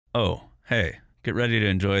Oh, hey, get ready to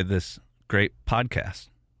enjoy this great podcast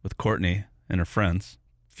with Courtney and her friends,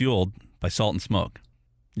 fueled by Salt and Smoke.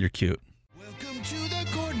 You're cute. Welcome to the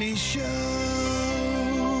Courtney Show.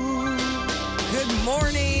 Good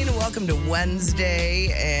morning. Welcome to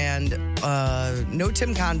Wednesday. And no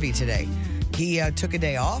Tim Convey today. He took a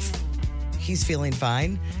day off. He's feeling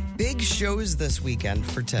fine. Big shows this weekend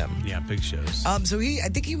for Tim. Yeah, big shows. I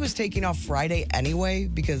think he was taking off Friday anyway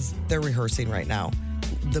because they're rehearsing right now.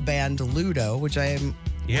 The band Ludo, which I am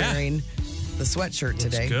wearing the sweatshirt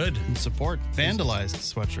today. Good. And support. Vandalized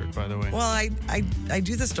sweatshirt, by the way. Well, I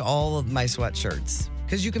do this to all of my sweatshirts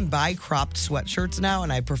because you can buy cropped sweatshirts now,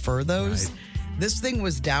 and I prefer those. Right. This thing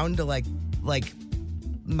was down to like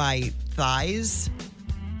my thighs,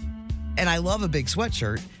 and I love a big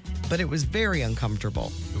sweatshirt, but it was very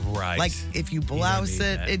uncomfortable. Right. Like if you blouse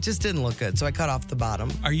it, that. it just didn't look good, so I cut off the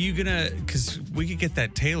bottom. Are you gonna? Because we could get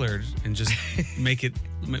that tailored and just make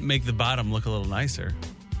the bottom look a little nicer.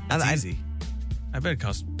 It's easy. I bet it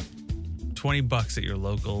costs $20 at your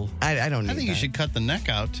local. I don't need I think that. you should cut the neck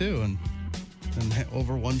out, too, and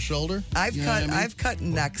over one shoulder. I've cut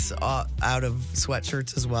necks out of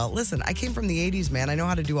sweatshirts as well. Listen, I came from the 80s, man. I know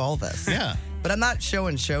how to do all this. Yeah. But I'm not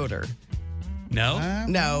showing shoulder. No?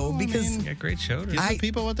 No, because You got great shoulders. Give the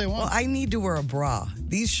people what they want. Well, I need to wear a bra.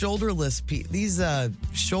 These shoulderless these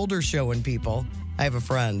shoulder showing people. I have a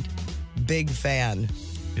friend, big fan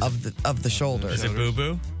of the shoulder. Is it Boo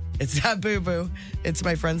Boo? It's not Boo Boo. It's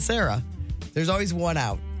my friend Sarah. There's always one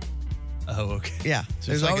out. Oh, okay. Yeah,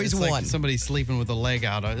 there's always it's one. like somebody sleeping with a leg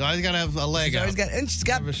out. I always got to have a leg out. And she's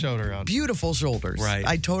got Have a shoulder out. beautiful shoulders. Right.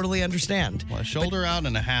 I totally understand. Well, a shoulder out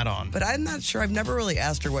and a hat on. But I'm not sure. I've never really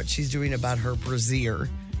asked her what she's doing about her brassiere.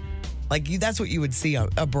 Like, that's what you would see a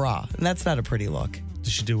bra, and that's not a pretty look.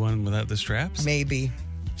 Does she do one without the straps? Maybe.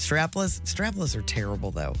 Strapless are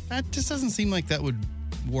terrible, though. That just doesn't seem like that would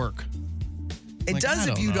work. It Like, does I if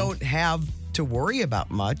don't you know. don't have to worry about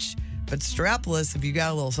much, but strapless, if you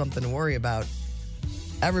got a little something to worry about,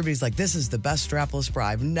 everybody's like, this is the best strapless bra.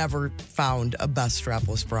 I've never found a best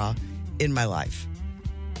strapless bra in my life.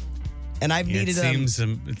 And I've needed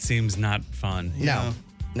it seems not fun. No.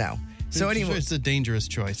 So anyway, It's a dangerous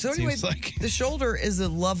choice. So it anyway, seems like. the shoulder is a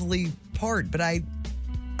lovely part, but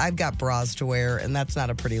I've got bras to wear, and that's not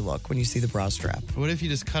a pretty look when you see the bra strap. What if you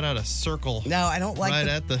just cut out a circle? No, I don't like Right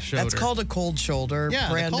at the shoulder. That's called a cold shoulder, Yeah,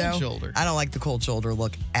 the Brando. cold shoulder. I don't like the cold shoulder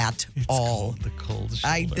look at It's all. called the cold shoulder.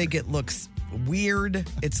 I think it looks weird.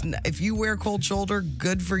 If you wear cold shoulder,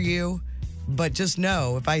 good for you, but just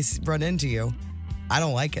know if I run into you, I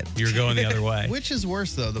don't like it. You're going the other way. Which is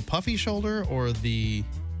worse, though, the puffy shoulder or the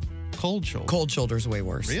cold shoulder? Cold shoulder's way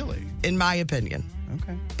worse. Really? In my opinion.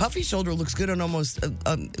 Okay. Puffy shoulder looks good on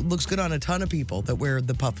looks good on a ton of people that wear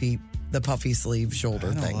the puffy sleeve shoulder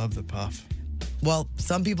I don't thing. love the puff. Well,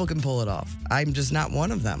 some people can pull it off. I'm just not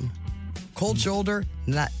one of them. Cold shoulder,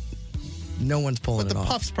 no one's pulling But it the off.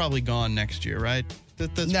 puff's probably gone next year, right?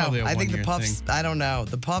 That's No, probably a I think the one-year puff's. thing. I don't know.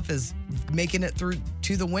 The puff is making it through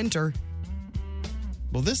to the winter.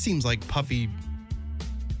 Well, this seems like puffy.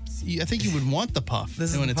 I think you would want the puff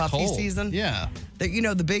This is when the it's puffy cold. season? Yeah.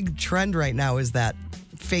 The big trend right now is that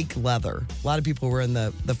fake leather. A lot of people were in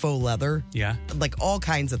the faux leather. Yeah. Like all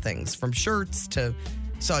kinds of things, from shirts to.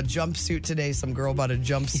 Saw a jumpsuit today. Some girl bought a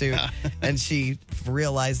jumpsuit, and she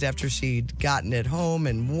realized after she'd gotten it home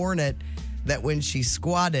and worn it that when she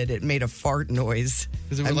squatted, it made a fart noise.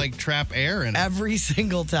 Because it would like trap air in it. Every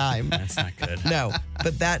single time. That's not good. No,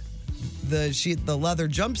 but the leather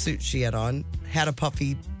jumpsuit she had on had a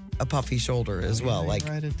puffy shoulder as well. Like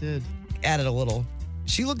Right, it did. added a little.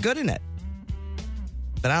 She looked good in it.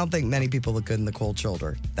 But I don't think many people look good in the cold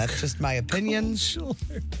shoulder. That's just my opinion.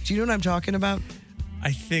 Shoulder. Do you know what I'm talking about?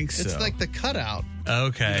 I think so. It's like the cutout.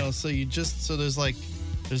 Okay. You know, so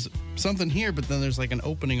there's something here, but then there's like an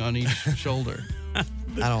opening on each shoulder. I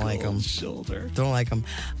don't like them. Shoulder. Don't like them.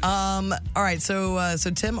 All right, so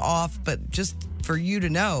Tim off, but just for you to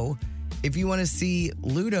know, if you want to see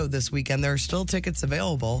Ludo this weekend, there are still tickets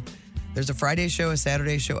available. There's a Friday show, a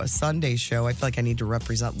Saturday show, a Sunday show. I feel like I need to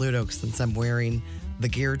represent Ludo since I'm wearing the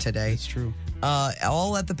gear today. That's true.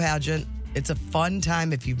 All at the pageant. It's a fun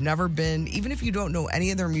time if you've never been, even if you don't know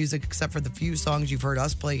any of their music except for the few songs you've heard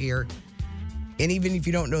us play here. And even if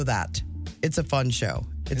you don't know that, it's a fun show.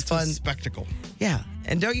 It's fun. A spectacle. Yeah.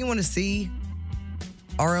 And don't you want to see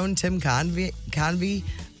our own Tim Convey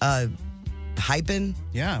hyping?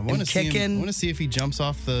 Yeah, I want to see him. kicking. I want to see if he jumps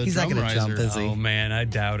off the He's not drum gonna riser. jump, is he? Oh, man, I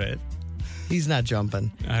doubt it. He's not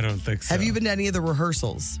jumping. I don't think so. Have you been to any of the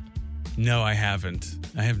rehearsals? No, I haven't.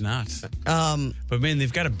 I have not. But man,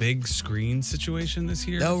 they've got a big screen situation this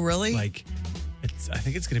year. Oh, really? Like, I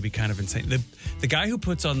think it's going to be kind of insane. The guy who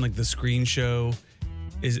puts on like the screen show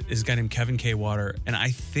is a guy named Kevin K. Water, and I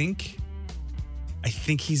think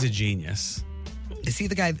he's a genius. Is he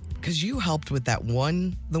the guy? Because you helped with that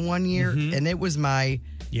one year, and it was in my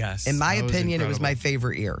opinion, it was my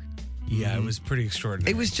favorite year. Yeah, it was pretty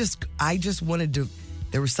extraordinary. It was just, I just wanted to,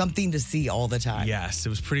 there was something to see all the time. Yes, it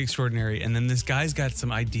was pretty extraordinary. And then this guy's got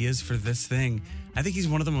some ideas for this thing. I think he's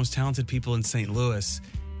one of the most talented people in St. Louis,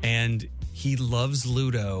 and he loves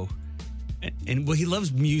Ludo. And well, he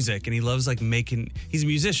loves music, and he loves like he's a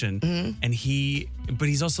musician, and but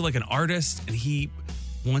he's also like an artist, and he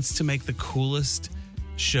wants to make the coolest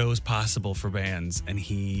shows possible for bands, and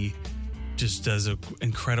he just does an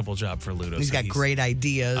incredible job for Ludo. He's got great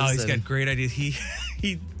ideas. Oh, he's got great ideas.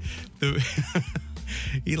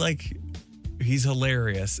 He's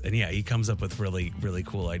hilarious, and yeah, he comes up with really, really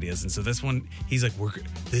cool ideas. And so this one, he's like,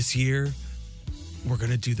 this year we're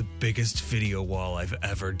gonna do the biggest video wall I've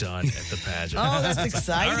ever done at the pageant. Oh, that's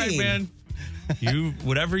exciting! All right, man.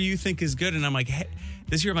 Whatever you think is good. And I'm like, hey,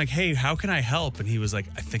 this year I'm like, hey, how can I help? And he was like,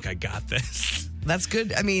 I think I got this. That's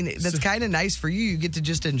good. I mean, that's kind of nice for you. You get to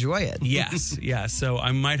just enjoy it. Yes, yeah. So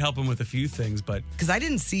I might help him with a few things, but because I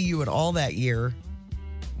didn't see you at all that year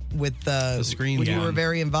with the screen when down. you were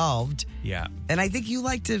very involved. Yeah, and I think you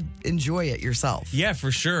like to enjoy it yourself. Yeah,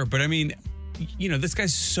 for sure. But I mean, you know, this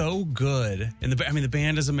guy's so good, and the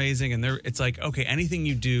band is amazing, and it's like, okay, anything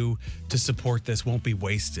you do to support this won't be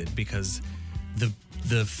wasted because the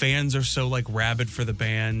fans are so like rabid for the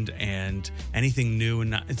band, and anything new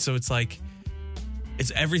and so it's like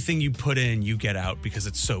it's everything you put in, you get out because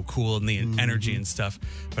it's so cool and the energy and stuff.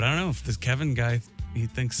 But I don't know if this Kevin guy, he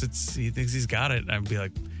thinks he's got it. I'd be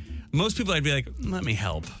like, most people, I'd be like, let me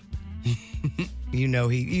help. you can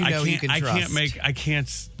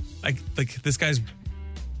trust. This guy's,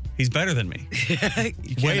 he's better than me.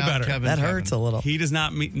 Way better. That hurts a little. He does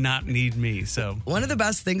not need me. So one of the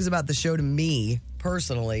best things about the show to me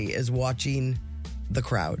personally is watching the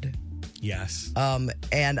crowd. Yes.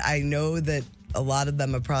 And I know that a lot of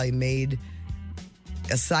them have probably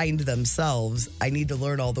assigned themselves, I need to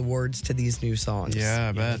learn all the words to these new songs. Yeah,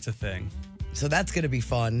 I bet. That's a thing. So that's going to be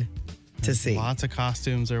fun to see. Lots of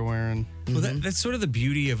costumes they're wearing. Well, that's sort of the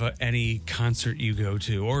beauty of any concert you go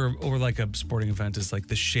to or like a sporting event is like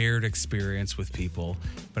the shared experience with people.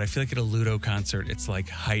 But I feel like at a Ludo concert, it's like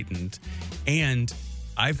heightened. And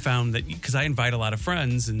I've found that because I invite a lot of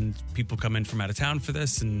friends and people come in from out of town for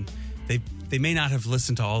this, and they may not have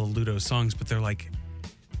listened to all the Ludo songs, but they're like,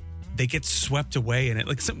 they get swept away in it.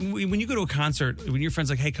 Like when you go to a concert, when your friend's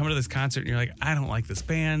like, hey, come to this concert, and you're like, I don't like this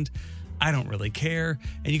band, I don't really care.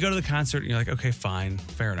 And you go to the concert and you're like, okay, fine,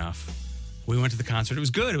 fair enough. We went to the concert. It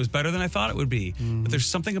was good. It was better than I thought it would be. But there's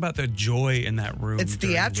something about the joy in that room. It's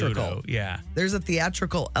theatrical. Ludo. Yeah. There's a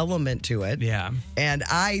theatrical element to it. Yeah. And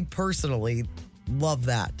I personally love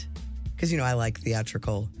that because, I like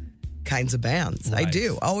theatrical kinds of bands. Right. I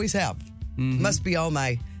do. Always have. Must be all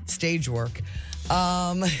my stage work.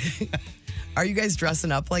 Are you guys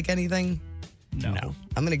dressing up like anything? No.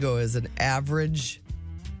 I'm going to go as an average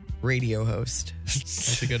radio host.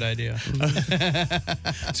 That's a good idea.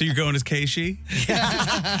 So you're going as Keishi?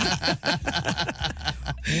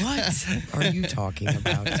 What are you talking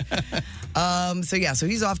about? So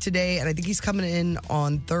he's off today, and I think he's coming in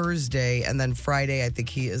on Thursday, and then Friday I think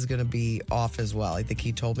he is going to be off as well. I think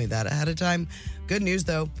he told me that ahead of time. Good news,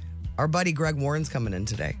 though. Our buddy Greg Warren's coming in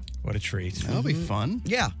today. What a treat. That'll be fun.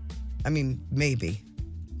 Yeah. I mean, maybe.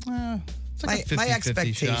 It's like my a 50-50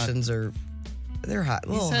 expectations shot. They're high, a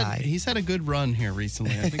little high. He's had a good run here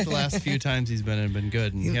recently. I think the last few times he's been in have been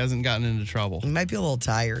good, and he hasn't gotten into trouble. He might be a little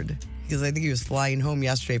tired because I think he was flying home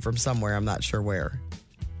yesterday from somewhere. I'm not sure where.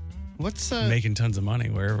 What's making tons of money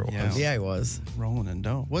wherever it was. Yeah, he was rolling in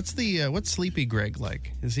dough. What's Sleepy Greg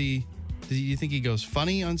like? Do you think he goes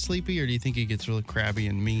funny on Sleepy, or do you think he gets really crabby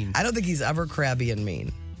and mean? I don't think he's ever crabby and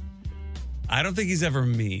mean. I don't think he's ever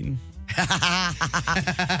mean.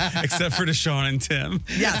 Except for Deshaun and Tim.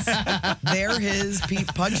 Yes. They're his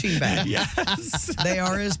punching bag. Yes. They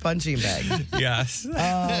are his punching bag. Yes.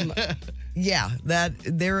 Yeah,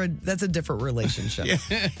 that's a different relationship. Yeah,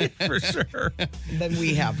 for sure. Than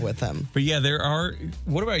we have with him. But yeah, there are.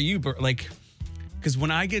 What about you? Like, because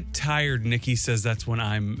when I get tired, Nikki says that's when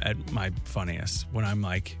I'm at my funniest. When I'm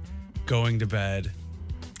like going to bed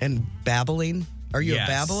and babbling. Are you a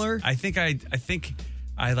babbler? I think I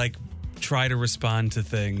like try to respond to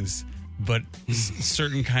things, but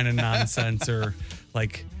certain kind of nonsense or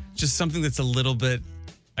like just something that's a little bit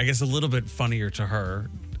funnier to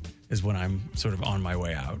her is when I'm sort of on my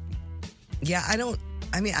way out. Yeah, I don't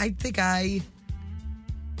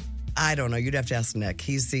know. You'd have to ask Nick.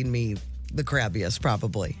 He's seen me the crabbiest,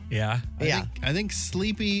 probably. Yeah. I think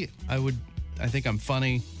sleepy, I think I'm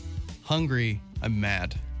funny. Hungry, I'm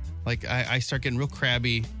mad. Like I start getting real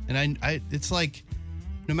crabby, and I it's like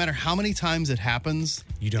no matter how many times it happens,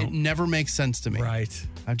 it never makes sense to me. Right.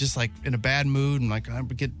 I'm just like in a bad mood, and like I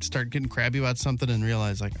start getting crabby about something, and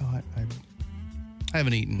realize like, oh, I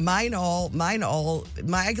haven't eaten. I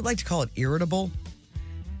like to call it irritable.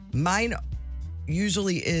 Mine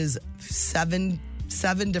usually is seven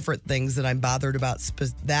different things that I'm bothered about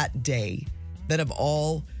that day that have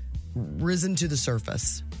all risen to the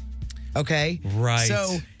surface. Okay? Right.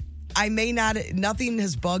 So I may not, nothing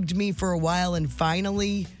has bugged me for a while, and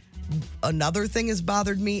finally another thing has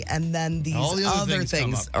bothered me, and then these All the other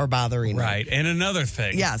things are bothering me. Right. And another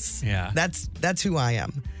thing. Yes. Yeah. That's who I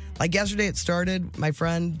am. Like yesterday it started, my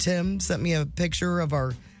friend Tim sent me a picture of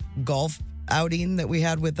our golf outing that we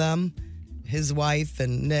had with them, his wife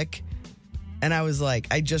and Nick. And I was like,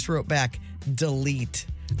 I just wrote back, delete.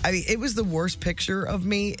 I mean, it was the worst picture of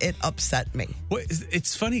me. It upset me. Well,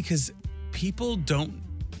 it's funny because people don't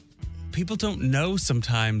know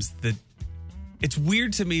sometimes that it's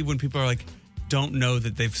weird to me when people are like, don't know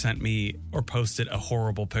that they've sent me or posted a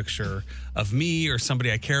horrible picture of me or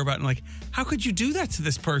somebody I care about. And like, how could you do that to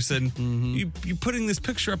this person? You're putting this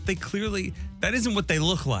picture up. They clearly, that isn't what they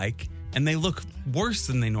look like. And they look worse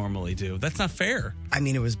than they normally do. That's not fair. I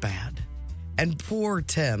mean, it was bad. And poor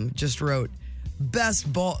Tim just wrote,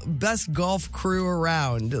 best golf crew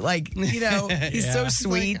around. Like, you know, he's so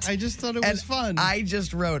sweet. Like, I just thought it was fun. I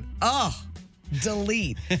just wrote,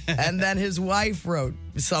 delete. And then his wife wrote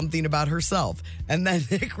something about herself. And then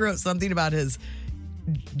Nick wrote something about his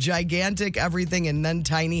gigantic everything and then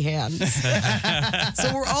tiny hands.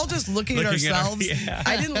 So we're all just looking at ourselves.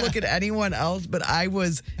 I didn't look at anyone else, but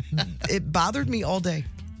it bothered me all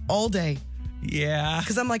day. Yeah.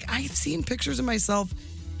 Because I'm like, I've seen pictures of myself.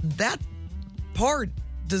 That part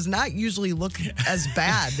does not usually look as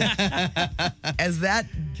bad as that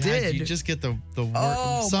did. You just get the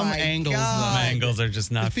Oh, some my angles. God. Some angles are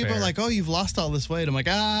just not fair. People are like, oh, you've lost all this weight. I'm like,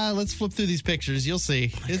 let's flip through these pictures. You'll see.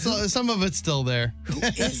 Some of it's still there. Who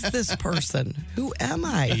is this person? Who am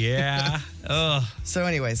I? Yeah. Ugh. So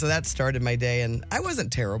anyway, that started my day, and I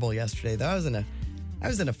wasn't terrible yesterday though. I was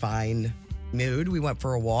in a fine mood. We went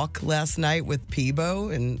for a walk last night with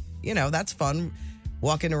Peebo, and you know, that's fun.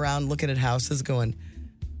 Walking around looking at houses going,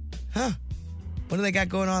 what do they got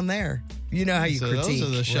going on there? You know how you critique. Those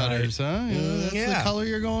are the shutters, huh? That's the color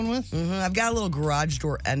you're going with? I've got a little garage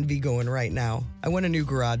door envy going right now. I want a new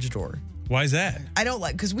garage door. Why is that? I don't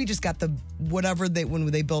like, because we just got when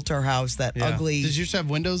they built our house, that ugly. Does yours have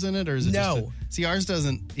windows in it, or is it No. See, ours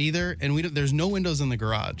doesn't either, and there's no windows in the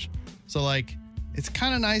garage. So like, it's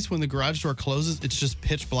kind of nice when the garage door closes, it's just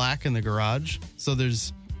pitch black in the garage. So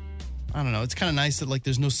I don't know. It's kind of nice that like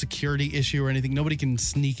there's no security issue or anything. Nobody can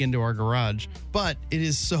sneak into our garage. But it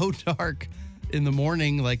is so dark in the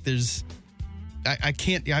morning. Like I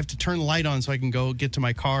can't. I have to turn the light on so I can go get to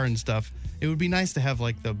my car and stuff. It would be nice to have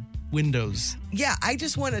like the windows. Yeah, I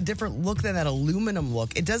just want a different look than that aluminum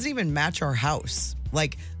look. It doesn't even match our house.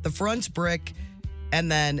 Like the front's brick,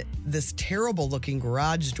 and then this terrible looking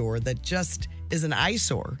garage door that just is an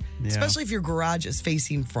eyesore, especially if your garage is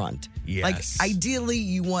facing front. Yes. Like ideally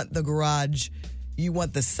you want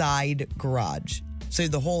the side garage so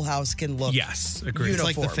the whole house can look agreed. It's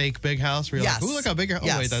like the fake big house where you're like, ooh, look how big. Oh,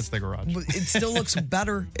 wait, that's the garage. But it still looks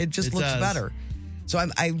better. It just looks better. So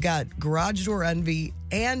I've got garage door envy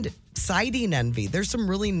and siding envy. There's some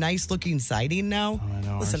really nice looking siding now. Oh, I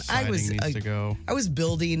know. Listen, our siding needs to go. I was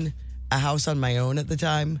building a house on my own at the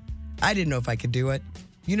time. I didn't know if I could do it.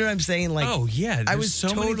 You know what I'm saying? Like, oh yeah, I was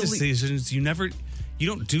so many decisions. You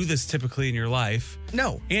don't do this typically in your life.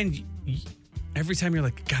 No. And every time you're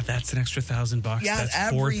like, God, that's an extra $1,000. Yeah, that's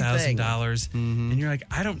 $4,000. And you're like,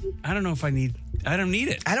 I don't know if I need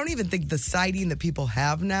it. I don't even think the siding that people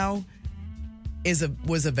have now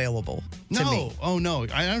was available to me. Oh no,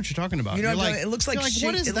 I know what you're talking about. You know, you're like, it looks like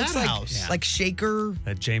what is it that looks like, house? like Shaker.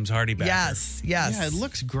 That James Hardy backer. Yes. Yeah, it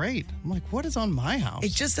looks great. I'm like, what is on my house?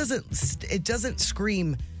 It just doesn't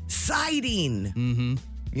scream siding. Mm-hmm.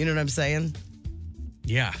 You know what I'm saying?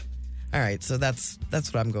 Yeah. All right, so that's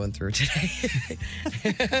what I'm going through today.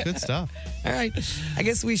 Good stuff. All right, I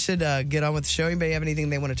guess we should get on with the show. Anybody have anything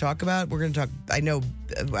they want to talk about? We're going to talk. I know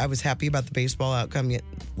I was happy about the baseball outcome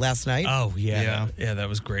last night. Oh yeah, that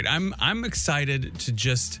was great. I'm excited to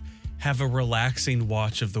just have a relaxing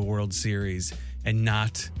watch of the World Series and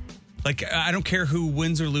not like I don't care who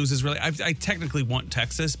wins or loses. Really, I technically want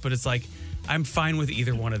Texas, but it's like I'm fine with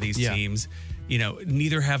either one of these teams. You know,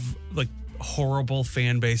 neither have like horrible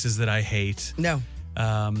fan bases that I hate. No.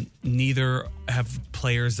 Neither have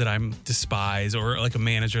players that I'm despise or like a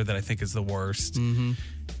manager that I think is the worst. Mm-hmm.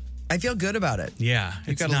 I feel good about it. Yeah,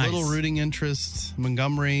 You've got a little rooting interest.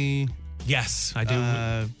 Montgomery. Yes, I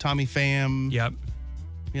do. Tommy Pham. Yep.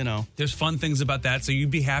 You know. There's fun things about that, so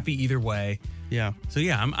you'd be happy either way. Yeah. So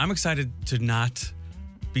yeah, I'm excited to not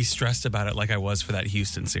be stressed about it like I was for that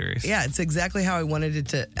Houston series. Yeah, it's exactly how I wanted it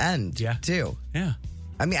to end, too. Yeah.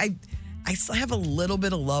 I mean, I still have a little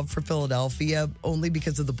bit of love for Philadelphia only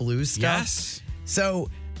because of the Blues stuff. Yes. So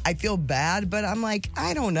I feel bad, but I'm like,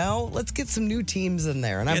 I don't know. Let's get some new teams in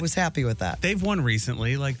there. And I was happy with that. They've won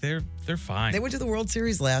recently. Like, they're fine. They went to the World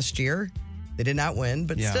Series last year. They did not win,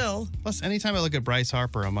 but still. Plus, anytime I look at Bryce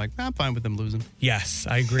Harper, I'm like, I'm fine with them losing. Yes,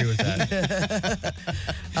 I agree with that.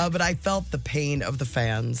 But I felt the pain of the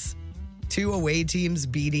fans. 2 away teams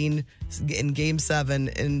beating in Game 7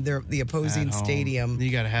 in the opposing At home. stadium.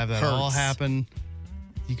 You got to have that all hurts. happen.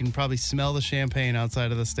 You can probably smell the champagne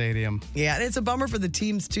outside of the stadium. Yeah, and it's a bummer for the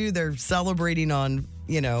teams, too. They're celebrating on,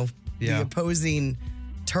 the opposing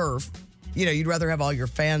turf. You'd rather have all your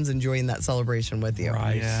fans enjoying that celebration with you.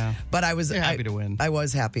 Right. Yeah. But They're happy to win. I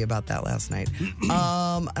was happy about that last night.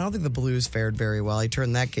 I don't think the Blues fared very well. I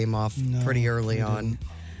turned that game off pretty early on.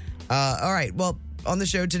 All right. Well, on the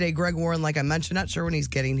show today, Greg Warren, like I mentioned, not sure when he's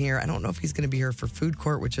getting here. I don't know if he's going to be here for Food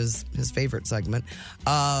Court, which is his favorite segment.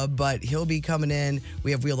 But he'll be coming in.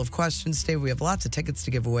 We have Wheel of Questions today. We have lots of tickets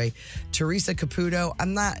to give away. Teresa Caputo. I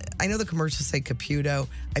know the commercials say Caputo.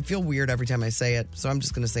 I feel weird every time I say it, so I'm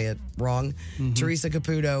just going to say it wrong. Teresa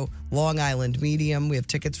Caputo, Long Island Medium. We have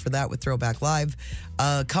tickets for that with Throwback Live.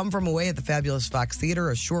 Come From Away at the Fabulous Fox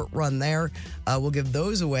Theater, a short run there. We'll give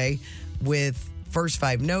those away with First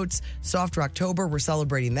 5 Notes. Soft Rocktober, we're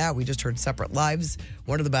celebrating that. We just heard Separate Lives,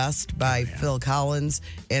 one of the best by Phil Collins,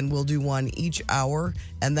 and we'll do one each hour.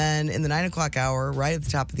 And then in the 9 o'clock hour, right at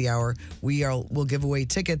the top of the hour, we'll give away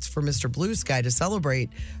tickets for Mr. Blue Sky to celebrate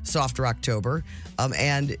Soft Rocktober.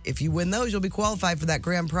 And if you win those, you'll be qualified for that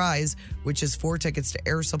grand prize, which is 4 tickets to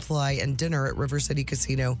Air Supply and dinner at River City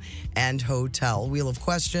Casino and Hotel. Wheel of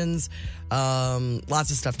Questions,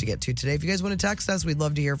 lots of stuff to get to today. If you guys want to text us, we'd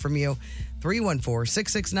love to hear from you.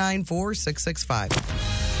 314-669-4665.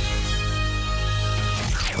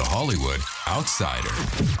 The Hollywood Outsider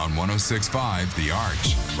on 106.5 The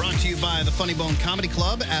Arch. Brought to you by the Funny Bone Comedy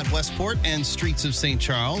Club at Westport and Streets of St.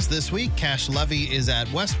 Charles. This week, Cash Levy is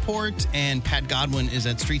at Westport and Pat Godwin is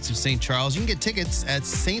at Streets of St. Charles. You can get tickets at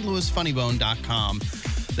stlouisfunnybone.com.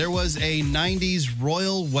 There was a 90s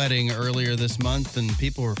royal wedding earlier this month, and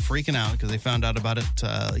people were freaking out because they found out about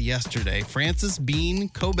it yesterday. Frances Bean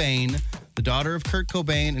Cobain, the daughter of Kurt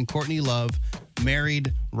Cobain and Courtney Love,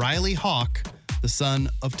 married Riley Hawk, the son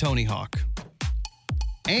of Tony Hawk.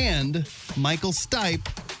 And Michael Stipe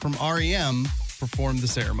from R.E.M. performed the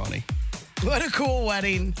ceremony. What a cool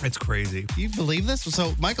wedding. It's crazy. Do you believe this?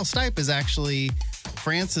 So Michael Stipe is actually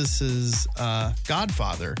Frances's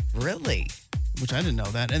godfather. Really? Which I didn't know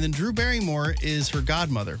that. And then Drew Barrymore is her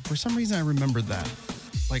godmother. For some reason, I remembered that.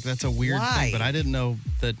 Like, that's a weird thing, but I didn't know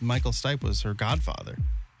that Michael Stipe was her godfather.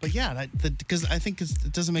 But yeah, because I think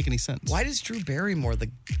it doesn't make any sense. Why does Drew Barrymore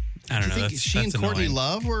I don't know. Do you think she and Courtney annoying.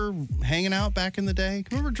 Love were hanging out back in the day?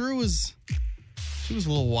 Remember Drew was a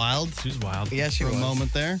little wild. She was wild. Yeah, she for was. a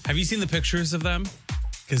moment there. Have you seen the pictures of them?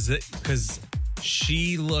 Because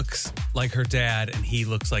she looks like her dad and he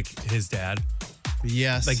looks like his dad.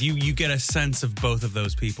 Yes. Like you get a sense of both of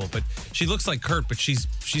those people, but she looks like Kurt, but she's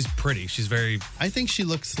pretty. She's very. I think she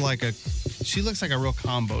looks like a real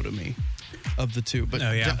combo to me of the two. But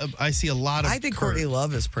Oh, yeah. I see a lot of. I think Kurt. Courtney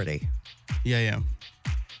Love is pretty. Yeah.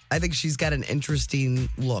 I think she's got an interesting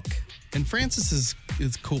look. And Frances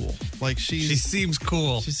is cool. Like She seems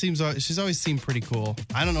cool. she's always seemed pretty cool.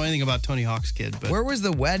 I don't know anything about Tony Hawk's kid, but Where was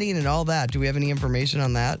the wedding and all that? Do we have any information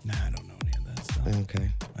on that? nah, I don't know any of that stuff. Okay.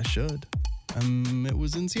 I should. It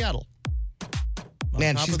was in Seattle. On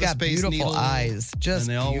Man, top she's of the got Space beautiful Needle, eyes. Just and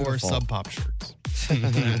they all beautiful. wore Sub Pop shirts. I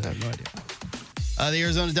have no idea. The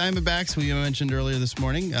Arizona Diamondbacks, who you mentioned earlier this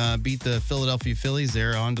morning, beat the Philadelphia Phillies.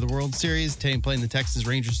 They're on to the World Series, playing the Texas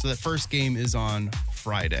Rangers. So that first game is on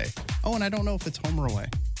Friday. Oh, and I don't know if it's home or away.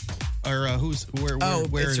 Or where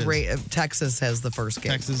it's it is. Texas has the first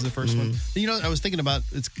game. Texas is the first one. You know, I was thinking about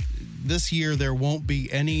this year there won't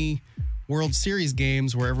be any World Series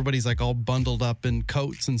games where everybody's like all bundled up in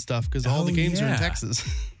coats and stuff because all the games are in Texas.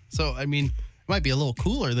 So, I mean, it might be a little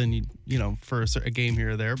cooler than you know for a game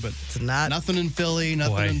here or there, but It's not. nothing in Philly,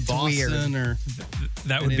 nothing in it's Boston or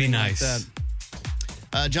That would be anything like nice.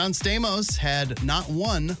 that. John Stamos had not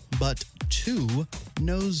one but 2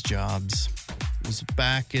 nose jobs. It was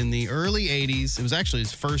back in the early 80s. It was actually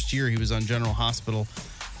his first year he was on General Hospital.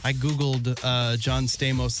 I Googled John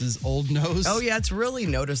Stamos' old nose. Oh, yeah, it's really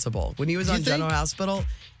noticeable. When he was You on think? General Hospital,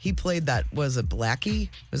 he played that, was it Blackie?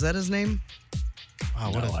 Was that his name?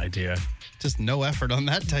 Wow, No idea. just no effort on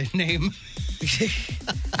that type name.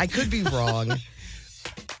 I could be wrong.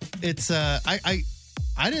 It's I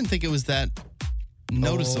didn't think it was that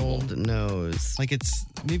noticeable. Old nose. Like it's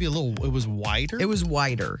maybe it was wider. It was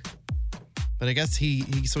wider. But I guess he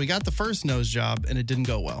got the first nose job and it didn't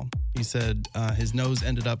go well. He said his nose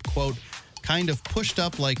ended up, quote, kind of pushed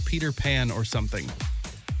up like Peter Pan or something.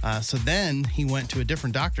 So then he went to a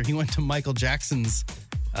different doctor. He went to Michael Jackson's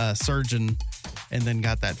surgeon and then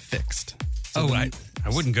got that fixed. So I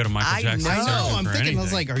wouldn't go to Michael I Jackson's know. I know. surgeon I'm for thinking. I anything.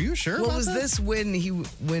 was like, "Are you sure?" Well, about was that? this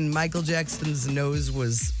when Michael Jackson's nose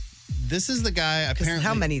was... This is the guy. 'cause Apparently,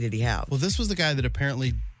 how many did he have? Well, this was the guy that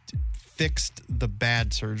apparently fixed the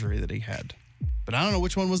bad surgery that he had. But I don't know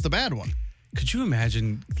which one was the bad one. Could you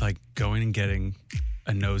imagine like going and getting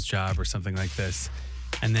a nose job or something like this,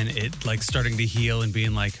 and then it like starting to heal and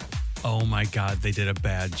being like, oh my God, they did a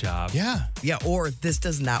bad job. Yeah. Yeah, or this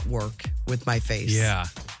does not work with my face. Yeah.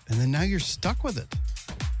 And then now you're stuck with it.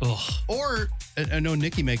 Ugh. Or I know didn't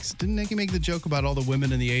Nikki make the joke about all the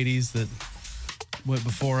women in the 80s that went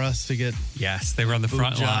before us to get Yes, they were on the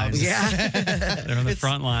front jobs. lines. Yeah. They're on the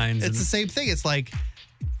front lines. It's the same thing. It's like,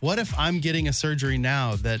 what if I'm getting a surgery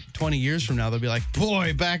now that 20 years from now they'll be like,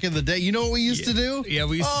 boy, back in the day, you know what we used to do? Yeah,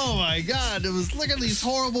 we used to- Oh my God. It was, look at these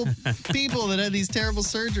horrible people that had these terrible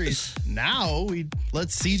surgeries. Now we let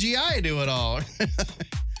CGI do it all.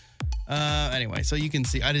 Anyway, so you can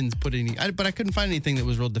see, I didn't put any, but I couldn't find anything that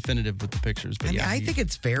was real definitive with the pictures. But yeah, I think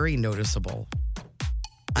it's very noticeable.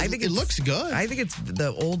 I think it looks good. I think it's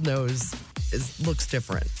the old nose looks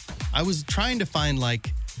different. I was trying to find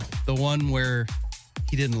like the one where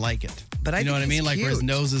he didn't like it. But I you know think what I he's mean? Like where his cute.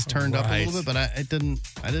 nose is turned up a Right. little bit, but I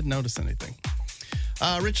didn't notice anything.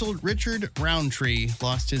 Richard Roundtree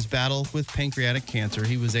lost his battle with pancreatic cancer.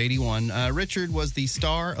 He was 81. Richard was the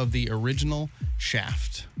star of the original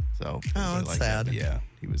Shaft. So that's that. sad. But yeah,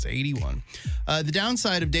 he was 81. The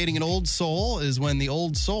downside of dating an old soul is when the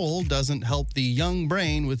old soul doesn't help the young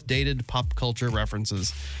brain with dated pop culture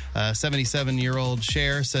references. 77-year-old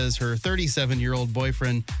Cher says her 37-year-old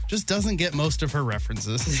boyfriend just doesn't get most of her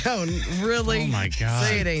references. Oh, really? Oh, my God.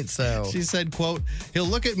 Say it ain't so. She said, quote, he'll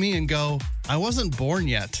look at me and go, I wasn't born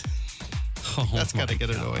yet. Oh That's got to my get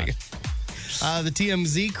God. annoying. The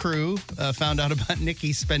TMZ crew found out about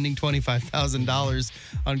Nicki spending $25,000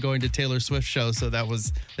 on going to Taylor Swift show. So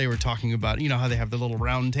they were talking about, you know, how they have the little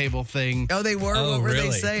round table thing. Oh, they were? Oh, What were they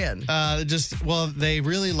really? saying? They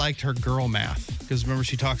really liked her girl math. Because remember,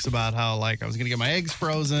 she talks about how, like, I was going to get my eggs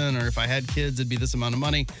frozen, or if I had kids, it'd be this amount of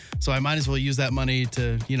money. So I might as well use that money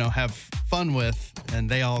to, you know, have fun with. And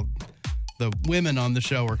the women on the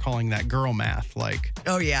show were calling that girl math. Like,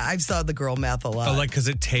 Oh, yeah. I saw the girl math a lot. Oh, like because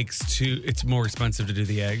it's more expensive to do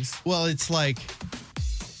the eggs. well, it's like,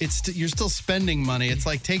 you're still spending money. It's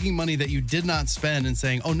like taking money that you did not spend and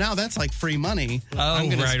saying, oh, now that's like free money. I'm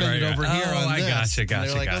going to right, spend it right, over right. here Oh, on I this. gotcha, And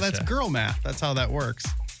they're like, oh, that's gotcha. girl math. That's how that works.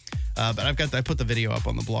 But I put the video up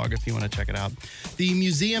on the blog if you want to check it out. The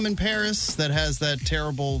museum in Paris that has that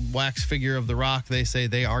terrible wax figure of The Rock, they say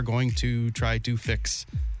they are going to try to fix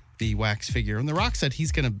the wax figure. And The Rock said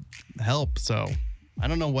he's going to help. So I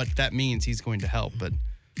don't know what that means, he's going to help, but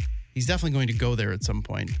he's definitely going to go there at some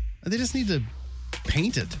point. They just need to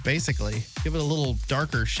paint it, basically. Give it a little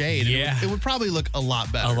darker shade. Yeah. It would probably look a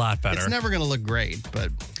lot better. A lot better. It's never going to look great, but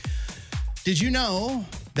did you know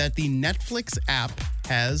that the Netflix app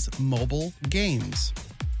has mobile games?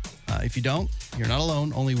 If you don't, you're not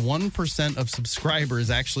alone. Only 1% of subscribers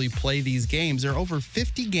actually play these games. There are over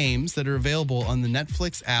 50 games that are available on the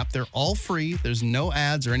Netflix app. They're all free. There's no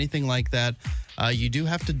ads or anything like that. You do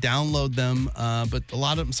have to download them, but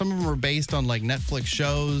some of them are based on like Netflix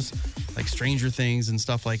shows, like Stranger Things and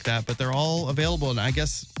stuff like that. But they're all available, and I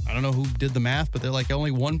guess I don't know who did the math, but they're like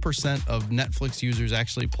only 1% of Netflix users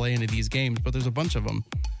actually play any of these games. But there's a bunch of them.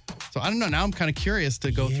 So I don't know. Now I'm kind of curious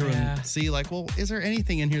to go through Yeah. and see, like, well, is there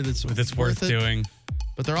anything in here that's Worth it? doing.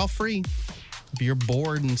 But they're all free if you're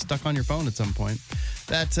bored and stuck on your phone at some point.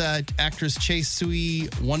 That actress Chase Sui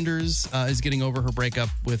Wonders is getting over her breakup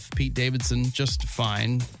with Pete Davidson just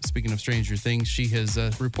fine. Speaking of Stranger Things, she has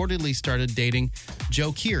reportedly started dating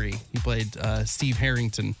Joe Keery. He played Steve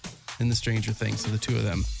Harrington in the Stranger Things, so the two of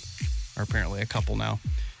them are apparently a couple now.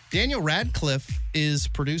 Daniel Radcliffe is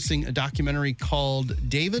producing a documentary called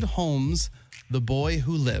David Holmes, The Boy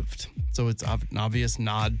Who Lived. So it's an obvious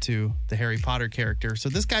nod to the Harry Potter character. So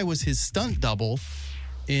this guy was his stunt double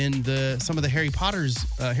in some of the Harry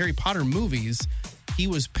Potter movies. he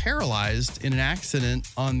was paralyzed in an accident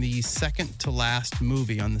on the second to last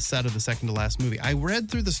movie, on the set of the second to last movie. I read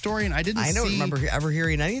through the story and I don't remember ever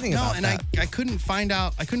hearing anything about that. No, and I couldn't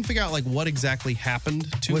figure out like what exactly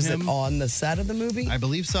happened to him. Was it on the set of the movie? I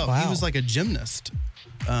believe so. Wow. He was like a gymnast.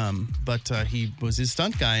 But he was his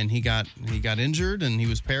stunt guy, and he got injured, and he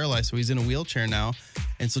was paralyzed, so he's in a wheelchair now.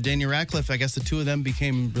 And so Daniel Radcliffe, I guess the two of them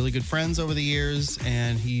became really good friends over the years,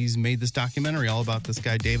 and he's made this documentary all about this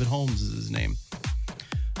guy. David Holmes is his name.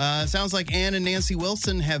 Sounds like Ann and Nancy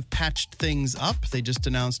Wilson have patched things up. They just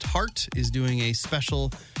announced Heart is doing a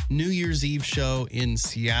special New Year's Eve show in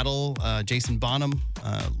Seattle. Jason Bonham,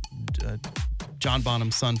 John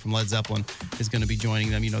Bonham's son from Led Zeppelin, is going to be joining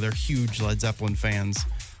them. You know, they're huge Led Zeppelin fans.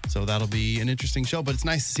 So that'll be an interesting show. But it's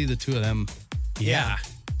nice to see the two of them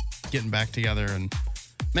getting back together and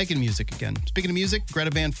making music again. Speaking of music, Greta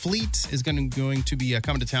Van Fleet is going to be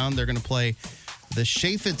coming to town. They're going to play the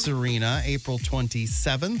Chaffetz Arena April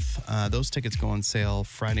 27th. Those tickets go on sale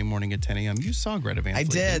Friday morning at 10 a.m. You saw Greta Van Fleet.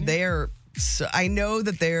 I did. They are. So, I know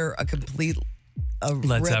that they're a complete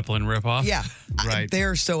Led Zeppelin ripoff. Yeah, Right.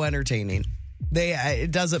 They're so entertaining.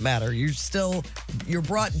 It doesn't matter. You're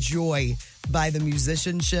brought joy by the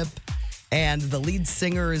musicianship, and the lead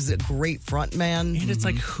singer is a great front man. And it's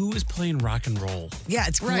like, who is playing rock and roll? Yeah,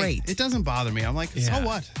 it's Right. great. It doesn't bother me. I'm like, so Yeah.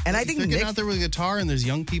 what? And I If think they're getting Nick- out there with a guitar and there's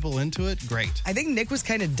young people into it, great. I think Nick was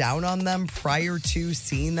kind of down on them prior to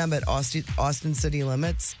seeing them at Austin City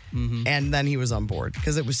Limits, and then he was on board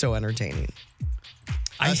because it was so entertaining.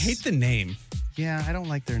 I hate the name Yeah, I don't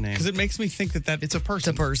like their name. because it makes me think that It's a It's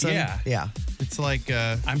person. a person. Yeah. Yeah. It's like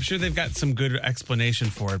I'm sure they've got some good explanation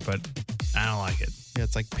for it, but I don't like it. yeah,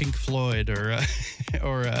 it's like Pink Floyd or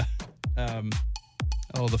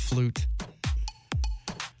the flute.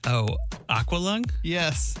 Oh, Aqualung?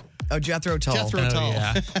 Yes. Oh, Jethro Tull. Jethro Tull.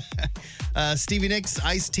 yeah. Stevie Nicks,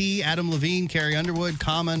 Ice-T, Adam Levine, Carrie Underwood,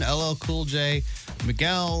 Common, LL Cool J,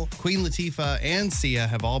 Miguel, Queen Latifah, and Sia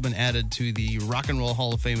have all been added to the Rock and Roll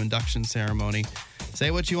Hall of Fame induction ceremony.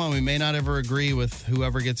 Say what you want. We may not ever agree with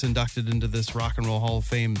whoever gets inducted into this Rock and Roll Hall of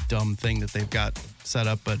Fame dumb thing that they've got set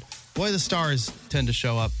up, but boy, the stars tend to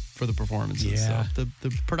show up for the performances. Yeah. So the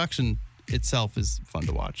production itself is fun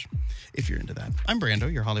to watch if you're into that. I'm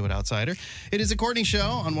Brando, your Hollywood outsider. It is a Courtney Show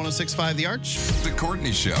on 106.5 The Arch. The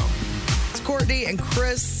Courtney Show. It's Courtney and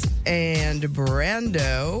Chris and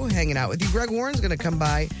Brando hanging out with you. Greg Warren's going to come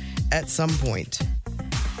by at some point.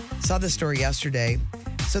 Saw this story yesterday.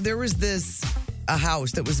 So there was a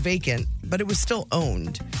house that was vacant, but it was still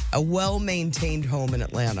owned. A well-maintained home in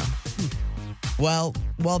Atlanta. Well,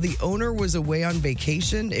 while the owner was away on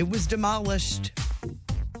vacation, it was demolished.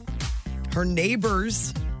 Her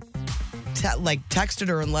neighbors texted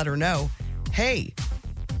her and let her know, hey,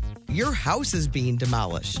 your house is being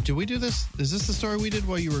demolished. Did we do this? Is this the story we did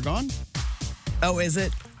while you were gone? Oh, is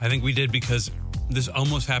it? I think we did because this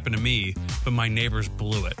almost happened to me, but my neighbors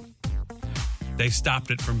blew it. They stopped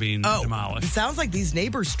it from being It demolished. sounds like these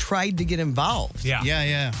neighbors tried to get involved. Yeah.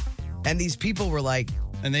 Yeah. And these people were like,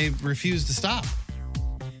 And they refused to stop.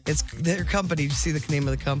 it's their company. Did you see the name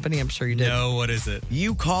of the company? I'm sure you did. No, what is it?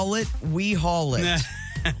 You call it, we haul it.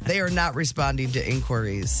 They are not responding to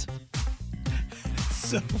inquiries.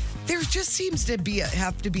 So There just seems to be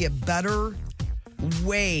have to be a better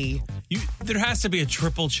way. there has to be a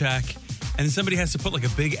triple check, and somebody has to put like a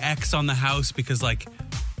big X on the house because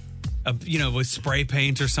with spray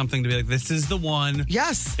paint or something to be like, this is the one.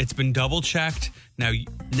 Yes. It's been double checked.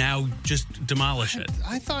 Now just demolish it.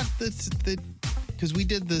 I thought that because we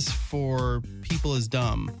did this for People Is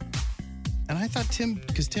Dumb, and I thought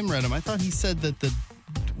because Tim read them, I thought he said that the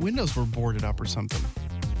windows were boarded up or something.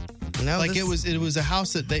 No, Like it was a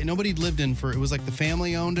house that nobody lived in it was like the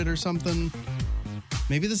family owned it or something.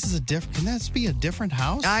 Maybe this is can this be a different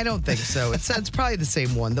house? I don't think so. It's probably the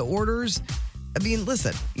same one. The orders, I mean,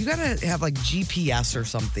 listen, you got to have like GPS or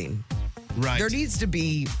something. Right. There needs to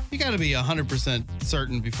be, You got to be 100%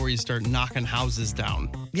 certain before you start knocking houses down.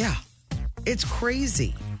 yeah, it's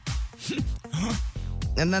crazy.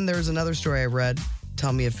 And then there's another story I read.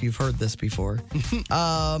 Tell me if you've heard this before.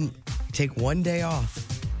 Take one day off.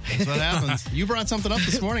 That's what happens. You brought something up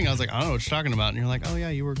this morning. I was like, I don't know what you're talking about. And you're like, oh, yeah,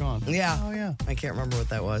 you were gone. Yeah. Oh, yeah. I can't remember what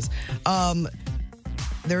that was.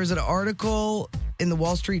 There's an article in the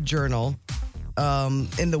Wall Street Journal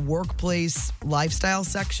in the workplace lifestyle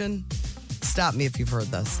section. Stop me if you've heard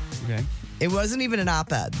this. Okay. It wasn't even an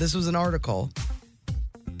op-ed. This was an article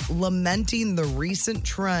lamenting the recent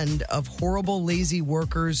trend of horrible, lazy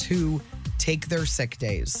workers who take their sick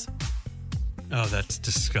days. Oh, that's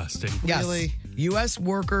disgusting. Yes. Really? U.S.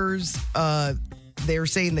 workers, they're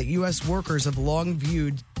saying that U.S. workers have long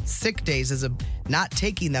viewed sick days as not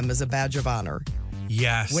taking them as a badge of honor.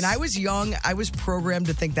 Yes. When I was young, I was programmed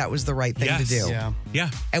to think that was the right thing to Yes. do. Yeah. Yeah.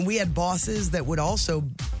 And we had bosses that would also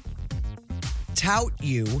tout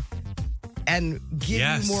you and give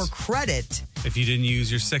Yes. you more credit If you didn't use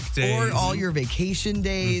your sick days. or all your vacation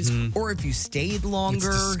days or if you stayed It's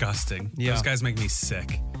longer. disgusting. Yeah. Those guys make me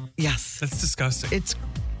sick. Yes. That's disgusting.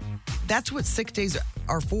 That's what sick days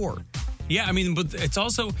are for. Yeah, I mean, but it's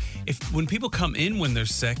also when people come in when they're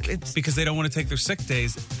sick because they don't want to take their sick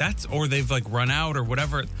days, or they've like run out or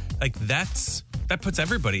whatever, like that puts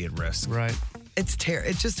everybody at risk. Right. It's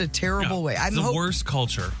just a terrible way. It's the worst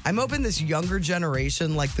culture. I'm hoping this younger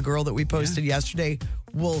generation, like the girl that we posted yesterday,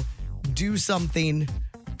 will do something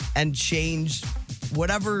and change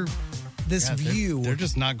whatever this view. They're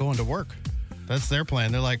just not going to work. That's their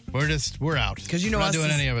plan. They're like, we're out. Because you know, we're not us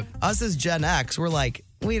doing as, any of it. Us as Gen X, we're like,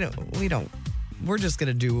 we don't. We're just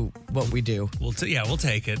gonna do what we do. We'll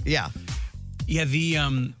take it. Yeah. Yeah,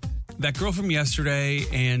 that girl from yesterday,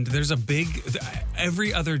 and there's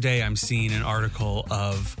every other day I'm seeing an article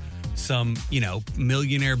of some,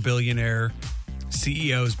 millionaire, billionaire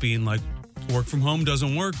CEOs being like, work from home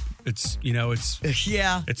doesn't work. It's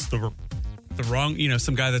Yeah. it's the wrong,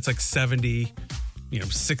 some guy that's like 70,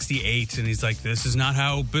 68, and he's like, this is not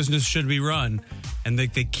how business should be run. And they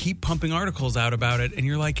keep pumping articles out about it, and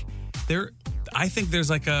you're like, I think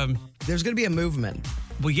there's like there's going to be a movement.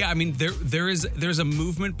 Well, yeah, I mean, there's a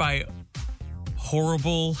movement by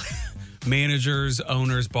horrible managers,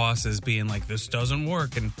 owners, bosses being like, this doesn't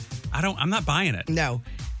work, and I'm not buying it. No.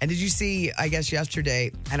 And did you see, I guess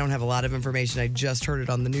yesterday, I don't have a lot of information. I just heard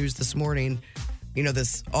it on the news this morning.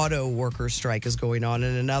 This auto worker strike is going on,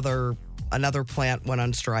 and another plant went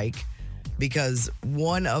on strike because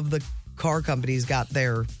one of the car companies got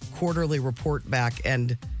their quarterly report back,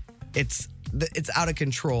 and it's out of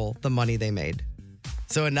control, the money they made.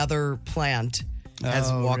 So another plant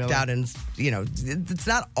has walked really? out, and it's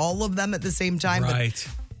not all of them at the same time, Right.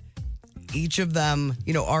 but each of them,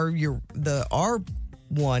 our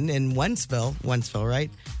one in Wentzville,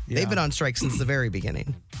 right? Yeah. They've been on strike since the very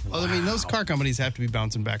beginning. Well, I mean, those car companies have to be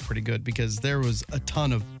bouncing back pretty good because there was a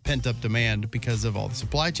ton of pent-up demand because of all the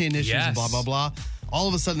supply chain issues and blah, blah, blah. All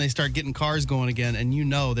of a sudden, they start getting cars going again, and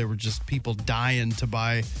there were just people dying to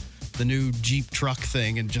buy the new Jeep truck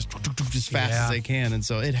thing and just as fast as they can. And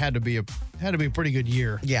so it had to be a pretty good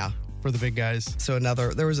year. Yeah. For the big guys. So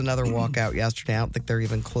there was another walkout yesterday. I don't think they're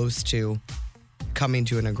even close to coming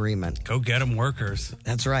to an agreement. Go get them, workers.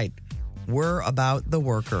 That's right. We're about the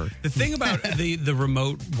worker. The thing about the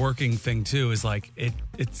remote working thing too is like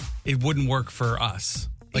it wouldn't work for us.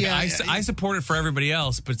 Like I support it for everybody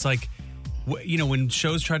else, but it's like when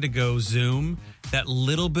shows tried to go Zoom, that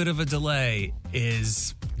little bit of a delay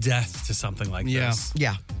is death to something like this.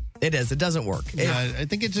 Yeah. It is. It doesn't work. Yeah, I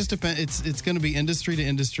think it just depends. It's going to be industry to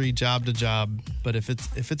industry, job to job. But if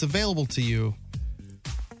it's available to you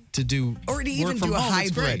to do or to even do a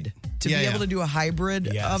hybrid, to be able to do a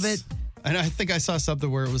hybrid of it. And I think I saw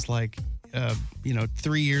something where it was like,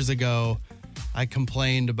 3 years ago, I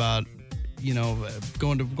complained about,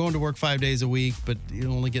 going to work 5 days a week, but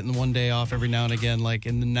only getting one day off every now and again. Like,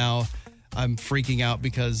 and then now I'm freaking out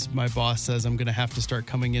because my boss says I'm going to have to start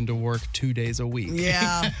coming into work 2 days a week.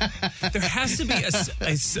 Yeah. There has to be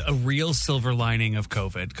a real silver lining of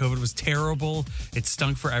COVID. COVID was terrible. It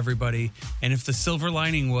stunk for everybody. And if the silver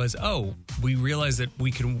lining was, we realize that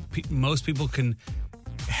most people can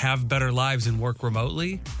have better lives and work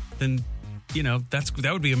remotely, then that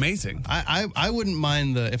would be amazing. I wouldn't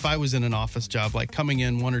mind if I was in an office job, like coming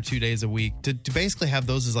in 1 or 2 days a week to basically have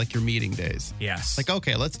those as like your meeting days. Yes. Like,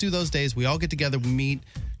 okay, let's do those days. We all get together, we meet,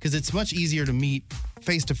 because it's much easier to meet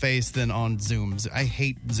face to face than on Zooms. I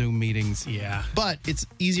hate Zoom meetings. Yeah. But it's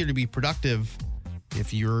easier to be productive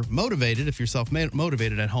if you're motivated, if you're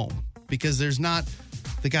self-motivated at home, because there's not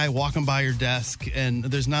the guy walking by your desk and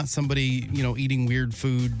there's not somebody, eating weird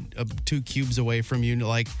food 2 cubes away from you.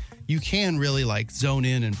 Like, you can really like zone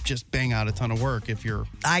in and just bang out a ton of work if you're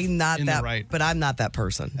but I'm not that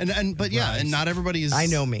person. But not everybody is. I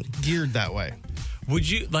know me. Geared that way. Would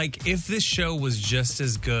you like if this show was just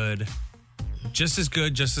as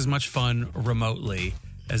much fun remotely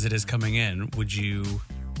as it is coming in? Would you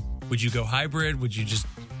go hybrid? Would you just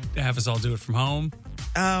have us all do it from home?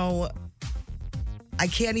 Oh, I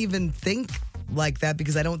can't even think like that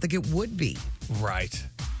because I don't think it would be. Right.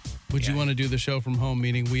 Would you want to do the show from home,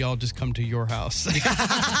 meaning we all just come to your house?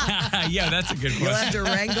 Yeah, that's a good question. You'll have to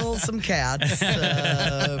wrangle some cats,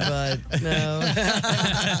 but no.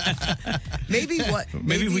 Maybe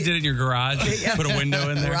if we did it in your garage, put a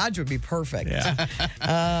window in there. Garage would be perfect. Yeah.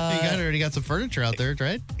 You already got some furniture out there,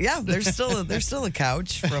 right? Yeah, there's still a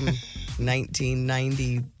couch from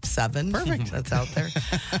 1996 7. Perfect. That's out there.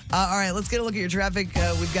 All right, let's get a look at your traffic.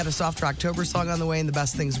 We've got a Softer October song on the way and the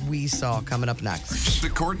best things we saw coming up next. The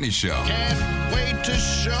Courtney Show. Can't wait to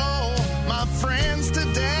show my friends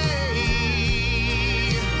today.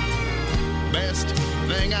 Best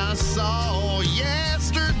thing I saw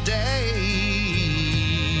yesterday.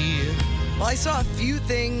 Well, I saw a few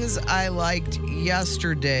things I liked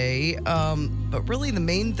yesterday, but really the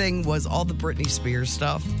main thing was all the Britney Spears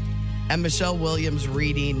stuff and Michelle Williams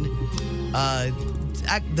reading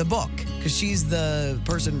the book, because she's the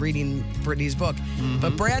person reading Britney's book.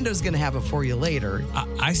 But Brando's going to have it for you later.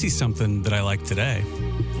 I see something that I like today.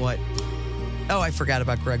 What? Oh, I forgot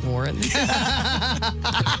about Greg Warren.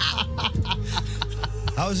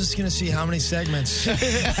 I was just going to see how many segments.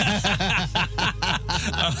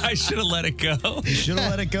 I should have let it go. You should have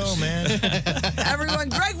let it go, man. Everyone,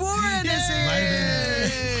 Greg Warren is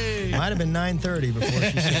here. Might have been 9:30 before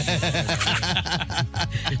she said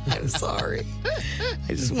I'm sorry.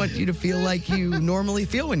 I just want you to feel like you normally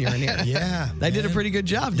feel when you're in here. Yeah. I did a pretty good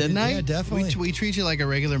job, didn't I? Yeah, definitely. We treat you like a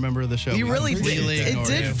regular member of the show. You We really completely did. It ignore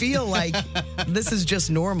did you. feel like this is just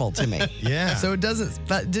normal to me. Yeah. So it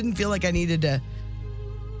didn't feel like I needed to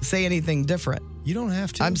say anything different. You don't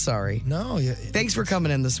have to. I'm sorry. No. Thanks for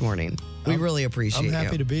coming in this morning. We really appreciate I'm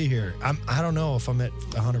happy you. to be here. I don't know if I'm at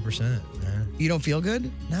 100%. Man. You don't feel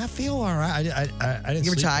good? No, I feel all right. I didn't.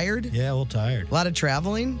 You were sleep. tired? Yeah, a little tired. A lot of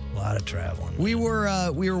traveling? A lot of traveling. We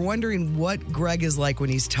were wondering what Greg is like when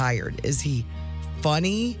he's tired. Is he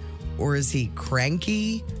funny or is he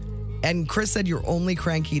cranky? And Chris said you're only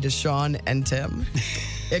cranky to Sean and Tim.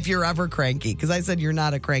 If you're ever cranky, because I said you're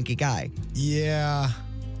not a cranky guy. Yeah.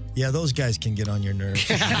 Yeah, those guys can get on your nerves.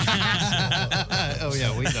 Oh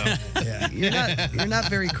yeah, we know. Yeah. You're not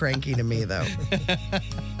very cranky to me though.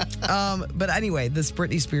 But anyway, this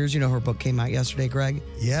Britney Spears, her book came out yesterday, Greg.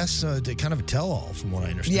 Yes, kind of a tell-all from what I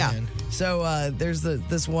Yeah. understand. So there's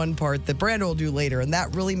this one part that Brando will do later, and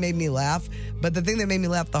that really made me laugh. But the thing that made me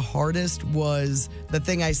laugh the hardest was the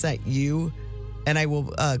thing I sent you, and I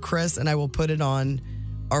will, Chris, and I will put it on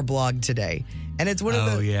our blog today. And it's one of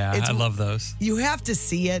the. Oh, yeah. I love those. You have to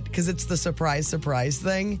see it because it's the surprise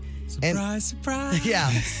thing. Surprise. Yeah,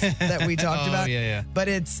 that we talked about. yeah. But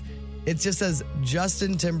it just says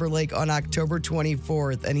Justin Timberlake on October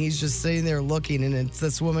 24th, and he's just sitting there looking, and it's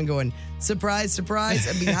this woman going, surprise, surprise,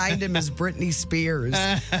 and behind him is Britney Spears,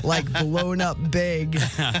 like blown up big.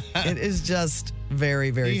 It is just very,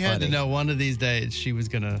 very funny. You had to know one of these days she was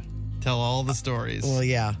going to tell all the stories. Well,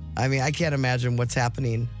 yeah. I mean, I can't imagine what's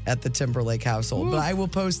happening at the Timberlake household, but I will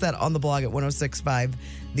post that on the blog at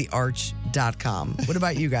 1065thearch.com. What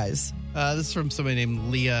about you guys? This is from somebody named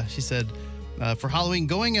Leah. She said, for Halloween,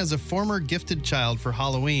 going as a former gifted child for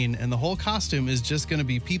Halloween, and the whole costume is just going to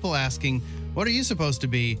be people asking, what are you supposed to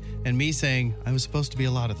be? And me saying, I was supposed to be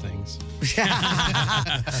a lot of things.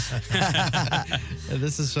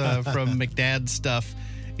 This is from McDad Stuff.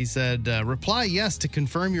 He said, reply yes to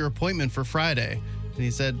confirm your appointment for Friday. And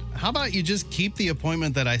he said, how about you just keep the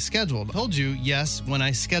appointment that I scheduled? I told you yes when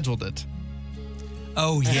I scheduled it.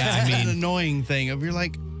 Oh, yeah. I It's an mean, annoying thing of you're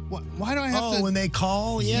like, why do I have to? when they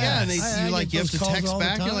call? Yeah, and I you get have to those calls text all the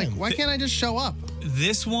back. You're like, time. why can't I just show up?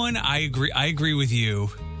 this one, I agree with you.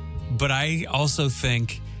 But I also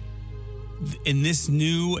think in this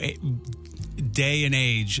new day and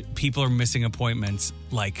age, people are missing appointments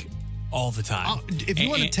like all the time. If you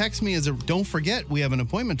want to text me don't forget we have an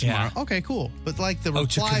appointment tomorrow. Yeah. Okay, cool. But like the to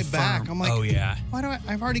reply back, confirm. I'm like, Oh, yeah. why do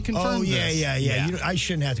I've already confirmed Oh, yeah, this. yeah. I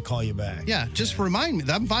shouldn't have to call you back. Yeah, just remind me.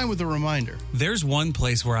 I'm fine with a reminder. There's one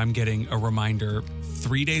place where I'm getting a reminder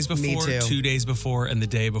 3 days before, too. 2 days before, and the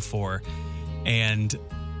day before. And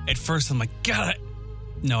at first I'm like, God,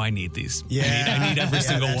 no, I need these. Yeah. I need every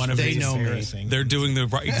single one of they these. know me. Embarrassing. They're doing the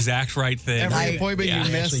exact right thing. Every appointment yeah. you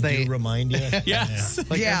They miss, actually they do remind you. Yes.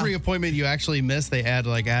 like Yeah. every appointment you actually miss, they add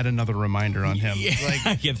another reminder on him. Yeah.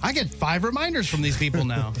 Like Yeah. I get 5 reminders from these people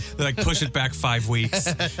now. They like push it back 5 weeks.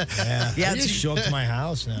 Yeah. Yeah, They just show up to my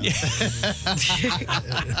house now.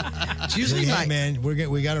 It's usually Hey, my man,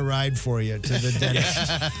 we got a ride for you to the dentist.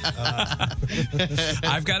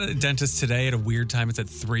 I've got a dentist today at a weird time. It's at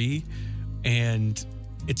 3, and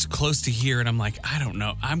it's close to here, and I'm like, I don't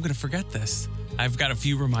know. I'm going to forget this. I've got a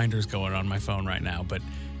few reminders going on my phone right now, but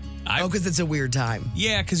because it's a weird time.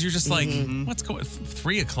 yeah, because you're just like, what's going?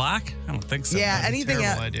 3 o'clock? I don't think so. Yeah, That's a anything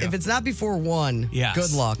terrible idea. if it's not before 1, Yes.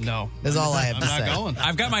 good luck. No. is all I have I'm to not say. going.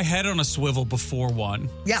 I've got my head on a swivel before 1.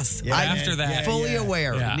 Yes, Yeah, I'm after that. fully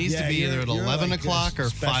aware. Yeah. It needs to be either at 11 like o'clock or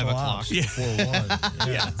special 5 o'clock. ops Yeah. before 1.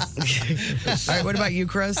 Yeah. All right, what about you,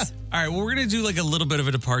 Chris? All right, well, we're going to do like a little bit of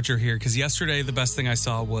a departure here because yesterday the best thing I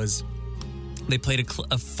saw was they played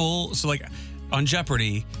a full, so like on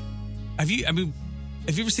Jeopardy, Have you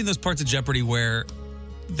ever seen those parts of Jeopardy where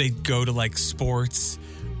they go to like sports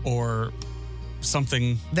or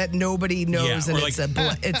something that nobody knows, Yeah, and or it's like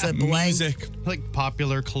a blank. music? Like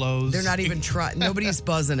popular clothes. They're not even trying. Nobody's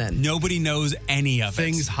buzzing in. Nobody knows any of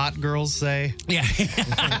things hot girls say. Yeah.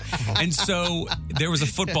 And so there was a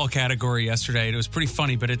football category yesterday. And it was pretty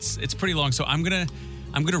funny, but it's pretty long. So I'm gonna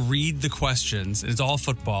read the questions. It's all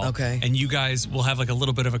football. Okay. And you guys will have like a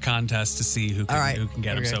little bit of a contest to see who can, All right. who can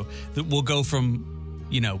get Okay. them. So we'll go from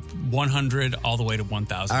 100 all the way to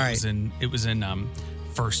 1,000. All It right. was in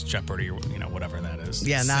First Jeopardy or whatever that is.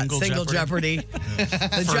 Yeah, not single Jeopardy. The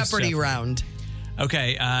First Jeopardy round.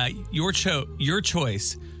 Okay, your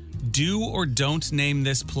choice. Do or don't name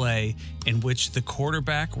this play in which the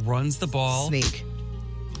quarterback runs the ball Sneak.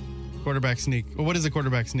 Quarterback sneak. Well, what is a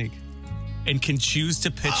quarterback sneak? and can choose to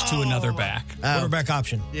pitch to another back. Quarterback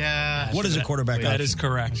option. Yeah. What is a quarterback option? That is I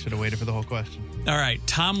correct. should have waited for the whole question. All right,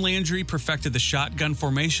 Tom Landry perfected the shotgun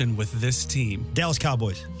formation with this team. Dallas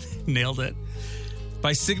Cowboys. Nailed it.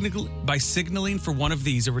 By signaling for one of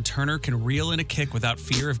these, a returner can reel in a kick without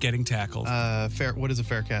fear of getting tackled. Fair. What is a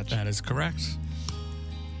fair catch? That is correct.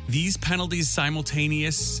 These penalties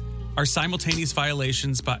are simultaneous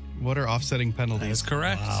violations, but What are offsetting that is penalties?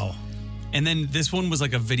 correct. Wow. And then this one was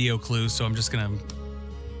like a video clue, so I'm just going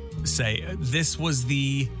to say this was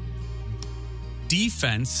the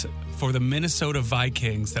defense for the Minnesota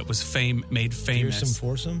Vikings that was made famous. Fearsome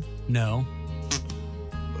foursome? No.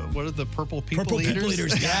 What are the purple people Purple eaters? people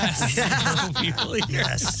eaters. Yes. Purple people eaters.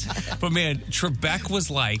 Yes. But man, Trebek was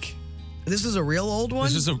like, This is a real old one?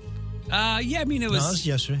 this was a, yeah, I mean, it No, it was was,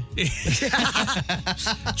 yesterday.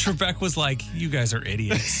 Trebek was like, you guys are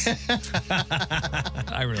idiots.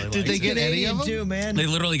 I really Did they liked get it. any of them? too, man. They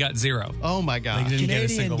literally got 0. Oh my god! They didn't get a Canadian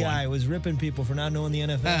single guy one. was ripping people for not knowing the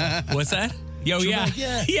NFL. What's that? Yo, yeah.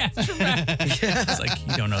 Trebek, Yeah, Trebek. It's like,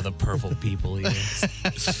 you don't know the purple people eaters.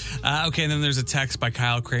 Okay, and then there's a text by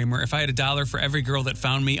Kyle Kramer. If I had $1 for every girl that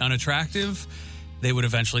found me unattractive, they would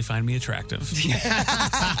eventually find me attractive.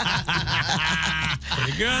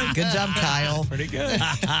 Pretty good. Good job, Kyle. Pretty good.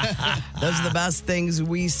 Those are the best things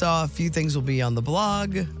we saw. A few things will be on the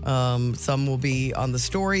blog. Some will be on the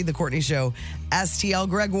story. The Courtney Show. STL,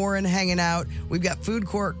 Greg Warren hanging out. We've got Food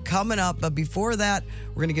Court coming up. But before that,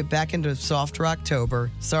 we're going to get back into Soft Rocktober.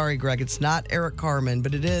 Sorry, Greg, it's not Eric Carmen,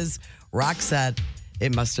 but it is Roxette.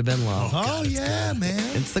 It must have been low. Oh, yeah, man.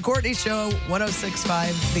 It's the Courtney Show,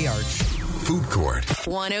 106.5 The Arch. Food Court.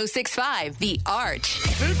 106.5 The Arch.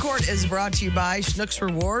 Food Court is brought to you by Schnucks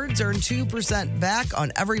Rewards. Earn 2% back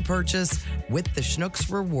on every purchase with the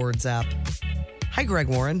Schnucks Rewards app. Hi, Greg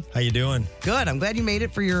Warren. How you doing? Good. I'm glad you made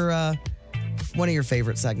it for your one of your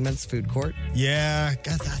favorite segments, Food Court. Yeah,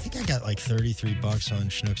 I think I got like $33 on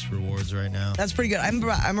Schnucks Rewards right now. That's pretty good.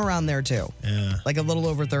 I'm around there too. Yeah. Like a little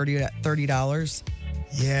over $30.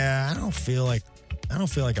 Yeah, I don't feel like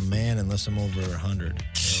a man unless I'm over 100. Really.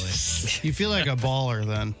 You feel like a baller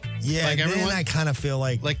then. Yeah, Like then everyone- I kind of feel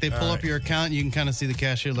like Like they pull all up right. your account, you can kind of see the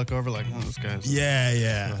cashier look over, like, oh, this guy's.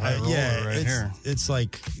 Yeah. a high roller Yeah, right here. it's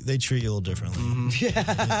like they treat you a little differently.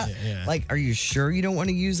 Yeah. Like, are you sure you don't want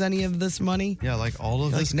to use any of this money? Yeah, like all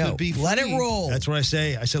of this Like, no, could be. let it free. roll. That's what I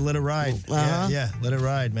say. I said let it ride. Uh-huh. Yeah, let it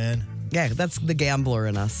ride, man. Yeah, that's the gambler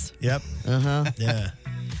in us. Yep. Yeah.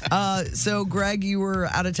 So, Greg, you were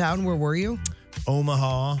out of town. Where were you?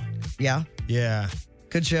 Omaha. Yeah. Yeah.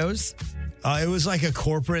 Good shows. It was like a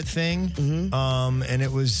corporate thing. Mm-hmm. And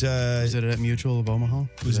it was Is it at Mutual of Omaha?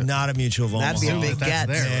 it was not a Mutual of Omaha. That'd be a big That's get.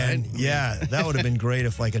 there, Man, right? yeah, that would have been great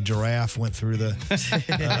if like a giraffe went through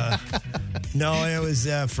the. No, it was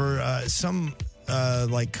for some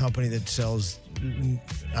like company that sells,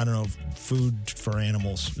 I don't know, food for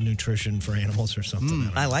animals, nutrition for animals or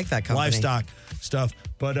something. I like that company. Livestock stuff,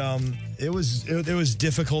 but it was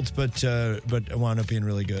difficult, but it wound up being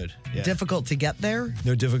really good. Yeah. Difficult to get there.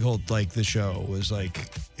 No, difficult. Like the show was like,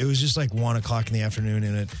 it was just like 1:00 in the afternoon,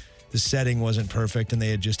 and the setting wasn't perfect, and they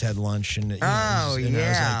had just had lunch, and Oh,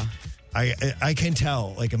 yeah. I was like, I can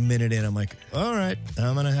tell like a minute in, I'm like, all right,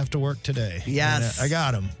 I'm gonna have to work today. Yes. And I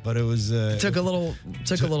got him, but it was Took a little.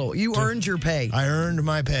 You earned your pay. I earned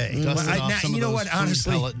my pay. Dusted But off some you of know those what? food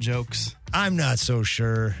Honestly, pellet jokes. I'm not so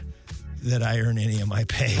sure that I earn any of my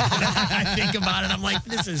pay. I think about it, I'm like,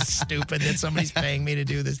 this is stupid that somebody's paying me to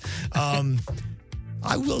do this.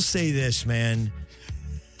 I will say this, man.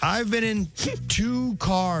 I've been in 2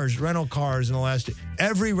 rental cars in the last.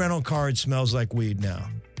 Every rental car smells like weed now.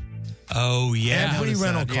 Oh, yeah. Every noticed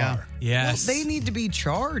rental that, yeah. car. Yes. Well, they need to be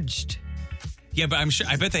charged. Yeah, but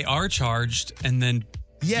I bet they are charged, and then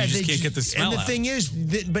Yeah, you just they can't get the smell And the out. thing is,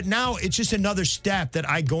 but now it's just another step that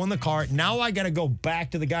I go in the car. Now I got to go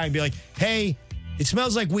back to the guy and be like, hey, It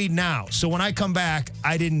smells like weed now. So when I come back,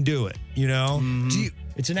 I didn't do it, you know?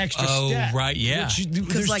 It's an extra step. Right, yeah.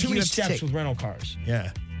 There's like, too you many have to steps take- with rental cars.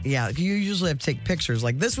 Yeah. Yeah, you usually have to take pictures.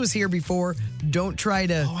 Like, this was here before. Don't try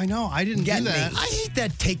to. Oh, I know. I didn't Get do me. that. I hate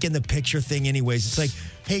that taking the picture thing anyways. It's like,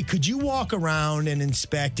 hey, could you walk around and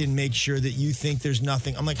inspect and make sure that you think there's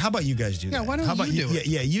nothing? I'm like, how about you guys do that? Yeah, why don't how about you do it?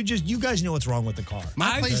 Yeah, you guys know what's wrong with the car.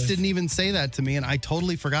 My place didn't even say that to me, and I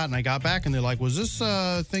totally forgot. And I got back, and they're like, was this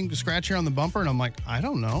thing to scratch here on the bumper? And I'm like, I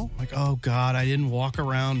don't know. Like, oh, God, I didn't walk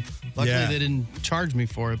around. Luckily, Yeah. they didn't charge me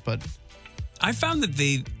for it, but I found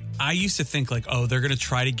that I used to think like, oh, they're going to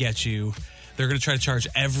try to get you. They're going to try to charge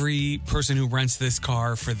every person who rents this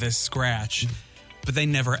car for this scratch. But they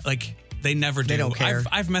never do. They don't care.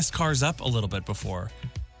 I've messed cars up a little bit before.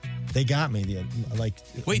 They got me.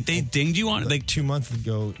 Wait, they dinged you on it? like 2 months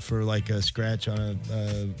ago for like a scratch on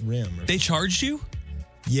a rim. They charged you?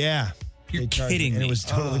 Yeah. You're They charged kidding And me. it was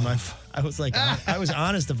totally my fault. I was like, I was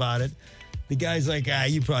honest about it. The guy's like,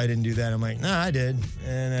 you probably didn't do that. I'm like, no, I did.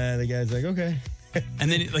 And the guy's like, okay.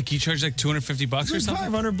 And then like you charge like $250 or It's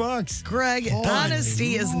something? $500. Greg,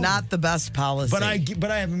 honesty is not the best policy.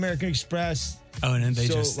 But I have American Express. Oh, and then they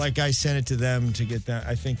so just like I sent it to them to get that.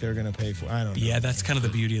 I think they're going to pay for. I don't know. Yeah, that's kind of the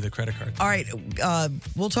beauty of the credit card. All right,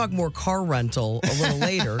 we'll talk more car rental a little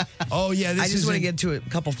later. Oh yeah, I just want to get to a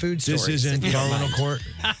couple food This stories. isn't if you car don't rental mind.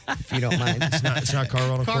 court. If you don't mind. It's not car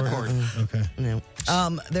rental Car court. court. Okay. No.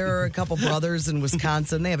 There are a couple brothers in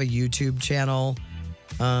Wisconsin. They have a YouTube channel.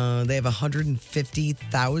 They have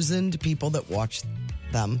 150,000 people that watch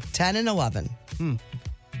them, 10 and 11.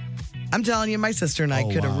 I'm telling you, my sister and I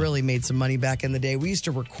could have really made some money back in the day. We used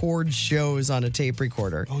to record shows on a tape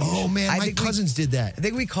recorder. Oh man, I my think cousins did that. I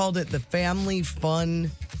think we called it the Family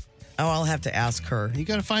Fun. Oh, I'll have to ask her. you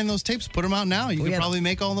got to find those tapes, put them out now. You could had- probably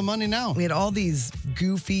make all the money now. We had all these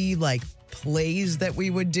goofy, like, plays that we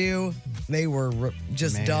would do. They were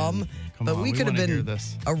just Man, dumb. come But on, we we could have wanna hear been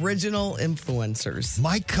this. original influencers.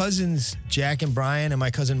 My cousins Jack and Brian and my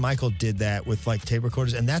cousin Michael did that with like tape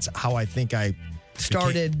recorders, and that's how I think I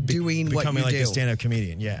Started doing what becoming you like do. a stand-up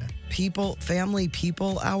comedian. Yeah, Family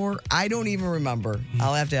People Hour. I don't even remember.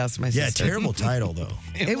 I'll have to ask my yeah. sister. Terrible title though.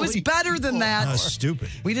 It was better than that. That was stupid.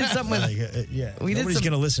 We did something with. Like, yeah, We did nobody's some-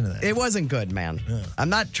 gonna listen to that. It wasn't good, man. I'm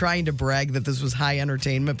not trying to brag that this was high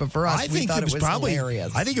entertainment, but for us, I we think thought it was was probably.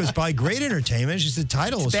 hilarious. I think it was probably great entertainment. It's just the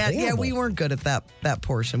title was Bad. horrible. Yeah, we weren't good at that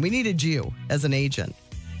portion. We needed you as an agent.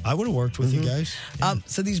 I would have worked with you guys.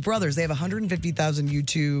 So these brothers, they have 150,000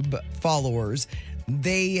 YouTube followers.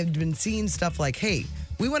 They have been seeing stuff like, hey,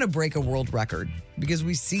 we want to break a world record because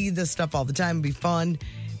we see this stuff all the time. It'd be fun.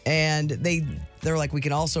 And they're like, we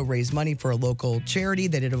can also raise money for a local charity.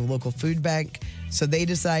 They did a local food bank. So they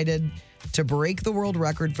decided to break the world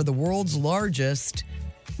record for the world's largest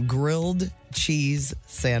grilled cheese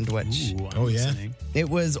sandwich. Ooh, I'm Oh, yeah? listening. It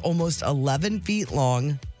was almost 11 feet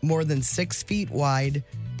long, more than 6 feet wide,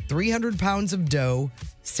 300 pounds of dough,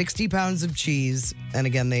 60 pounds of cheese. And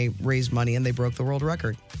again, they raised money and they broke the world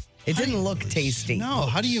record. It didn't look tasty. No,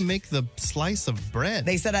 how do you make the slice of bread?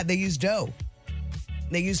 They said that they used dough.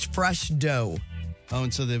 They used fresh dough. Oh,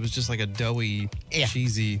 and so it was just like a doughy, Yeah.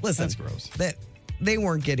 cheesy. Listen, That's gross. They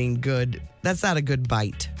weren't getting good. That's not a good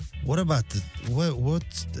bite. What about what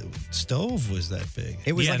stove was that big?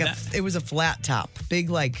 It was Yeah, it was a flat top, big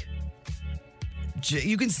like.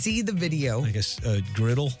 You can see the video. Like a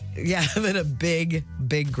griddle. Yeah, but a big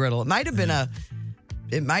griddle. It might have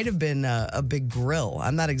been a big grill.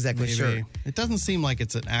 I'm not exactly Maybe. sure. It doesn't seem like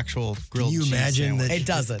it's an actual grilled Can you cheese imagine sandwich. that? It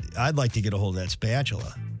doesn't. I'd like to get a hold of that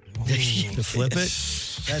spatula to flip it.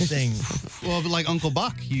 That thing. Well, but like Uncle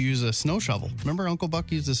Buck, you use a snow shovel. Remember Uncle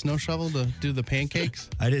Buck used a snow shovel to do the pancakes?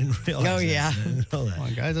 I didn't realize. Oh, that. yeah. I didn't know that. Come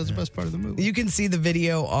on, guys, that's the best part of the movie. You can see the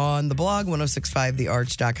video on the blog,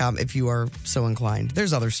 1065thearch.com, if you are so inclined.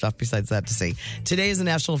 There's other stuff besides that to see. Today is a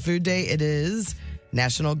National Food Day. It is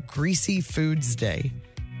National Greasy Foods Day.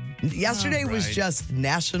 Yesterday was right. just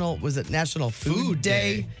National Food Food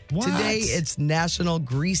Day? Day. What? Today it's National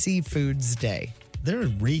Greasy Foods Day. They're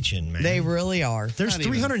reaching, man. They really are. There's Not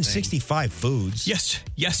even a 365 foods. Yes,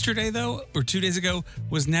 yesterday though, or 2 days ago,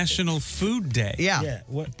 was National Food Day. Yeah. Yeah.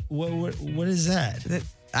 What is that?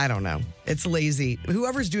 I don't know. It's lazy.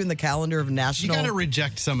 Whoever's doing the calendar of You national. got to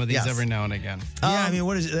reject some of these Yes. every now and again. Yeah, I mean,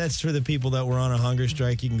 what is it? That's for the people that were on a hunger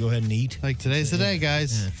strike. You can go ahead and eat. Like today's the day,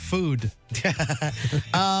 guys. Food.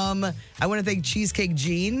 I want to thank Cheesecake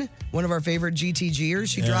Jean, one of our favorite GTGers.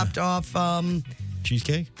 She dropped off,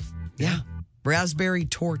 Cheesecake? raspberry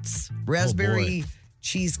torts, raspberry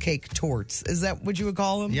cheesecake torts. Is that what you would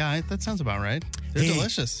call them? Yeah, that sounds about right. They're Hey,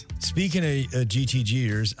 delicious. Speaking of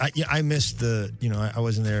GTGers, I missed I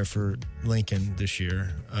wasn't there for Lincoln this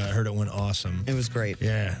year. I heard it went awesome. It was great.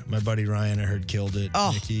 Yeah, my buddy Ryan, I heard, killed it.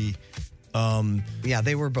 Oh. Nikki. Yeah,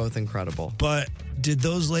 they were both incredible. But did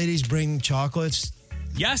those ladies bring chocolates?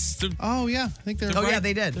 Yes. Oh, yeah. I think they're Yeah,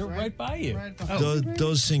 they did. They're right by you.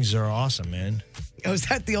 Those things are awesome, man. Oh, is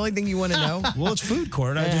that the only thing you want to know? Well, it's food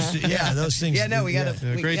court. Those things. Yeah, no, we got A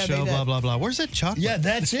to. great show, blah, blah, blah. Where's that chocolate? Yeah,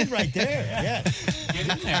 that's it right there. Yeah. Get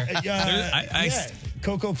in there.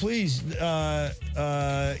 Coco, please.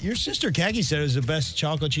 Your sister Kagi said it was the best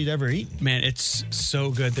chocolate she'd ever eaten. Man, it's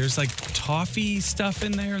so good. There's like toffee stuff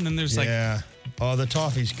in there, and then there's like Oh, the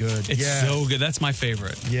toffee's good. it's so good. That's my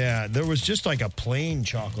favorite. Yeah, there was just like a plain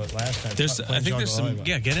chocolate last time. I think there's some.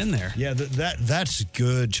 Yeah, get in there. Yeah, that's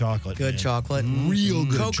good chocolate. Good man. chocolate. Real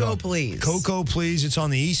good Cocoa, chocolate. please. Cocoa, please. It's on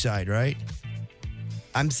the east side, right?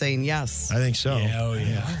 I'm saying yes. I think so. Yeah, oh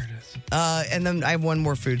yeah. And then I have one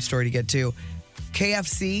more food story to get to.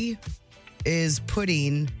 KFC is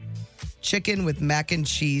putting chicken with mac and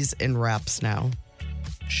cheese in wraps now.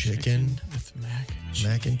 Chicken with mac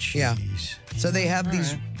and cheese. Yeah. So they have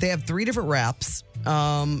these. They have 3 different wraps.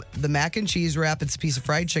 The mac and cheese wrap. It's a piece of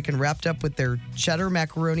fried chicken wrapped up with their cheddar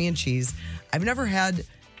macaroni and cheese. I've never had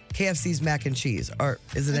KFC's mac and cheese.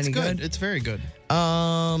 Is it any good? It's very good.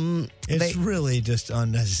 It's really just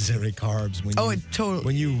unnecessary carbs.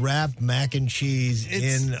 When you wrap mac and cheese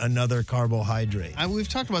in another carbohydrate. We've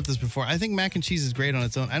talked about this before. I think mac and cheese is great on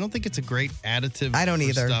its own. I don't think it's a great additive. I don't for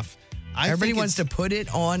either. Stuff. Everybody wants to put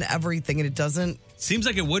it on everything, and it doesn't. Seems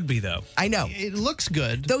like it would be though. I know. It looks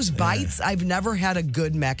good. Those bites, I've never had a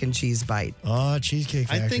good mac and cheese bite. Oh, Cheesecake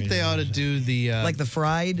Factory. I think they ought to do the Like the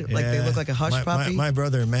fried, like they look like a hush puppy. My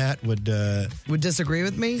brother Matt would disagree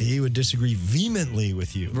with me. He would disagree vehemently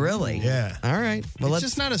with you. Really? Yeah. All right. Well, it's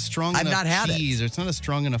just not a strong I've enough not had cheese, or it's not a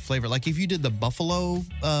strong enough flavor. Like if you did the buffalo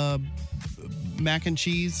mac and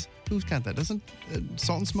cheese. Who's got that? Doesn't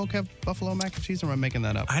Salt and Smoke have buffalo mac and cheese, or am I making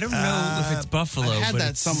that up? I don't know if it's buffalo. I had but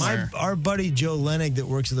that somewhere. Our buddy Joe Lennig that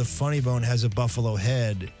works at the Funny Bone has a buffalo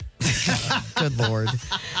head. Good Lord.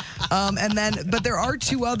 But there are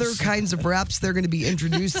 2 other kinds of wraps they're going to be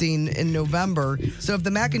introducing in November. So if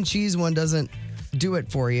the mac and cheese one doesn't do it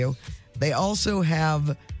for you, they also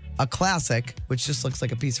have a classic, which just looks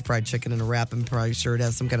like a piece of fried chicken in a wrap. I'm probably sure it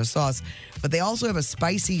has some kind of sauce. But they also have a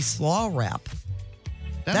spicy slaw wrap.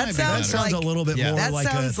 That sounds a little bit more that like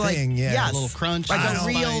sounds a thing. Yeah. A little crunch. Like a a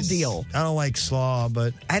real deal. I don't like slaw,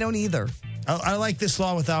 but I don't either. I like the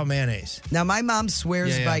slaw without mayonnaise. Now, my mom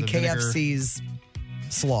swears by the vinegar. KFC's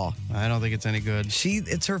slaw. I don't think it's any good.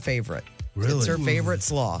 It's her favorite. Really? It's her favorite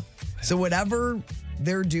slaw. So whatever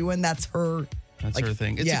they're doing, that's her. That's her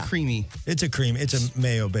thing. It's a creamy. It's a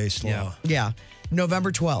mayo-based slaw. Yeah.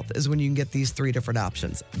 November 12th is when you can get these 3 different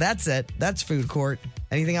options. That's it. That's food court.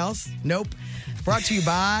 Anything else? Nope. Brought to you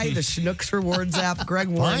by the Schnucks Rewards app. Greg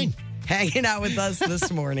Warren hanging out with us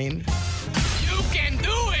this morning. You can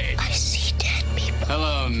do it! I see dead people.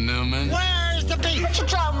 Hello, Newman. Where's the beat? What you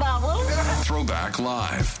talking about, Will? Throwback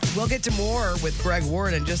Live. We'll get to more with Greg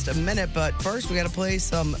Warren in just a minute, but first we got to play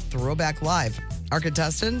some Throwback Live. Our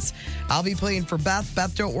contestants, I'll be playing for Beth.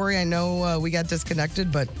 Beth, don't worry. I know we got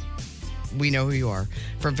disconnected, but we know who you are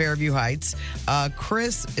from Fairview Heights.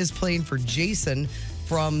 Chris is playing for Jason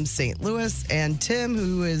from St. Louis, and Tim,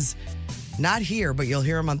 who is not here, but you'll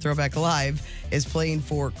hear him on Throwback Live, is playing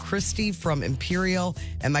for Christy from Imperial.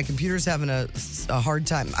 And my computer's having a hard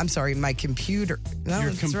time. I'm sorry, my computer. No,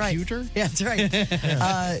 Your that's computer? Right. Yeah, that's right.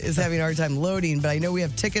 Is having a hard time loading. But I know we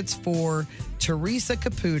have tickets for Teresa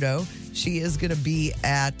Caputo. She is going to be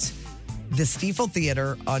at the Stiefel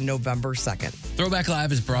Theater on November 2nd. Throwback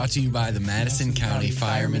Live is brought to you by the Madison County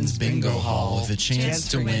Firemen's Bingo Hall with a chance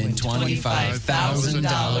to win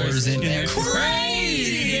 $25,000 in their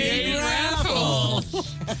crazy raffle.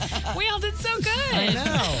 We all did so good. I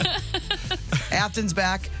know. Afton's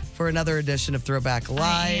back for another edition of Throwback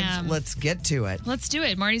Live. Let's get to it. Let's do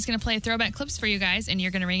it. Marty's going to play throwback clips for you guys, and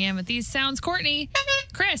you're going to ring in with these sounds. Courtney,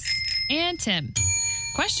 Chris, and Tim.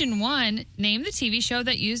 Question 1, name the TV show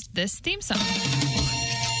that used this theme song.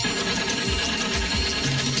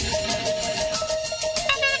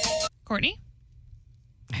 Courtney?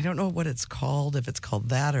 I don't know what it's called, if it's called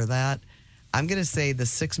that or that. I'm going to say The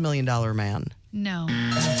 $6 Million Man. No.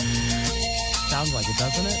 Sounds like it,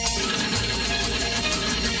 doesn't it?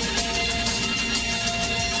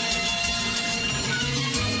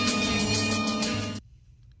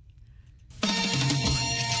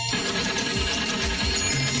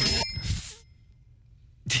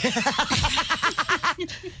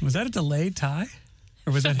 Was that a delayed tie?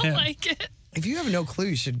 Or was that him? Like it. If you have no clue,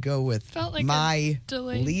 you should go with Felt like my a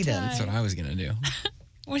delayed lead-in. tie. That's what I was going to do.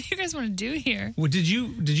 What do you guys want to do here? Well, did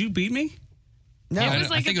you beat me? No, It was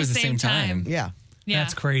like at the same time. Yeah. Yeah.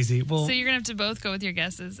 That's crazy. Well, So you're going to have to both go with your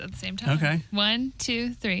guesses at the same time. Okay. 1,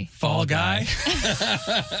 2, 3. Fall Guy.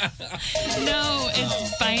 No,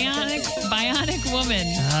 it's Bionic Woman.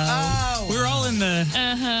 We're all in the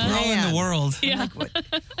we're all in Man. the world. Yeah.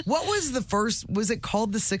 What was the first? Was it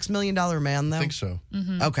called the $6 Million Man, though? I think so.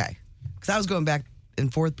 Okay. Because I was going back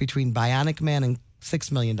and forth between Bionic Man and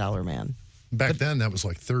 $6 Million Man. Back then, that was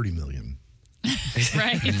like 30 million.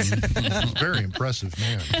 Right. Very impressive,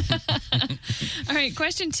 man. All right,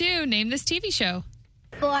 question 2. Name this TV show.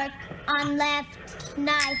 Fork on left,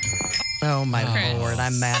 knife. Oh, my Chris. Lord.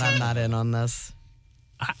 I'm mad I'm not in on this.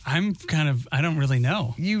 I'm kind of, I don't really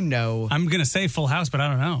know. You know. I'm going to say Full House, but I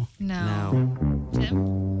don't know. No.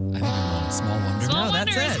 Tim? I think I'm on Small Wonder. Small No,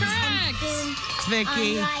 Wonder that's is it. correct.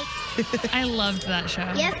 Vicky. I loved that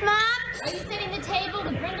show. Yes, Mom? Are you setting the table?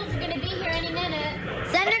 The Brindles are going to be here any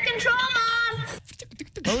minute. Center control, Mom!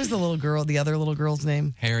 What was the little girl, the other little girl's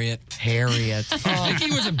name? Harriet. Harriet. Oh,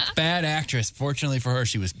 Vicky was a bad actress. Fortunately for her,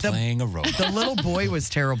 she was playing a robot. the little boy was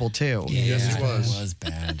terrible, too. Yes, it was. It was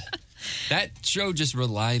bad. That show just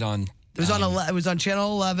relied on... It was it was on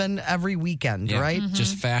Channel 11 every weekend, yeah, right?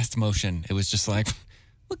 just fast motion. It was just like,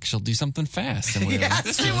 look, she'll do something fast. And we were like, Yes,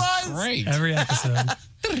 this she was was. great. Every episode.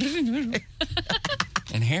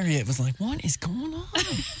 And Harriet was like, what is going on?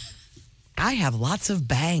 I have lots of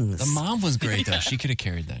bangs. The mom was great, though. She could have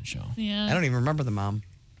carried that show. Yeah. I don't even remember the mom.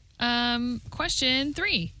 Question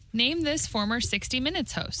 3. Name this former 60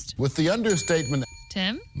 Minutes host. With the understatement,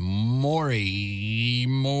 Tim? Maury.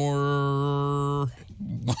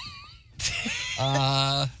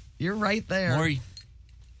 You're right there.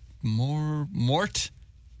 Mort.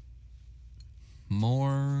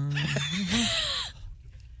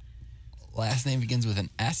 Last name begins with an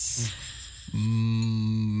S.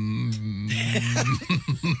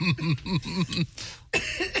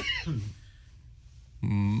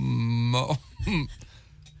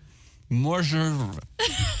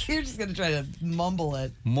 You're just going to try to mumble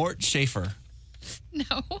it. Mort Schaefer.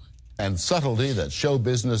 No. and subtlety that show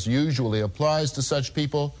business usually applies to such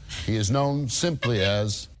people, he is known simply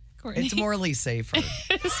as Courtney. It's morally safer.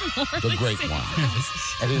 the Great One.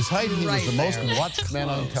 At his height, he was the most watched man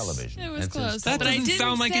on television. It was And close. since- That But I doesn't didn't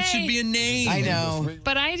sound like it say- should be a name. I know.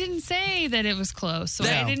 But I didn't say that it was close, so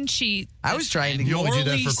I didn't cheat. I was trying to You only do that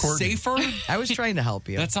Morally for Courtney. safer? I was trying to help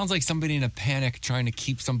you. That sounds like somebody in a panic trying to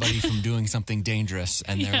keep somebody from doing something dangerous.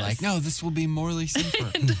 And they're Yes. like, no, this will be morally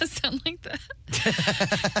safer. It does sound like that.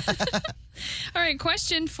 All right,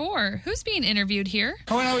 question 4. Who's being interviewed here?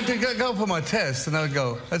 When I would go for my test, and I would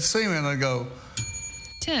go, I'd see me and I'd go,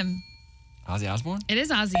 Tim. Ozzy Osbourne? It is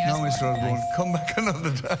Ozzy no, Osbourne. Mr. Osborne, come back another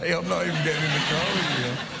day. I'm not even getting in the car with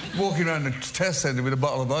you. Walking around the test centre with a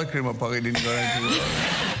bottle of ice cream in my pocket didn't go down to work.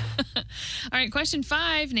 All right, question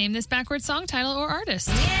 5. Name this backward song title or artist.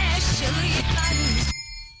 I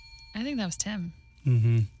think that was Tim.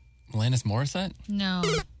 Mm-hmm. Alanis Morissette? No.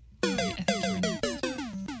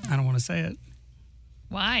 I don't want to say it.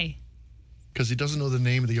 Why? Because he doesn't know the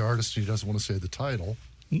name of the artist, he doesn't want to say the title.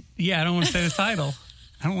 Yeah, I don't want to say the title.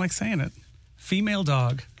 I don't like saying it. Female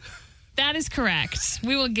dog. That is correct.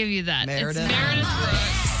 We will give you that. Meredith. It's Meredith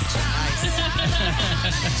Brooks.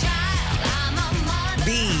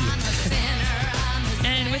 B.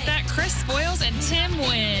 And with that, Chris spoils and Tim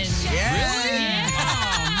wins. Yeah.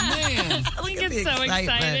 Oh, man. We at get the so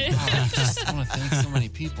excited. excitement. I just want to thank so many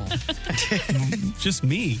people. Just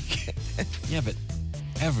me. Yeah, but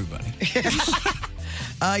everybody.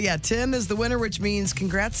 Yeah, Tim is the winner, which means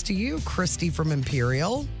congrats to you, Christy from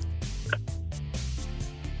Imperial.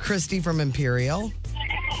 Christy from Imperial.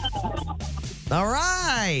 All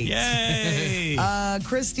right. Yay.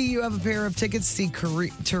 Christy, you have a pair of tickets to see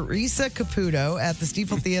Teresa Caputo at the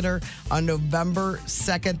Stiefel Theater on November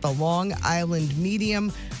 2nd. The Long Island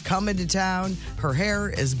Medium coming to town. Her hair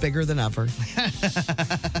is bigger than ever.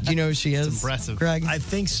 Do you know who she is? It's impressive. Greg? I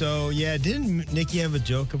think so. Yeah. Didn't Nikki have a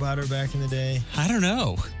joke about her back in the day? I don't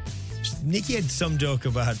know. Nikki had some joke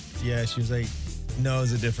about, yeah, she was like, no, it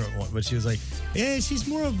was a different one. But she was like, yeah, she's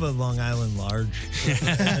more of a Long Island large.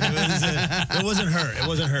 It wasn't her. It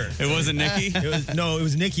wasn't her. It wasn't Nikki? It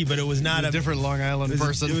was Nikki, but it was not a different Long Island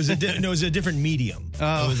person. It was a different medium.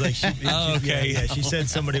 Oh. It was like, okay. Yeah, she said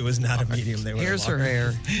somebody was not a medium. They were Here's a her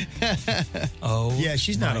large. hair. Oh. Yeah,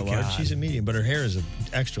 she's not my a large. God. She's a medium, but her hair is an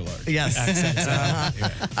extra large. Yes.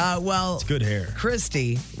 Well, It's good hair.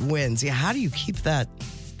 Christy wins. Yeah, how do you keep that?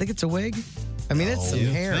 Think it's a wig? I mean, it's some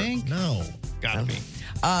hair. think? No. Gotta be.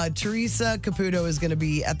 Teresa Caputo is going to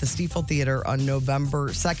be at the Stiefel Theater on November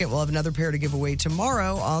 2nd. We'll have another pair to give away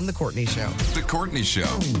tomorrow on The Courtney Show. The Courtney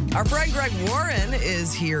Show. Our friend Greg Warren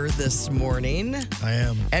is here this morning. I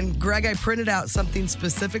am. And Greg, I printed out something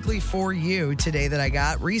specifically for you today that I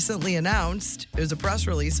got recently announced. It was a press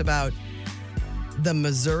release about the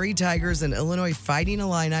Missouri Tigers and Illinois Fighting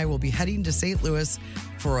Illini will be heading to St. Louis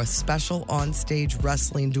for a special onstage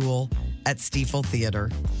wrestling duel at Stiefel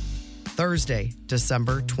Theater. Thursday,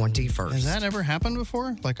 December 21st. Has that ever happened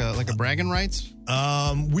before? Like a bragging rights?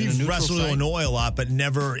 We've wrestled site? Illinois a lot, but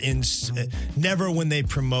never when they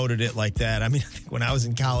promoted it like that. I mean, I think when I was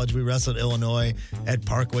in college, we wrestled Illinois at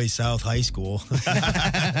Parkway South High School.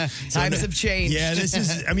 Times have changed. Yeah,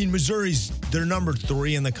 Missouri's, they're number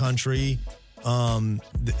 3 in the country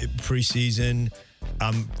preseason.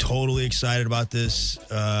 I'm totally excited about this.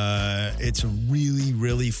 It's a really,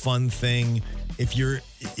 really fun thing.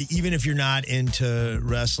 Even if you're not into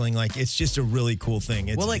wrestling, like, it's just a really cool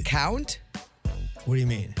thing. Will it count? What do you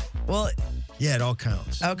mean? Well, yeah, it all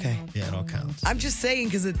counts. Okay. Yeah, it all counts. I'm just saying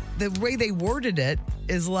because the way they worded it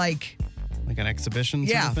is like an exhibition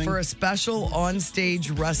sort of thing? for a special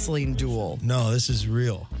onstage wrestling duel. No, this is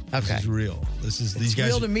real. Okay. This is real. These guys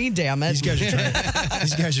real to me, damn it. These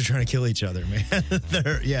guys are trying to kill each other, man.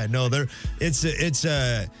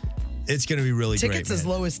 It's going to be really Tickets great. as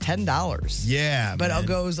low as $10. Yeah, but man. it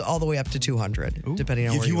goes all the way up to $200, depending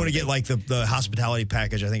on if where you want to get like the hospitality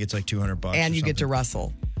package, I think it's like $200. And you get to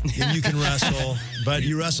wrestle. And you can wrestle, but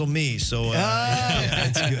you wrestle me, so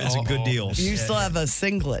it's good. It's a good deal. You still have a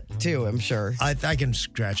singlet too, I'm sure. I can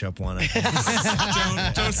scratch up one.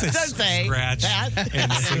 Don't say scratch that.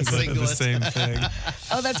 and singlet are the same thing.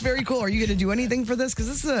 Oh, that's very cool. Are you going to do anything for this? Because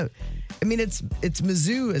this is it's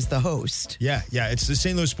Mizzou as the host. Yeah. It's the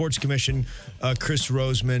St. Louis Sports Commission. Chris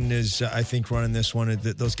Roseman is, I think, running this one.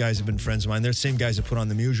 Those guys have been friends of mine. They're the same guys that put on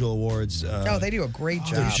the Musial Awards. They do a great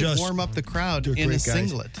job. They should warm up the crowd in a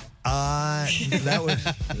singlet. That would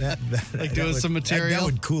doing some material. That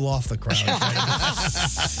would cool off the crowd.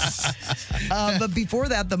 But before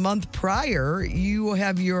that, the month prior, you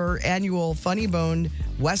have your annual Funny Bone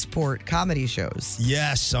Westport comedy shows.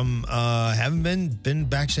 Yes, haven't been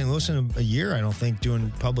back to St. Louis in a year, I don't think,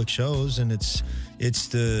 doing public shows, and it's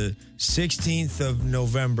the 16th of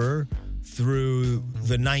November through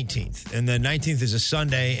the 19th, and the 19th is a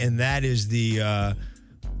Sunday, and that is the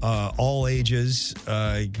all ages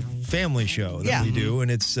family show that we do,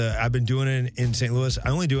 and it's I've been doing it in St. Louis. I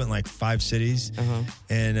only do it in like 5 cities,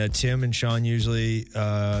 and Tim and Sean usually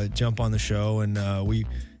jump on the show, and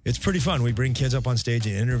it's pretty fun. We bring kids up on stage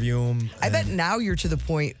and interview them. I bet now you're to the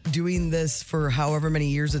point doing this for however many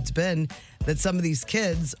years it's been that some of these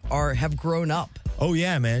kids have grown up. Oh,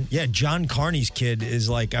 yeah, man. Yeah, John Carney's kid is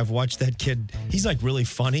like, I've watched that kid. He's like really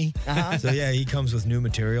funny. So, yeah, he comes with new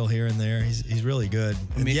material here and there. He's really good.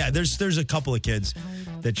 And there's a couple of kids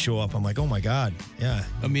that show up. I'm like, oh, my God. Yeah.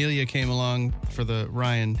 Amelia came along for the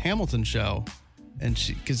Ryan Hamilton show. And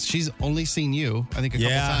because she's only seen you, I think, a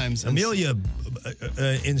couple times. Amelia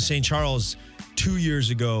in St. Charles 2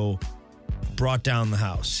 years ago brought down the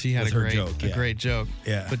house. She had with her joke. Great joke.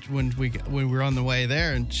 Yeah. But when we were on the way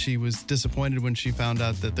there, and she was disappointed when she found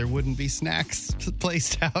out that there wouldn't be snacks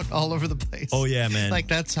placed out all over the place. Oh yeah, man. Like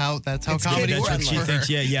that's how comedy works. That's what she thinks.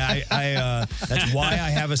 Yeah. I that's why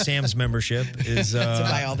I have a Sam's membership. Is to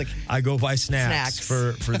buy all the. I go buy snacks.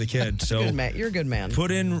 for the kids. So good man. You're a good man.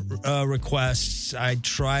 Put in requests. I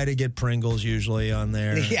try to get Pringles usually on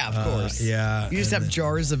there. Yeah, of course. Yeah. You just have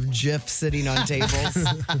jars of Jif sitting on tables.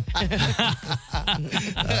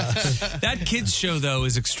 That kids show though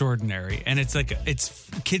is extraordinary, and it's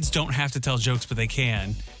kids don't have to tell jokes, but they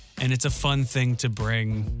can, and it's a fun thing to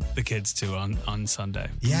bring the kids to on Sunday.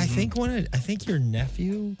 Yeah, I think your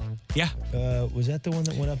nephew. Yeah, was that the one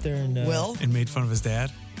that went up there and Will and made fun of his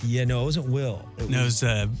dad? Yeah, no, it wasn't Will.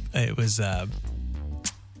 It was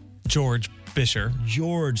George Bisher.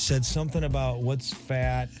 George said something about what's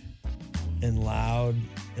fat and loud.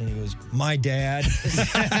 And he goes, my dad.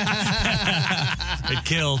 It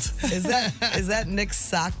killed. Is that Nick's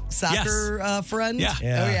soccer friend? Yeah. Oh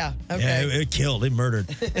yeah. Okay. Yeah, it killed. It murdered.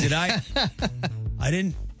 Did I? I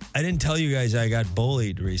didn't tell you guys I got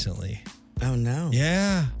bullied recently. Oh no.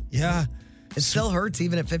 Yeah. It still hurts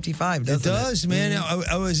even at 55, doesn't it? It does, man.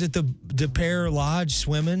 I was at the DePere Lodge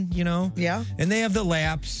swimming, Yeah. And they have the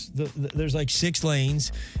laps. There's like 6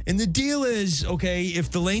 lanes. And the deal is, okay,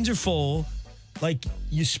 if the lanes are full, like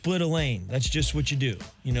you split a lane. That's just what you do,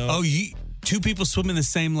 Oh, two people swim in the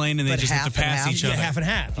same lane and they But just have to half and pass half? each Yeah, other. half and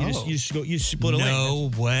half. You split a lane.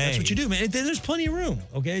 No way. That's what you do, man. There's plenty of room.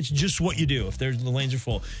 Okay, it's just what you do. If the lanes are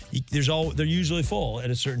full, they're usually full at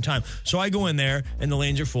a certain time. So I go in there and the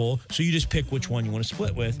lanes are full. So you just pick which one you want to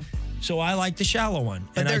split with. So I like the shallow one.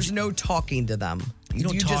 But there's no talking to them. You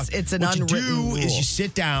don't talk. It's an what unwritten you do rule. is you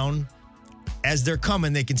sit down as they're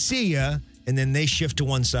coming. They can see you. And then they shift to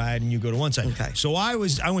one side and you go to one side. Okay. So I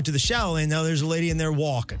went to the shallow lane. Now there's a lady in there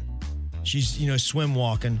walking. She's, swim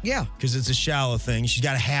walking. Yeah. Because it's a shallow thing. She's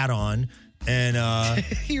got a hat on. And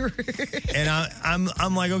and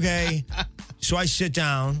I'm like, okay. So I sit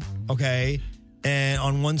down, okay, and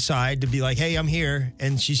on one side to be like, hey, I'm here,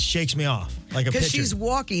 and she shakes me off like a pitcher. Because she's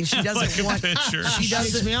walking, she doesn't want. She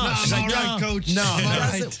shakes me off. She's I'm like, all right, coach.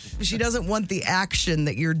 No, She doesn't want the action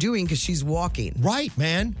that you're doing because she's walking. Right,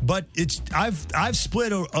 man. But I've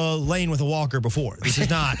split a lane with a walker before. This is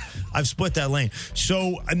not. I've split that lane.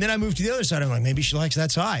 So, and then I moved to the other side. I'm like, maybe she likes that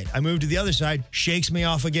side. I moved to the other side, shakes me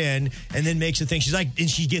off again, and then makes a thing. She's like, and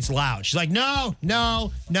she gets loud. She's like, no.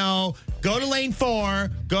 Go to lane 4.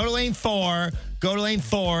 Go to lane 4. Go to lane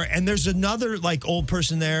 4. And there's another like old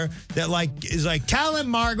person there that like is like, tell him,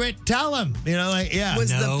 Margaret, tell him. Yeah.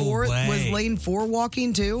 Was No way. was lane 4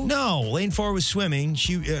 walking too? No, lane 4 was swimming.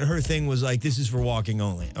 Her thing was like, this is for walking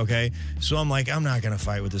only. Okay. So I'm like, I'm not going to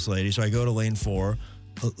fight with this lady. So I go to lane 4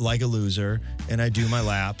 like a loser and I do my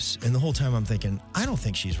laps. And the whole time I'm thinking, I don't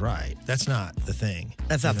think she's right. That's not the thing.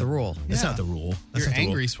 That's not the rule. That's not the rule. That's You're not the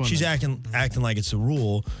angry rule. swimming. She's acting like it's the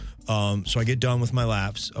rule. So I get done with my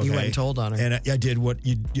laps. Okay? You went and told on her. And I did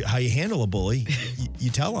how you handle a bully.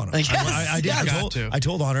 You tell on her. I did. I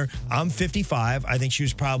told on her. I'm 55. I think she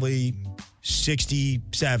was probably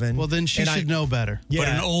 67. Well, then she should know better. Yeah. But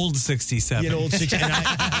an old 67. Yeah, an old 16.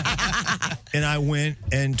 And I went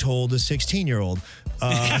and told a 16-year-old.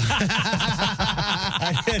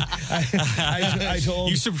 I told.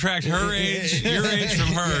 You subtract her age, your age from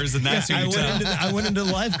hers, and that's who you tell. I went into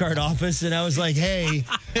the lifeguard office and I was like, hey,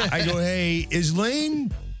 is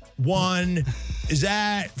lane 1, is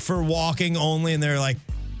that for walking only? And they're like,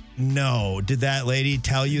 no. Did that lady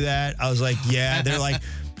tell you that? I was like, yeah. They're like,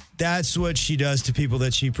 that's what she does to people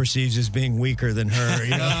that she perceives as being weaker than her.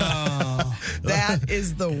 That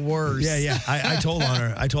is the worst. Yeah. I told on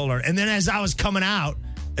her. And then as I was coming out,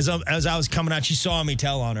 she saw me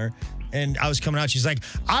tell on her. And I was coming out. She's like,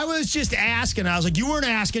 I was just asking. I was like, you weren't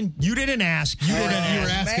asking. You didn't ask. You were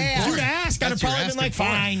asking. If you'd asked, I'd have probably been like,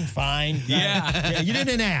 fine. Yeah. You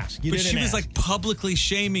didn't ask. But she was like publicly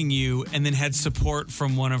shaming you and then had support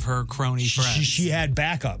from one of her crony friends. She had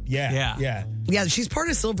backup. Yeah. Yeah, she's part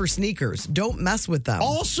of Silver Sneakers. Don't mess with them.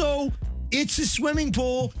 Also, it's a swimming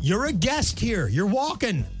pool. You're a guest here. You're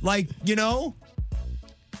walking. No,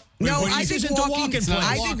 I think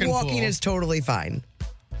walking is totally fine.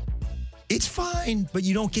 It's fine, but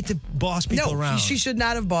you don't get to boss people around. She should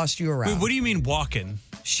not have bossed you around. Wait, what do you mean walking?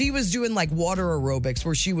 She was doing like water aerobics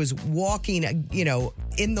where she was walking, in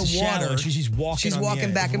the Shallow. water. She's walking. She's on the walking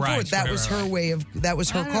edge. back and Right, forth. That right, was right, her right. way of, that was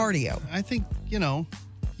her cardio. I think,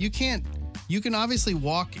 you can obviously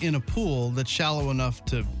walk in a pool that's shallow enough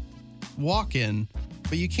to walk in,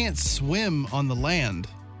 but you can't swim on the land.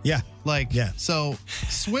 Yeah. So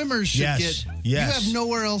swimmers should Yes. you have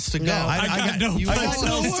nowhere else to go. No. I got no place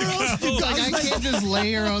else to go. I can't just lay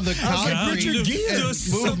here on the concrete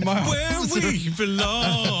Just and move my where we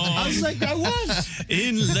belong. I was like, I was.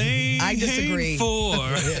 In lane I disagree. 4.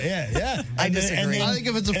 Yeah. I disagree. I think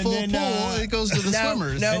if it's a full pool, it goes to the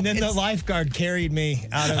swimmers. No. And then the it's- lifeguard carried me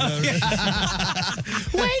out of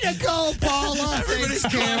the. Way to go, Paula! Everybody's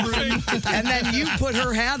Cameron. And then you put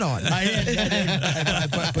her hat on. I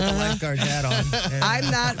put the lifeguard hat on. And,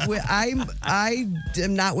 I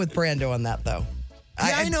am not with Brando on that though.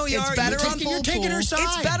 I know you are. You're taking her side.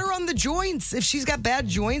 It's better on the joints. If she's got bad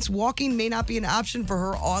joints, walking may not be an option for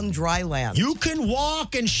her on dry land. You can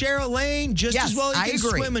walk and share a lane just as well as you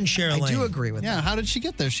can swim and share a lane. I do agree with that. Yeah, how did she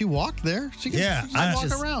get there? She walked there. She can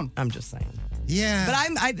walk around. I'm just saying. Yeah.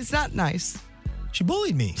 But it's not nice. She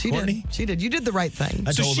bullied me, Courtney. She did. You did the right thing.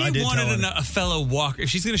 So she wanted a fellow walker. If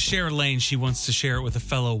she's going to share a lane, she wants to share it with a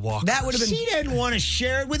fellow walker. That would have been. She didn't want to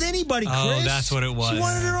share it with anybody, Chris. Oh, that's what it was. She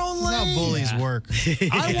wanted her own lane. That's how bullies work.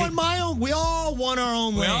 I want my own. We all want our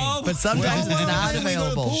own lane. But sometimes it's not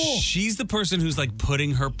available. She's the person who's like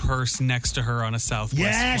putting her purse next to her on a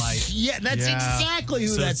Southwest flight. Yeah, that's exactly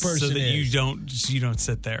who that person so that is. you don't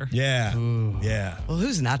sit there. Yeah. Ooh. Yeah. Well,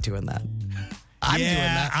 who's not doing that? I'm doing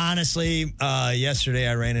that. Honestly, yesterday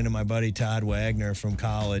I ran into my buddy Todd Wagner from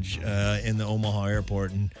college in the Omaha airport,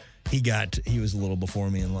 and he was a little before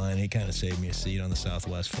me in line. He kind of saved me a seat on the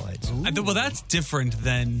Southwest flight. So. Well, that's different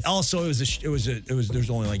than. Also, there's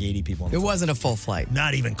only like 80 people on the It flight. wasn't a full flight.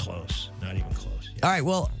 Not even close. Not even close. Yeah. All right,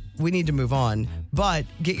 well, we need to move on. But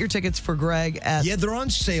get your tickets for Greg at... Yeah, they're on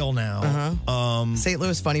sale now.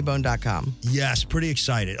 StLouisFunnyBone.com. Yes, pretty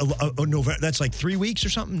excited. November, that's like 3 weeks or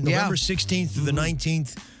something? Yeah. November 16th through the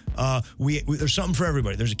 19th. There's something for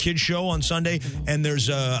everybody. There's a kids show on Sunday, and there's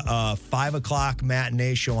a 5 o'clock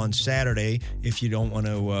matinee show on Saturday if you don't want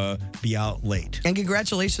to be out late. And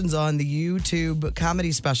congratulations on the YouTube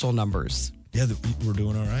comedy special numbers. Yeah, we're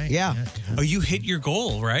doing all right. Yeah. Oh, you hit your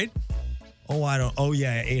goal, right? Oh, I don't. Oh,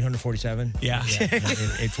 yeah, 847. Yeah.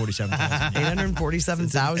 847,000.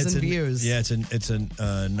 847,000 views. Yeah, it's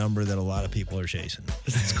a number that a lot of people are chasing.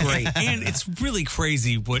 It's great. And it's really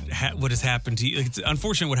crazy what has happened to you. Like, it's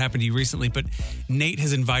unfortunate what happened to you recently, but Nate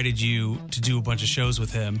has invited you to do a bunch of shows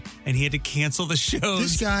with him, and he had to cancel the shows.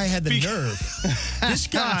 This guy had the nerve. This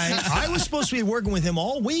guy, I was supposed to be working with him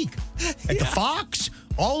all week at the Fox,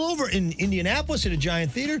 all over in Indianapolis at a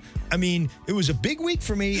giant theater. I mean, it was a big week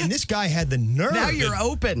for me, and this guy had the nerve. Now you're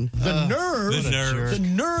open. The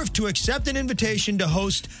nerve to accept an invitation to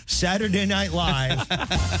host Saturday Night Live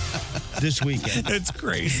this weekend. It's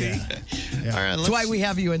crazy. All right, That's why we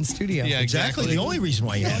have you in studio. Yeah, Exactly. The only reason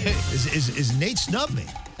why you have it is Nate snubbed me.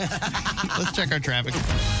 Let's check our traffic.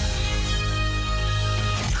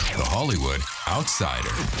 The Hollywood Outsider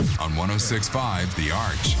on 106.5 The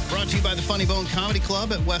Arch. Brought to you by the Funny Bone Comedy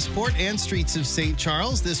Club at Westport and Streets of St.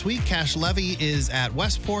 Charles. This week, Cash Levy is at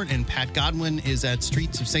Westport and Pat Godwin is at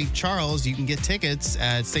Streets of St. Charles. You can get tickets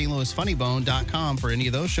at stlouisfunnybone.com for any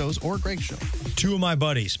of those shows or Greg's show. Two of my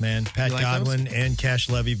buddies, man, Pat Godwin and Cash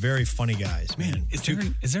Levy, very funny guys, man.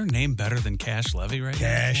 Is there a name better than Cash Levy right now?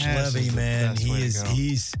 Cash Levy, man. He's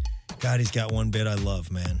He's got one bit I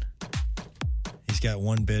love, man. He's got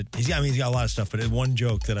one bit. He's got a lot of stuff, but one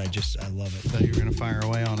joke that I love it. I thought you were going to fire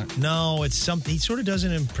away on it. No, it's something. He sort of does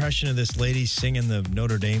an impression of this lady singing the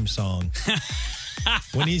Notre Dame song.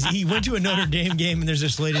 When he went to a Notre Dame game and there's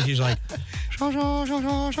this lady, she's like,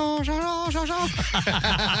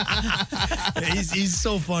 he's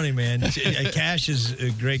so funny, man. Cash is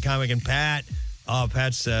a great comic, and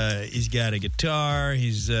Pat's he's got a guitar.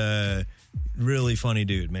 He's really funny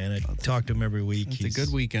dude, man. I talk to him every week. It's a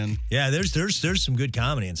good weekend. Yeah, there's some good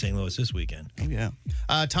comedy in St. Louis this weekend. Oh, yeah.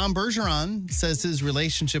 Tom Bergeron says his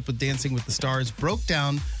relationship with Dancing with the Stars broke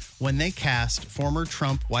down when they cast former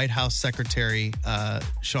Trump White House Secretary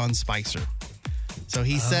Sean Spicer. So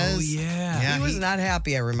he says... he was not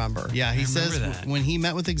happy, I remember. Yeah, he says when he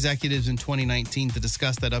met with executives in 2019 to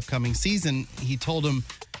discuss that upcoming season, he told them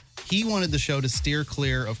he wanted the show to steer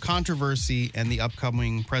clear of controversy and the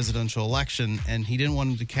upcoming presidential election, and he didn't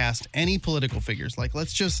want him to cast any political figures. Like,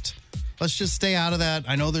 let's just stay out of that.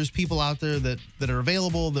 I know there's people out there that are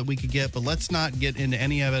available that we could get, but let's not get into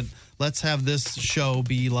any of it. Let's have this show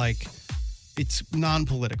be like, it's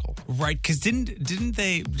non-political. Right, because didn't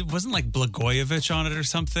they, wasn't like Blagojevich on it or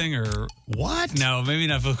something, or what? No, maybe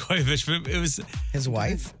not Blagojevich, but it was his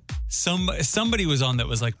wife. Somebody was on that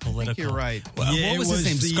was like political. I think you're right. What was his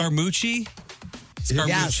name? Scaramucci?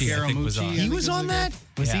 Scaramucci, I think, was on. He was on that?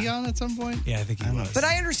 Was he on at some point? Yeah, I think he was. But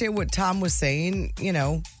I understand what Tom was saying. You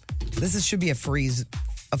know, should be a free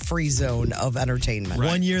zone of entertainment. Right.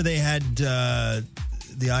 One year they had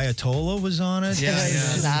the Ayatollah was on it. Yeah.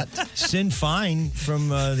 Sinn Fein from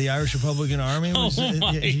the Irish Republican Army. Was,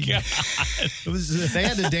 God! It was. They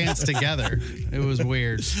had to dance together. It was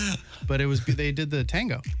weird, but they did the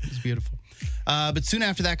tango. It was beautiful. But soon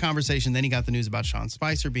after that conversation, then he got the news about Sean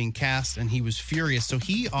Spicer being cast, and he was furious. So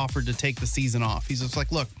he offered to take the season off. He's just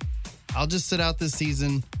like, look, I'll just sit out this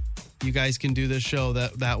season. You guys can do this show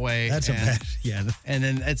that way. That's a bad, yeah. And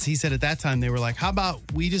then he said at that time, they were like, how about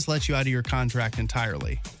we just let you out of your contract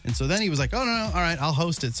entirely? And so then he was like, oh, no, all right, I'll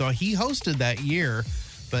host it. So he hosted that year,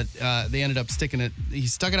 but they ended up he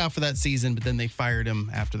stuck it out for that season, but then they fired him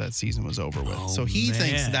after that season was over with. So he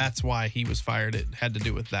thinks that's why he was fired. It had to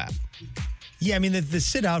do with that. Yeah, I mean, the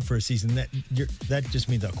sit out for a season, that just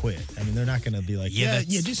means they'll quit. I mean, they're not going to be like, yeah,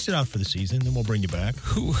 just sit out for the season, then we'll bring you back.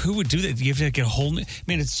 Who would do that? You have to get a whole new... I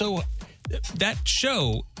mean, it's so... That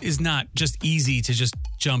show is not just easy to just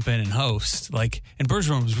jump in and host. Like, and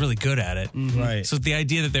Bergeron was really good at it. Mm-hmm. Right. So the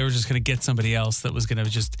idea that they were just going to get somebody else that was going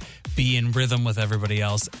to just be in rhythm with everybody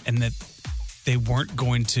else, and that they weren't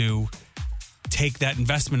going to take that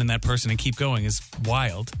investment in that person and keep going is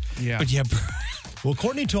wild. Yeah. But yeah... Well,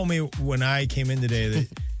 Courtney told me when I came in today that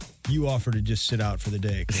you offered to just sit out for the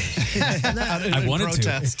day. I wanted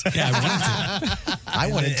protest. to. Yeah, I wanted to. I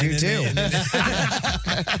wanted to too.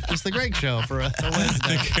 It's the Greg Show for a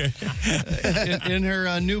Wednesday. In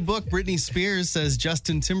her new book, Britney Spears says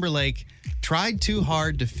Justin Timberlake tried too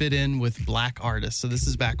hard to fit in with black artists. So this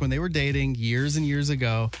is back when they were dating years and years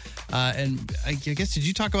ago. And I guess, did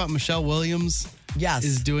you talk about Michelle Williams? Yes.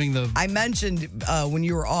 Is doing the... I mentioned when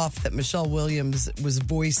you were off that Michelle Williams was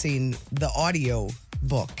voicing the audio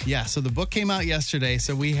book. Yeah, so the book came out yesterday.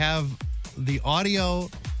 So we have the audio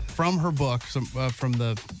from her book, from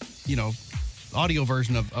the, audio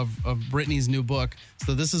version of Britney's new book.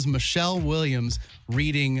 So this is Michelle Williams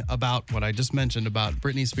reading about what I just mentioned about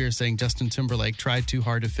Britney Spears saying Justin Timberlake tried too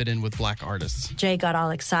hard to fit in with black artists. Jay got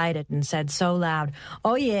all excited and said so loud,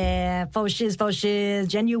 "Oh yeah, faux shiz,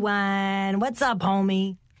 Genuine. What's up,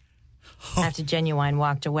 homie?" After Genuine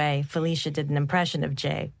walked away, Felicia did an impression of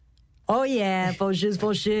Jay. "Oh yeah, faux shiz,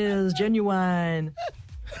 Genuine."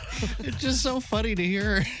 It's just so funny to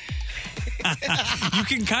hear her. You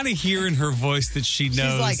can kind of hear in her voice that she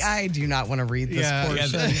knows. She's like, I do not want to read this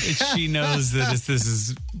portion. Yeah, she knows that this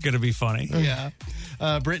is going to be funny. Yeah.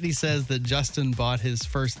 Britney says that Justin bought his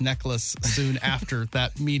first necklace soon after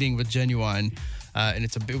that meeting with Genuine. And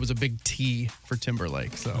it was a big T for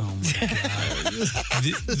Timberlake. So. Oh my God.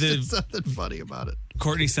 There's something funny about it.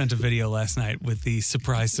 Courtney sent a video last night with the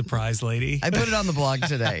surprise lady. I put it on the blog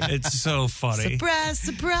today. It's so funny.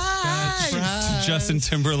 Surprise. To Justin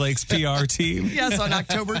Timberlake's PR team. Yes, on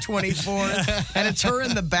October 24th. And it's her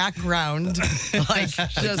in the background,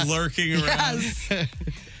 just lurking around. Yes.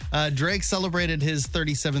 Drake celebrated his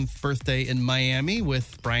 37th birthday in Miami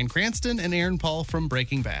with Bryan Cranston and Aaron Paul from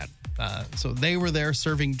Breaking Bad. So they were there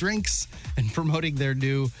serving drinks and promoting their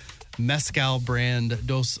new mezcal brand,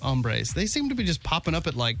 Dos Hombres. They seem to be just popping up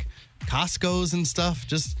at like Costco's and stuff,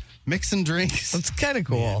 just mixing drinks. It's kind of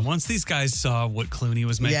cool. Man, once these guys saw what Clooney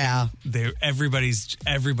was making, everybody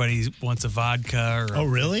wants a vodka. Oh,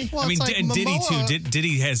 really? Well, I mean, like and Diddy Momoa. too.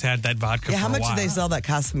 Diddy has had that vodka for a How while. much did they sell that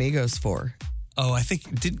Casamigos for? Oh, I think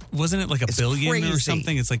wasn't it like $1 billion crazy. or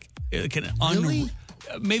something? It's like an Really?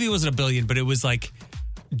 maybe it wasn't $1 billion, but it was like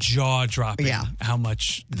jaw dropping. Yeah. How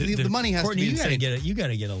much The money has Courtney, to be insane. you got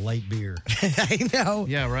to get a light beer. I know.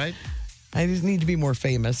 Yeah, right? I just need to be more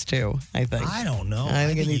famous too, I think. I don't know. I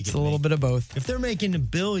think it you needs can a little bit of both. If they're making $1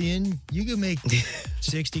 billion, you can make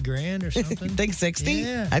 60 grand or something. You think 60?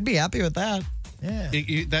 Yeah. I'd be happy with that. Yeah.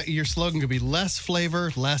 Your slogan could be less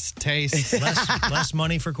flavor, less taste, less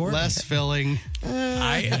money for Courtney. less filling.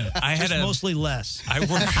 I had Just mostly less.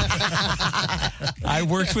 I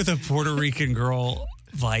worked with a Puerto Rican girl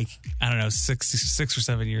like, I don't know, 6 or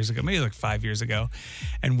 7 years ago, maybe like 5 years ago.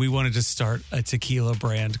 And we wanted to start a tequila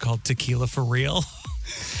brand called Tequila for Real.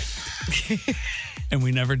 And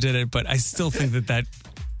we never did it, but I still think that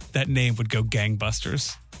name would go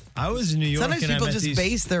gangbusters. I was in New York. Sometimes and people I met just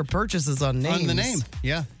base their purchases on names. On the name.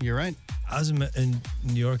 Yeah, you're right. I was in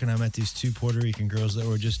New York and I met these 2 Puerto Rican girls that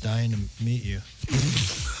were just dying to meet you.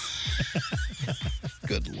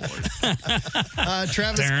 Good Lord.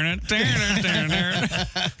 Travis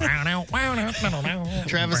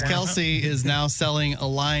Kelce is now selling a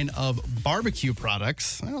line of barbecue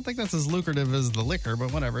products. I don't think that's as lucrative as the liquor,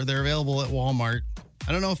 but whatever. They're available at Walmart.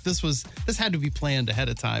 I don't know if this had to be planned ahead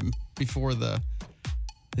of time before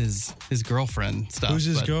his girlfriend stuff. Who's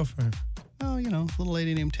his girlfriend? Oh, a little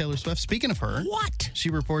lady named Taylor Swift. Speaking of her, what? She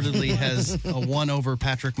reportedly has won over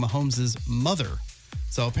Patrick Mahomes' mother.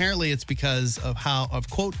 So apparently it's because of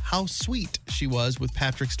quote, how sweet she was with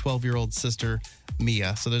Patrick's 12-year-old sister,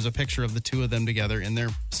 Mia. So there's a picture of the two of them together in their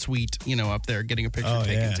suite, up there getting a picture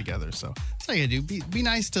taken together. So that's all you gotta do. Be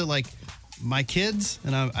nice to like my kids,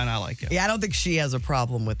 and I like it. Yeah, I don't think she has a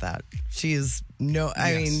problem with that. She is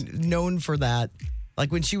known for that.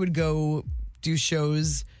 Like when she would go do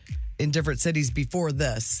shows in different cities before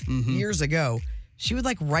this, years ago, she would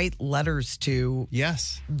like write letters to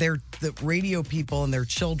the radio people and their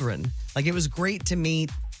children. Like it was great to meet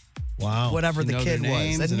whatever the kid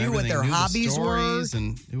was and knew what their hobbies were.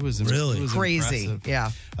 And it was really crazy. Impressive.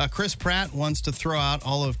 Yeah. Chris Pratt wants to throw out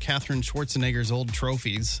all of Katherine Schwarzenegger's old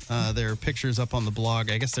trophies. There are pictures up on the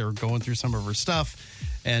blog. I guess they were going through some of her stuff,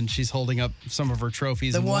 and she's holding up some of her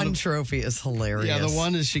trophies. The one trophy is hilarious. Yeah, the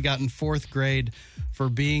one is she got in 4th grade for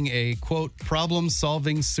being a, quote,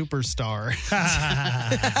 problem-solving superstar.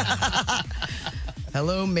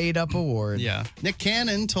 Hello, made-up award. Yeah. Nick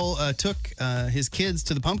Cannon took his kids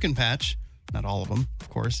to the pumpkin patch. Not all of them, of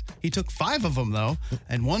course. He took 5 of them, though,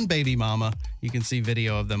 and one baby mama. You can see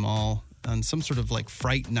video of them all on some sort of like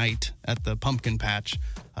fright night at the pumpkin patch.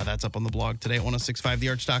 That's up on the blog today at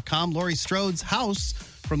 1065thearch.com. Laurie Strode's house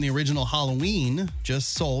from the original Halloween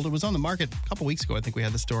just sold. It was on the market a couple weeks ago. I think we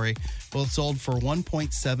had the story. Well, it sold for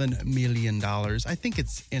 $1.7 million. I think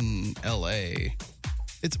it's in L.A.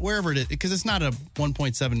 It's wherever it is, because it's not a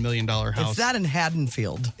 $1.7 million house. It's not in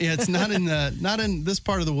Haddonfield. Yeah, it's not in this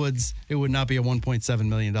part of the woods. It would not be a $1.7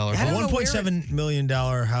 million house. A $1.7 million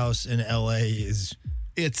house in L.A. is...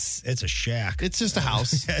 It's a shack. It's just a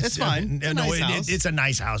house. It's fine. It's a nice house. It's a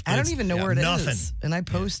nice house. But I don't even know where it is. Nothing. And I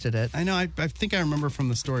posted it. I know. I think I remember from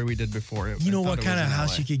the story we did before. You know what kind of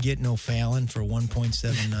house you could get in O'Fallon for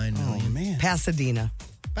 $1.79 million? Oh, man. Pasadena.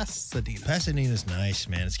 Pasadena's nice,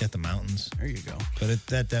 man. It's got the mountains. There you go. But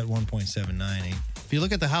that 1.79 ain't. If you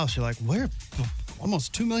look at the house, you're like, where?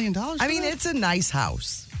 Almost $2 million? I mean, it's a nice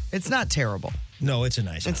house. It's not terrible. No, it's a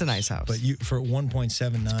nice house. It's a nice house. But you for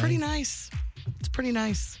 1.79. It's pretty nice. It's pretty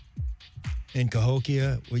nice. In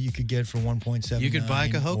Cahokia, what you could get for 1.79. You could buy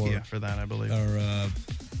Cahokia for that, I believe. Or,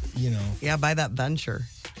 Yeah, buy that venture.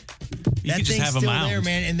 You that could just thing's have a still mound. there,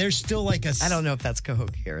 man. And there's still like a... I don't know if that's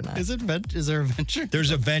Cahokia or not. Is there a venture?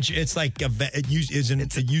 There's a venture. It's like it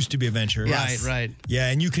used to be a venture. Yes. Right.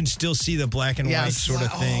 Yeah, and you can still see the black and white sort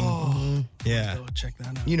of thing. Oh. Yeah. Go check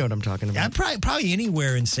that out. You know what I'm talking about. Yeah, probably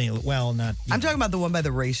anywhere in St. Louis. Well, not... I'm talking about the one by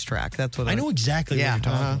the racetrack. That's what I know exactly what you're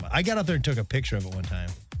talking uh-huh. about. I got out there and took a picture of it one time.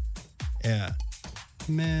 Yeah.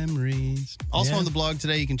 Memories. Also on the blog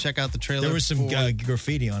today, you can check out the trailer. There was some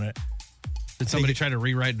graffiti on it. Did somebody try to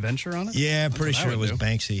rewrite Venture on it? Yeah, I'm That's pretty what I sure it would was do.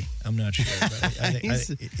 Banksy. I'm not sure.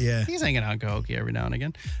 But He's hanging out in Cahokia every now and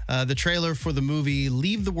again. The trailer for the movie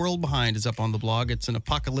Leave the World Behind is up on the blog. It's an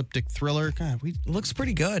apocalyptic thriller. God, looks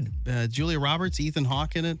pretty good. Julia Roberts, Ethan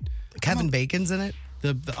Hawke in it. Kevin Bacon's in it.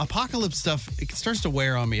 The apocalypse stuff, it starts to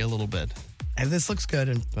wear on me a little bit. And this looks good.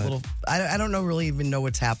 And I don't really even know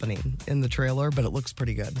what's happening in the trailer, but it looks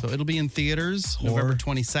pretty good. So it'll be in theaters November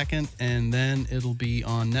 22nd, and then it'll be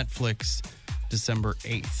on Netflix December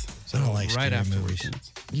 8th. So I don't like right scary afterwards.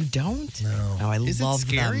 movies. You don't? No. I Is love it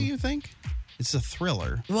scary, them. you think? It's a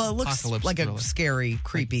thriller. Well, it looks Apocalypse like thriller. a scary,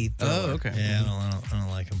 creepy thriller. Oh, okay. Yeah, I don't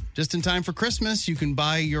like them. Just in time for Christmas, you can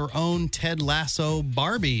buy your own Ted Lasso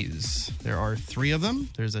Barbies. There are 3 of them.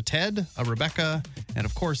 There's a Ted, a Rebecca, and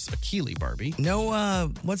of course, a Keeley Barbie.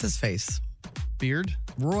 No, what's his face? Beard?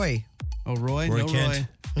 Roy. Oh, Roy? Roy No Kent.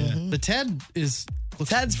 Roy. Yeah. The Ted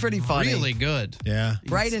Ted's pretty funny. really good. Yeah.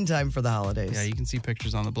 Right in time for the holidays. Yeah, you can see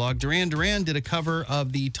pictures on the blog. Duran Duran did a cover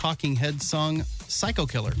of the Talking Heads song Psycho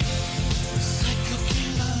Killer.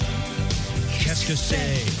 Qu'est-ce que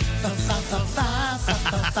c'est?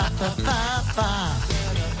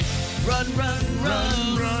 Run, run,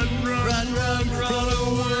 run, run, run, run, run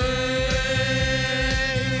away.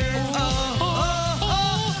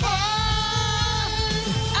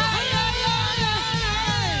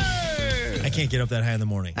 I can't get up that high in the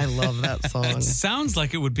morning. I love that song. It sounds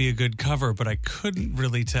like it would be a good cover, but I couldn't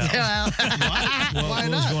really tell. Yeah. What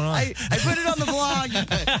was going on? I put it on the blog.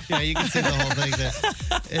 Yeah, you can see the whole thing there.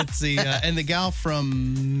 It's the and the gal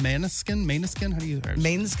from Maneskin. How do you?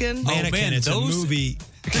 Mainskin? Mannequin. man, It's those- a movie.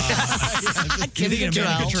 Kimmy Thinking of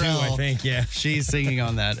Mannequin Cattrall. 2, I think. Yeah. She's singing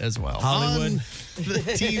on that as well. Hollywood. On the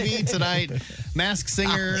TV tonight, Masked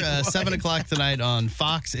Singer, 7 o'clock tonight on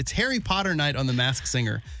Fox. It's Harry Potter night on The Masked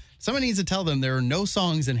Singer. Someone needs to tell them there are no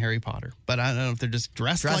songs in Harry Potter. But I don't know if they're just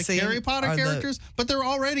dressed Dressing like Harry Potter or the- characters, but they're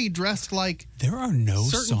already dressed like... There are no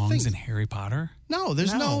Certain songs things. in Harry Potter. No,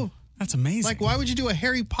 there's no... That's amazing. Like, why would you do a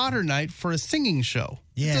Harry Potter night for a singing show?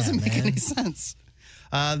 Yeah, it doesn't make man. any sense.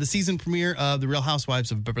 The season premiere of The Real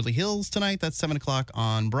Housewives of Beverly Hills tonight. That's 7 o'clock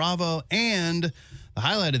on Bravo. And the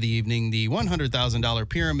highlight of the evening, the $100,000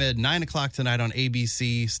 Pyramid, 9 o'clock tonight on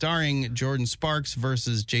ABC, starring Jordan Sparks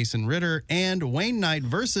versus Jason Ritter and Wayne Knight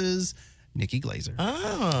versus Nikki Glazer.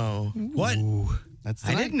 Oh. What? That's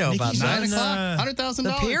I didn't know about Nikki's that. 9 o'clock, $100,000.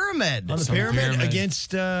 The Pyramid. On the pyramid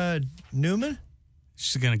against Newman?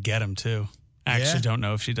 She's going to get him, too. I Yeah? actually don't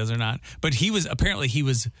know if she does or not. But he was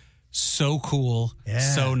so cool, Yeah.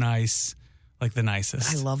 so nice, like the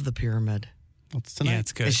nicest. I love The Pyramid. What's tonight? Yeah,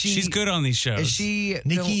 it's good. Is she- She's good on these shows. Is she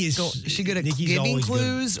Nikki is she good at Nikki's giving always good.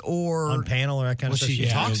 clues or On panel or that kind Well, of stuff? she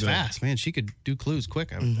Yeah, talks real good. fast. Man, she could do clues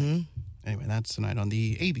quick, I would think. Anyway, that's tonight on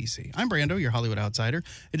the ABC. I'm Brando, your Hollywood outsider.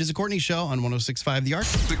 It is a Courtney show on 106.5 The Arch.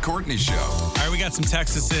 The Courtney Show. All right, we got some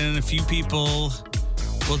texts in. A few people.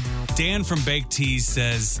 Well, Dan from Baked Teas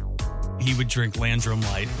says he would drink Landrum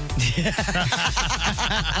Light.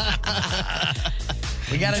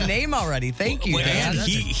 we got a name already? Thank you, Well, Dan. and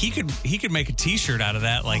he could make a T-shirt out of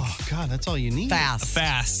that, like Oh, God, that's all you need.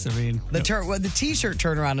 Fast. I mean, The T-shirt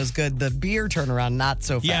turnaround is good. The beer turnaround not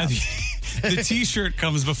so fast. yeah. The T-shirt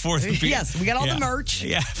comes before the beer. Yes, we got all the merch.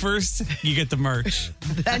 Yeah, first you get the merch.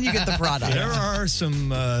 Then you get the product. There are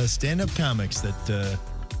some stand-up comics that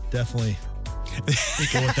definitely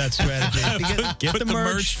go with that strategy. Get Put the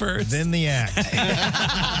merch first. then the act. They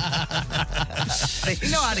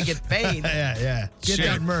know how to get paid. Yeah. Get Sure.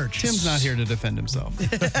 that merch. Tim's not here to defend himself.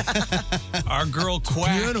 Our girl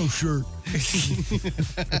Quack. Piano shirt.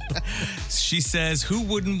 She says, who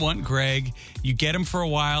wouldn't want Greg? You get him for a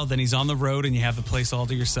while, then he's on the road and you have the place all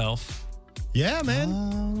to yourself. Yeah,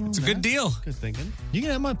 man. It's a good deal. Good thinking. You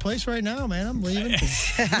can have my place right now, man. I'm leaving.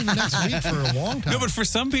 Leaving next week for a long time. No, but for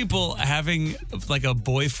some people, having like a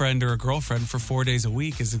boyfriend or a girlfriend for 4 days a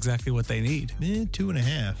week is exactly what they need.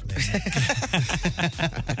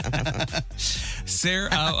 2.5, man. Sarah,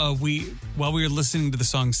 while we were listening to the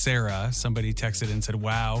song Sarah, somebody texted and said,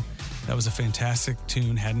 wow, that was a fantastic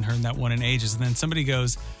tune. Hadn't heard that one in ages. And then somebody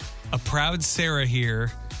goes, a proud Sarah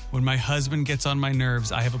here. When my husband gets on my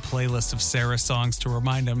nerves, I have a playlist of Sarah songs to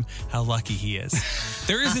remind him how lucky he is.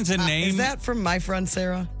 There isn't a name. Is that from my friend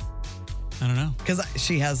Sarah? I don't know. Because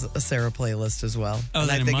she has a Sarah playlist as well. Oh, And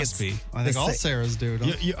then I it think must be. I think all Sarahs do.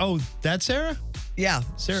 Don't Oh, that's Sarah? Yeah.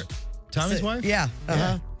 Sarah, Tommy's wife? Yeah.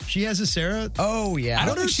 Uh-huh. She has a Sarah. Oh, yeah. I don't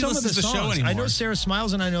What are think she some of listens the to the show songs? anymore. I know Sarah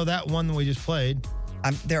Smiles, and I know that one that we just played.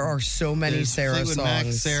 There are so many There's Sarah Fleetwood songs.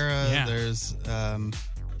 Mac, Sarah. Yeah. There's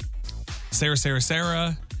Sarah.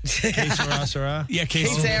 Sarah. Yeah, K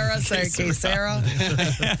Sarah.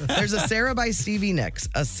 There's a Sarah by Stevie Nicks,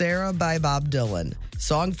 a Sarah by Bob Dylan,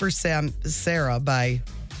 Song for Sarah by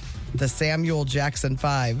the Samuel Jackson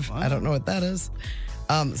 5. I don't know what that is.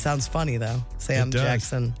 Sounds funny though. Sam It does.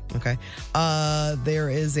 Jackson. Okay. There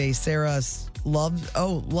is a Sarah's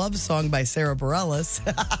love song by Sarah Bareilles.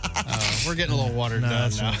 we're getting a little watered down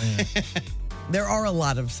now. There are a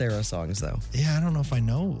lot of Sarah songs though. Yeah, I don't know if I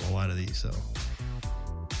know a lot of these, though.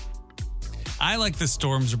 I like the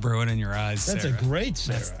storms are brewing in your eyes. That's Sarah. a great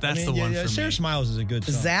Sarah. That's the one for Sarah me. Smiles is a good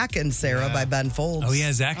song. Zach and Sarah by Ben Folds. Oh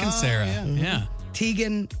yeah, Zach and Sarah. Yeah.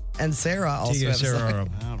 Tegan and Sarah also Tegan and have a Sarah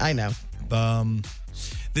song. I know.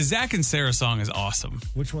 The Zach and Sarah song is awesome.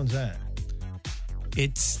 Which one's that?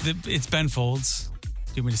 It's Ben Folds. Do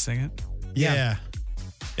you want me to sing it? Yeah.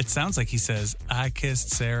 It sounds like he says, I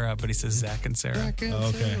kissed Sarah, but he says Zach and Sarah.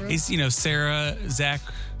 Okay. He's, Sarah, Zach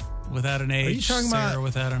without an H. Are you talking Sarah about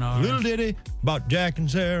without an R? Little Ditty about Jack and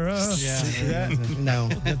Sarah? Yeah. Is that? No.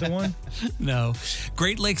 Is that the one? No.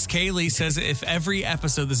 Great Lakes Kaylee says if every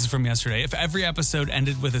episode, this is from yesterday, if every episode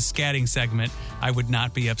ended with a scatting segment, I would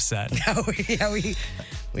not be upset. Yeah,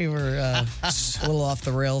 we were a little off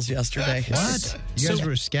the rails yesterday. What? You guys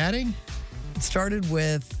were scatting? It started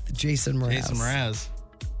with Jason Mraz. Jason Mraz.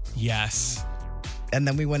 Yes. And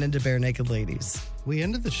then we went into Bare Naked Ladies. We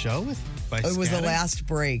ended the show by It was the scatting? last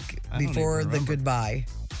break I don't before even the remember. goodbye.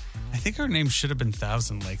 I think her name should have been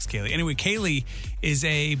Thousand Lakes Kaylee. Anyway, Kaylee is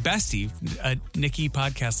a bestie, a Nikki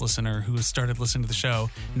podcast listener who has started listening to the show,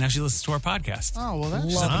 and now she listens to our podcast. Oh, well, that's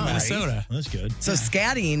She's up in Lovely. Minnesota. That's good. So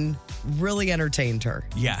scatting really entertained her.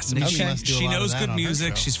 Yes, Nikki she, must do a she lot of knows that good on her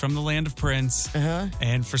music. show. She's from the land of Prince, Uh-huh.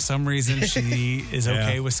 and for some reason she is Yeah.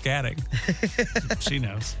 okay with scatting. She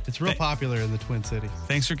knows. It's real popular in the Twin Cities.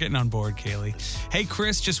 Thanks for getting on board, Kaylee. Hey,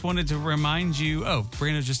 Chris, just wanted to remind you. Oh,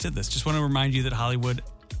 Brandon just did this. Just want to remind you that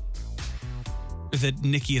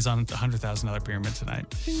Nikki is on the $100,000 pyramid tonight.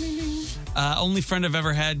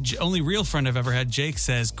 Only real friend I've ever had. Jake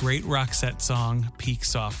says, great Roxette song, peak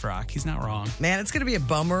soft rock. He's not wrong. Man, it's going to be a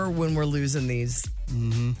bummer when we're losing these.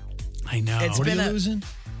 I know. It's What are been you a- losing?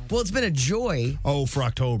 Well, it's been a joy. Oh, for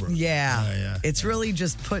October. Yeah. Yeah. It's really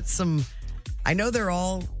just put some. I know they're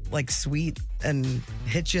all like sweet and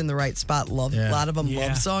hit you in the right spot. A lot of them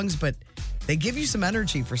love songs, but they give you some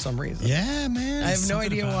energy for some reason. Yeah, man. I have no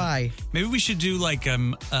Something idea about why. Maybe we should do like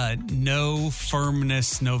no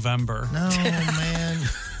firmness November. No, man.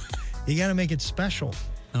 You got to make it special.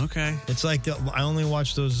 Okay. It's like I only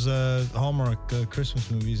watch those Hallmark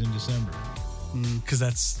Christmas movies in December. Because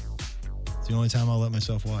that's. It's the only time I'll let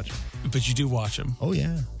myself watch them. But you do watch them. Oh,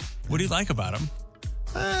 yeah. What do you like about them?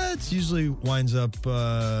 It usually winds up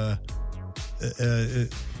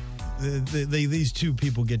these two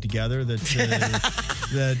people get together that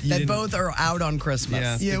That both are out on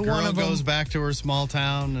Christmas. Yeah, the girl one of them goes back to her small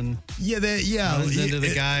town and runs into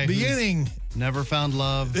the guy who's beginning never found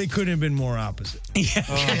love. they couldn't have been more opposite. Yeah.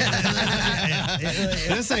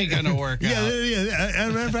 This ain't gonna work Yeah, out. yeah. As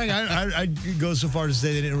a matter of fact, I'd go so far to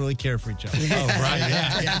say they didn't really care for each other. Oh, right.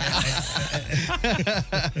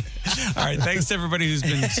 All right. Thanks to everybody who's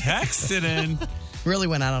been texting in. Really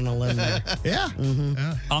went out on a limb there. Yeah.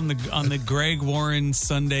 On the Greg Warren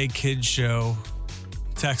Sunday Kids Show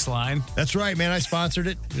text line. That's right, man. I sponsored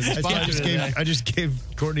it. I just gave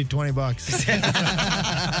Courtney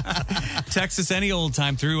 $20. Text us any old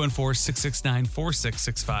time,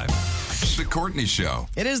 314-669-4665. The Courtney Show.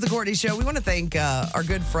 It is the Courtney Show. We want to thank our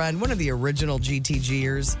good friend, one of the original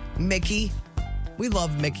GTGers, Mickey. We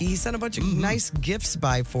love Mickey. He sent a bunch of nice gifts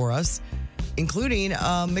by for us, including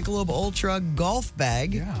a Michelob Ultra golf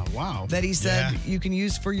bag. Yeah, wow. That he said you can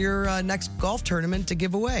use for your next golf tournament to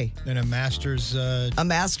give away. And a Masters... a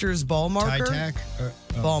Masters ball marker? Tie tack?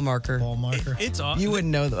 Ball marker. Ball marker. It's awesome. You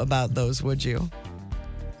wouldn't know about those, would you?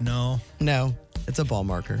 No. No. It's a ball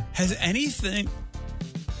marker. Has anything...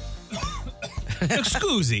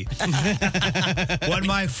 Excuse-y. What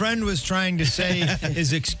my friend was trying to say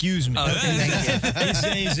is excuse me. They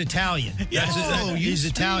say he's Italian. He's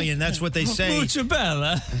Italian. That's what they say. Mucho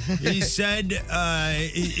bella. He said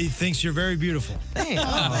he thinks you're very beautiful. Hey,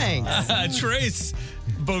 thanks. Trace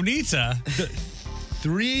Bonita.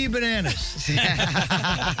 3 bananas. Boy,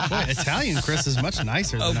 Italian Chris is much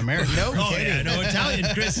nicer than American. No kidding. No,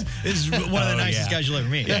 Italian Chris is one of the nicest guys you'll ever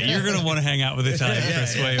meet. Yeah, you're going to want to hang out with Italian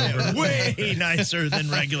Chris way nicer than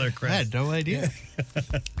regular Chris. I had no idea.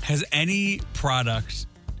 Has any product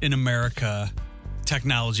in America,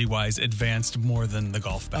 technology-wise, advanced more than the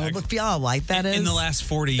golf bag? But feel how light that is? In the last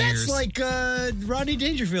 40 years. That's like Rodney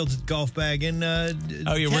Dangerfield's golf bag in where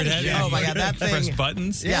it had Oh my God, that thing. press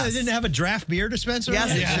buttons. Yeah, it didn't have a draft beer dispenser.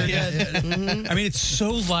 Yes, it sure did. I mean, it's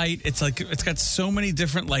so light. It's like it's got so many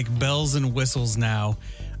different like bells and whistles now.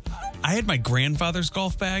 I had my grandfather's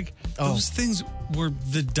golf bag. Those things were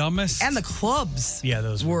the dumbest. And the clubs. Yeah,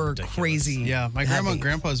 those were ridiculous. crazy. Yeah, my grandma and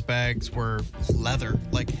grandpa's bags were leather,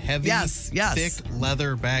 like heavy, thick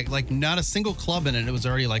leather bag, like not a single club in it. It was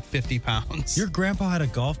already like 50 pounds. Your grandpa had a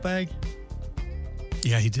golf bag?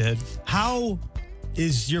 Yeah, he did. How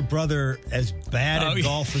is your brother as bad at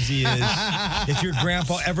golf as he is if your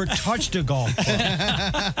grandpa ever touched a golf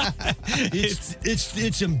club?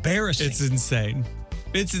 It's embarrassing. It's insane.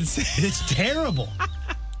 It's insane. It's terrible.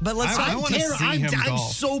 But let's I'm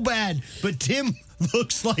so bad, but Tim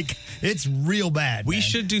looks like it's real bad. We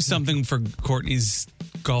should do something for Courtney's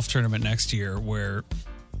golf tournament next year where,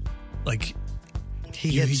 like,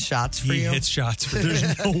 he hits shots for you. He hits shots for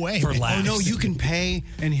There's no way. For laughs. Oh, no, you can pay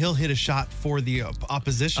and he'll hit a shot for the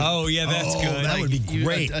opposition. Oh, yeah, that's good. That would be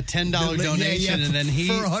great. A $10 donation, and then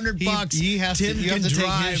for $100, he has Tim to, you can have to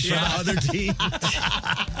drive take his for the shot. other team.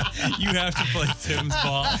 You have to play Tim's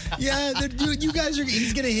ball. Yeah, you guys are.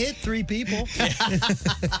 He's gonna hit 3 people.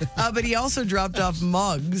 But he also dropped off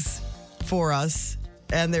mugs for us,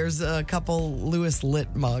 and there's a couple Lewis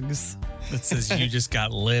Lit mugs. That says you just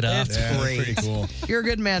got lit up. That's great. Pretty cool. You're a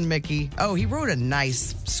good man, Mickey. Oh, he wrote a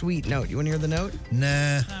nice, sweet note. You want to hear the note?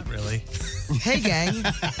 Nah. Not really. Hey, gang.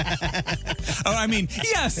 Oh, I mean,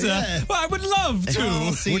 yes. Well, I would love to.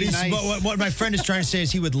 What my friend is trying to say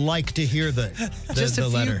is he would like to hear the Just a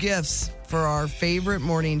letter. few gifts for our favorite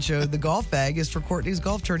morning show. The golf bag is for Courtney's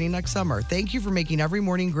golf tourney next summer. Thank you for making every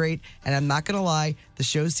morning great. And I'm not going to lie, the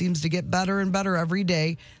show seems to get better and better every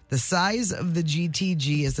day. The size of the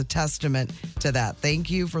GTG is a testament to that.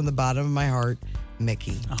 Thank you from the bottom of my heart,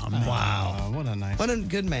 Mickey. Oh, man. Wow, what a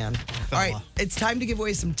good man. All right, it's time to give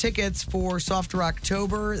away some tickets for Soft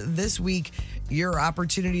Rocktober. This week, your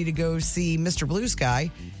opportunity to go see Mr. Blue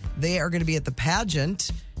Sky. They are going to be at the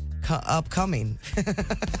pageant upcoming.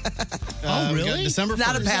 Oh, really? December 1st.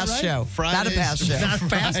 Not a past show. Not a past show. Not a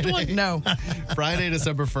past one? No. Friday,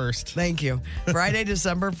 December 1st. Thank you. Friday,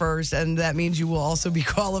 December 1st, and that means you will also be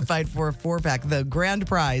qualified for a 4-pack. The grand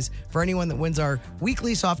prize for anyone that wins our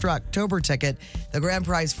weekly Soft Rocktober ticket, the grand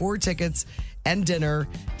prize 4 tickets and dinner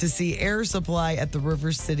to see Air Supply at the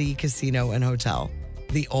River City Casino and Hotel.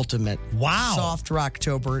 The ultimate Soft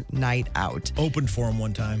Rocktober night out. Opened for him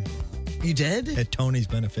one time. You did? At Tony's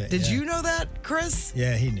benefit. Did you know that, Chris?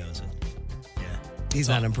 Yeah, he knows it. Yeah. He's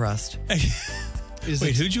not impressed.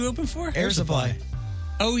 Wait, who'd you open for? Air Supply.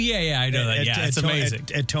 Oh, yeah, I know that. Yeah, it's amazing.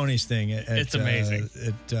 At Tony's thing. It's amazing.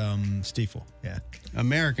 At Stiefel, yeah.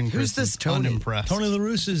 American Chris Who's this is Tony? Unimpressed. Tony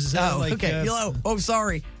LaRusse is okay.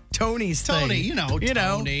 Sorry. Tony's thing. Tony, you know. Well,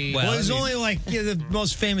 he's only like the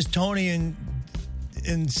most famous Tony in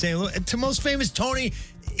St. Louis. The most famous Tony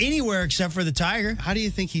anywhere except for the Tiger. How do you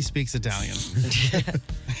think he speaks Italian?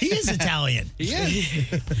 He is Italian. He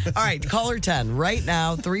is. All right, caller 10 right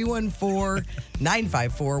now,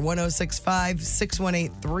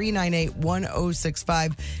 314-954-1065,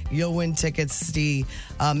 618-398-1065. You'll win tickets to see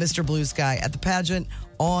Mr. Blue Sky at the pageant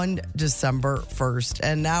on December 1st.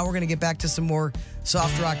 And now we're going to get back to some more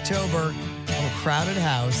Soft Rocktober, a crowded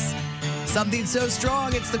house. Something so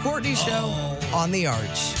strong, it's the Courtney Show. on the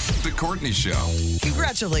Arch. The Courtney Show.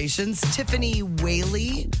 Congratulations, Tiffany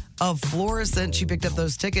Whaley of Florissant. She picked up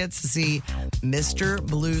those tickets to see Mr.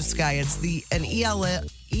 Blue Sky. It's an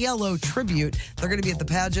ELO tribute. They're going to be at the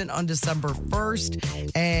pageant on December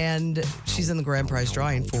 1st, and she's in the grand prize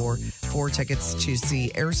drawing for 4 tickets to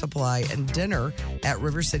see Air Supply and dinner at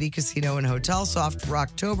River City Casino and Hotel. Soft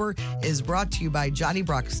Rocktober is brought to you by Johnny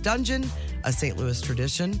Brock's Dungeon, a St. Louis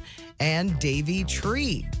tradition, and Davy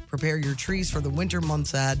Tree. Prepare your trees for the winter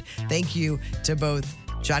months ahead. Thank you to both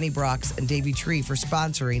Johnny Brock's and Davy Tree for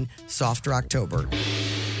sponsoring Soft Rocktober.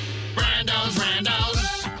 Randos.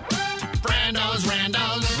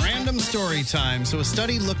 Random story time. So a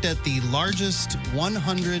study looked at the largest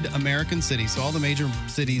 100 American cities, so all the major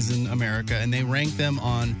cities in America, and they ranked them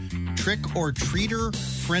on trick-or-treater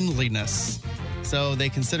friendliness. So they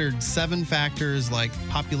considered 7 factors like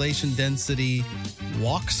population density,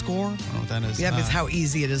 walk score. I don't know what that is. Yeah, it's how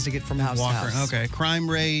easy it is to get from house to house. Okay. Crime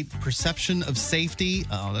rate, perception of safety.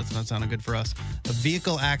 Oh, that's not sounding good for us.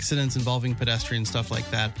 Vehicle accidents involving pedestrians, stuff like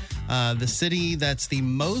that. The city that's the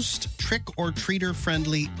most trick-or-treater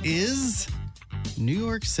friendly is New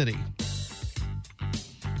York City.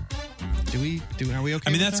 Are we okay? I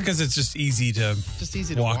mean, with that's because it's just easy to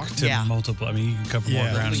walk to multiple. I mean, you can cover more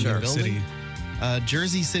ground in New York City.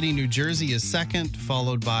 Jersey City, New Jersey is second,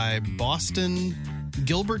 followed by Boston,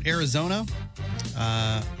 Gilbert, Arizona,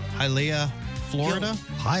 Hialeah, Florida.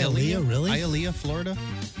 Hialeah, really? Hialeah, Florida.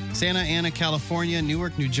 Santa Ana, California,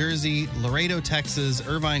 Newark, New Jersey, Laredo, Texas,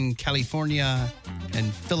 Irvine, California,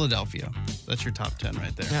 and Philadelphia. That's your top 10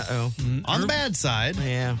 right there. Uh-oh. On the bad side,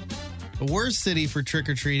 yeah, the worst city for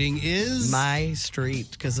trick-or-treating is... my street,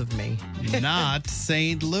 because of me. Not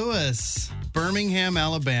St. Louis. Birmingham,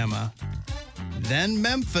 Alabama. Then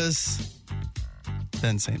Memphis.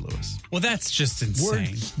 Then St. Louis. Well, that's just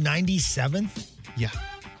insane. We're 97th? Yeah.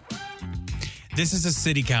 This is a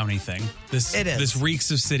city-county thing. It is. This reeks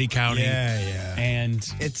of city-county. Yeah. And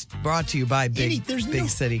it's brought to you by big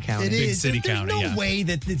city county. There's county, no way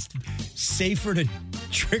that it's safer to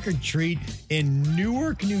trick-or-treat in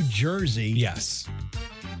Newark, New Jersey. Yes.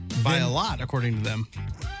 By a lot, according to them.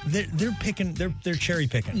 They're picking. They're cherry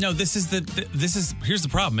picking. No, this is here's the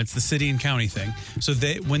problem. It's the city and county thing. So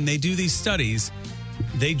when they do these studies,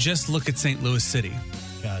 they just look at St. Louis City.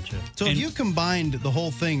 Gotcha. So if you combined the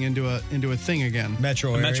whole thing into a thing again,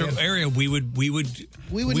 metro area, we would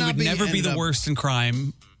never be the worst in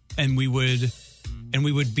crime, and we would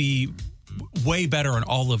be way better on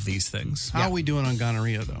all of these things. How are we doing on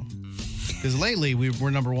gonorrhea though? Because lately we're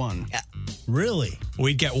number 1. Really?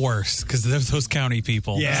 We'd get worse because there's those county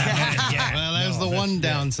people. Yeah. Well, there's the one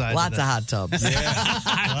downside. Lots of hot tubs.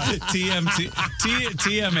 TMH.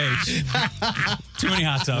 Too many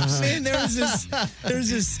hot tubs. Man, there's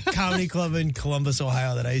this comedy club in Columbus,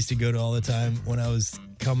 Ohio that I used to go to all the time when I was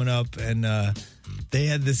coming up, and they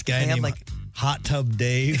had this guy named Hot Tub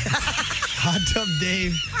Dave. Hot Tub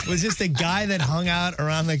Dave was just a guy that hung out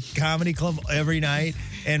around the comedy club every night.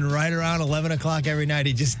 And right around 11 o'clock every night,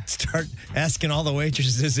 he'd just start asking all the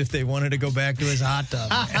waitresses if they wanted to go back to his hot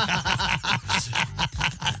tub.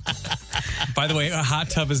 By the way, a hot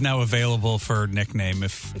tub is now available for nickname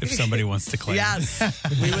if somebody wants to claim. Yes.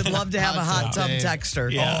 We would love to have a hot tub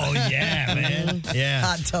texter. Yeah. Oh, yeah, man. Yeah.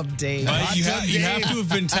 Hot Tub Dave. But you have to have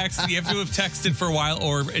been texted. You have to have texted for a while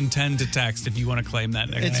or intend to text if you want to claim that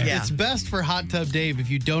nickname. It's best for Hot Tub Dave if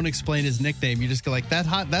you don't explain his nickname. You just go like, that's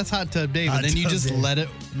Hot Tub Dave. And then you just let it,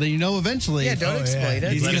 then eventually. Yeah, don't explain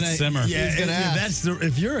it. He's going to simmer. Yeah,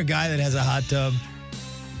 if you're a guy that has a hot tub,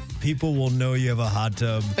 people will know you have a hot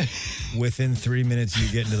tub within 3 minutes you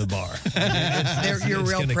get into the bar. You're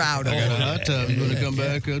real proud of it. Hot tub. You want to come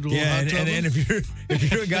back? And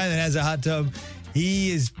if you're a guy that has a hot tub,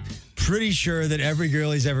 he is pretty sure that every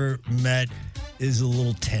girl he's ever met is a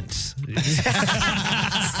little tense. You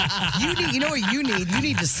know what you need? You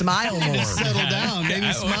need to smile more. Settle down.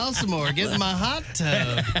 Maybe smile some more. Get in my hot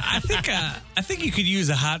tub. I think you could use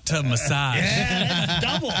a hot tub massage. Yeah, that's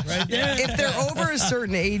double right there. If they're over a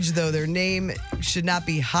certain age, though, their name should not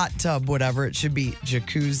be hot tub, whatever. It should be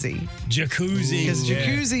jacuzzi. Jacuzzi. Because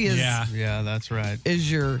jacuzzi is... Yeah, that's right.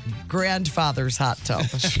 ...is your grandfather's hot tub.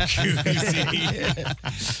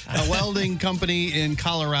 A welding company in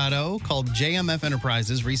Colorado called JMF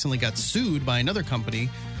Enterprises recently got sued by another company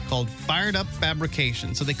called Fired Up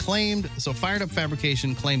Fabrication. So Fired Up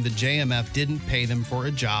Fabrication claimed that JMF didn't pay them for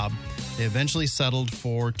a job. They eventually settled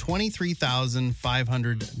for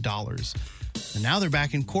 $23,500. And now they're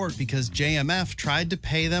back in court because JMF tried to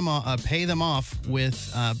pay them off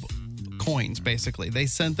with coins, basically. They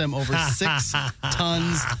sent them over 6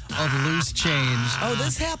 tons of loose change. Oh,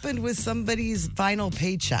 this happened with somebody's final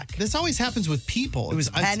paycheck. This always happens with people. It was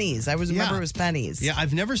pennies. I remember it was pennies. Yeah,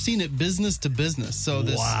 I've never seen it business to business. So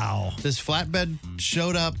this flatbed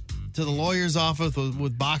showed up to the lawyer's office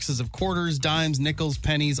with boxes of quarters, dimes, nickels,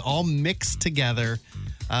 pennies, all mixed together.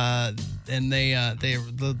 And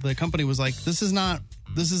the company was like, this is not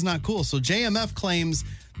cool. So JMF claims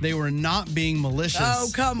they were not being malicious. Oh,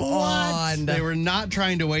 come on. They were not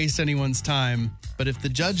trying to waste anyone's time. But if the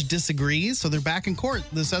judge disagrees, so they're back in court.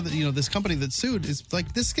 This company that sued is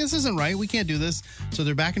like, this isn't right. We can't do this. So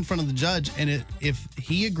they're back in front of the judge. And if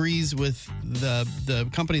he agrees with the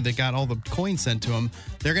company that got all the coins sent to him,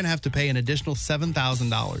 they're going to have to pay an additional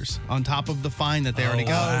 $7,000 on top of the fine that they already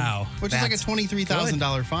got. Wow. Which is like a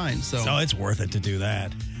 $23,000 fine. So it's worth it to do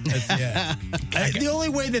that. The only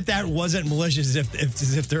way that wasn't malicious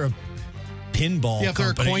is if they're a pinball if they're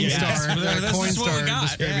a company. Coinstar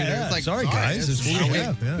distributor. Yeah. It's like, sorry guys, it's what we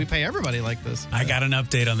have. We pay everybody like this. I got an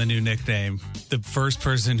update on the new nickname. The first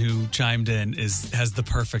person who chimed in has the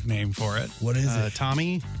perfect name for it. What is it?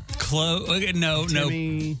 Tommy? No,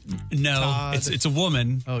 Timmy, no. Todd. It's a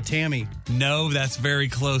woman. Oh, Tammy. No, that's very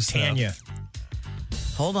close. Tanya.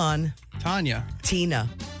 Hold on. Tanya. Tina.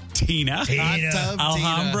 Tina. Hot Tub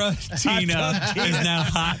Alhambra Tina is now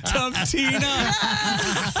Hot Tub Tina.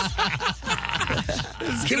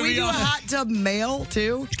 Can we do a hot tub male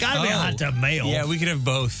too? It's got to be a hot tub male. Yeah, we could have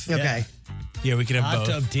both. Okay. Yeah, we could have Hot both.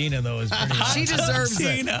 tub Tina though is pretty. She deserves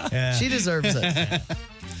it. Yeah. She deserves it.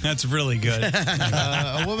 That's really good.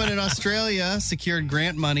 A woman in Australia secured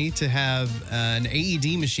grant money to have an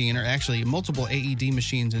AED machine, or actually multiple AED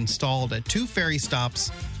machines, installed at 2 ferry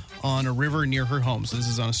stops on a river near her home. So this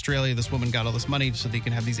is on Australia. This woman got all this money so they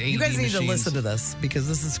can have these AED machines. You guys need to listen to this because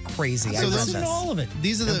this is crazy. So I read listen this. to all of it.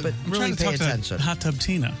 These are the but really pay attention. Hot Tub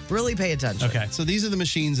Tina. Really pay attention. Okay. So these are the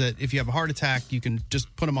machines that if you have a heart attack, you can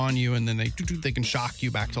just put them on you and then they can shock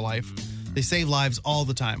you back to life. They save lives all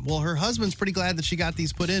the time. Well, her husband's pretty glad that she got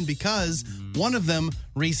these put in because one of them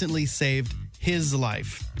recently saved his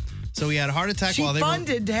life. So he had a heart attack She while they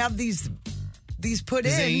funded to have these put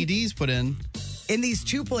in. AEDs put in these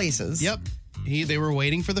 2 places. Yep. They were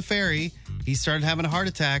waiting for the ferry. He started having a heart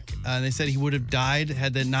attack. And they said he would have died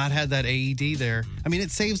had they not had that AED there. I mean,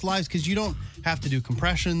 it saves lives because you don't have to do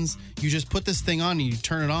compressions. You just put this thing on and you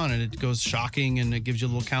turn it on and it goes shocking and it gives you a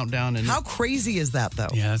little countdown. And How crazy is that though?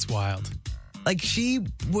 Yeah, that's wild. Like she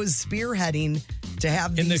was spearheading to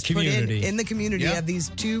have In the these put community. in the community. Yeah. Have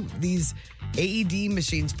these AED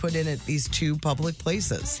machines put in at these 2 public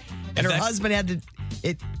places, and her husband had to.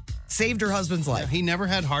 It saved her husband's life. he never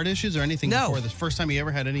had heart issues or anything No. before. The first time he ever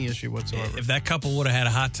had any issue whatsoever. If that couple would have had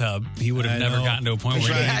a hot tub, he would have I never know. gotten to a point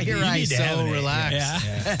where Yeah, he you're You right. need to have so an- relaxed.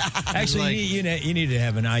 Yeah. Actually, Like- you need to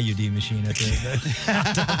have an IUD machine at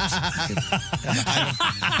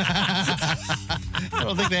I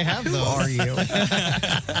don't think they have those. Who are you?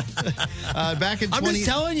 Back in I'm 20... just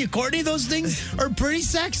telling you, Courtney, those things are pretty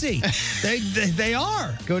sexy. They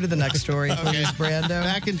are. Go to the next story, please, Brando.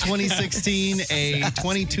 Back in 2016, a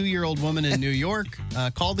 22-year-old woman in New York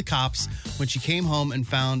called the cops when she came home and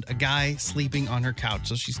found a guy sleeping on her couch.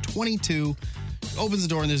 So she's 22, opens the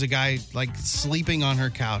door, and there's a guy like sleeping on her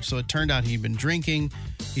couch. So it turned out he'd been drinking.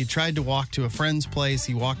 He tried to walk to a friend's place.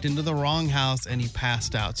 He walked into the wrong house and he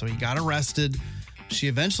passed out. So he got arrested. She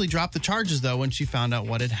eventually dropped the charges, though, when she found out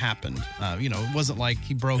what had happened. It wasn't like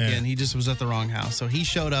he broke in. He just was at the wrong house. So he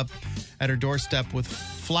showed up at her doorstep with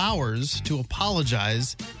flowers to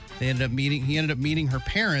apologize. He ended up meeting her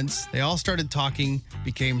parents. They all started talking,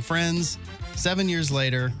 became friends. 7 years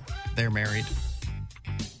later, they're married.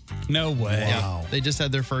 No way. Yeah, they just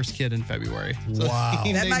had their first kid in February. So Wow.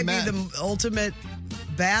 That they might met. be the ultimate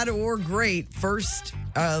bad or great first,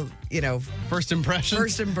 First impression.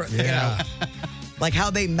 Yeah. like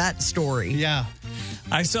how they met story. Yeah.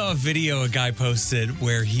 I saw a video a guy posted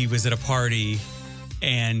where he was at a party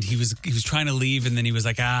and he was trying to leave, and then he was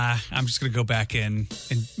like, I'm just going to go back in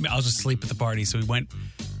and I'll just sleep at the party. So he went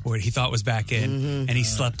where he thought was back in, and he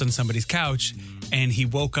slept on somebody's couch, and he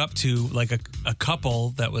woke up to like a couple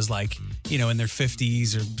that was like, in their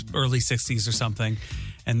 50s or early 60s or something.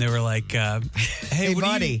 And they were like, hey,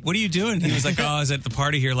 buddy. what are you doing? He was like, I was at the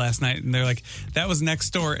party here last night. And they're like, that was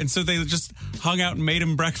next door. And so they just hung out and made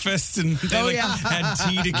him breakfast, and they had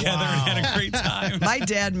tea together and had a great time. My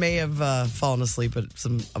dad may have fallen asleep at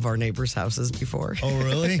some of our neighbors' houses before. Oh,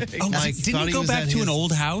 really? Mike Didn't thought he go was back at to his- an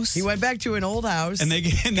old house? He went back to an old house. And they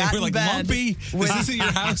got were in like, bed Lumpy, with- this isn't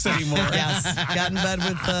your house anymore. Yes, got in bed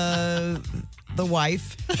with the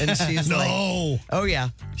wife, and she's No. like, "Oh yeah."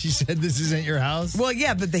 She said, "This isn't your house." Well,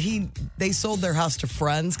 yeah, but they sold their house to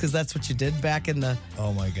friends because that's what you did back in the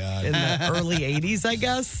Oh my God. in the early '80s, I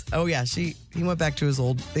guess. Oh yeah, he went back to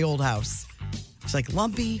the old house. She's like,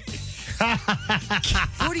 "Lumpy, what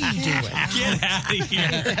are you doing?" Get out of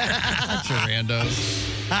here. Bunch of randos.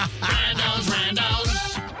 Randos.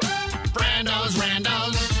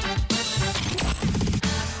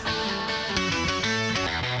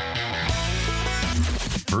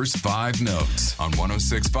 First 5 notes on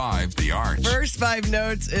 106.5 The Arch. First 5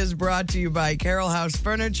 notes is brought to you by Carroll House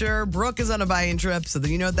Furniture. Brooke is on a buying trip, so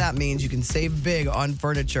you know what that means. You can save big on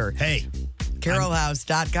furniture. Hey,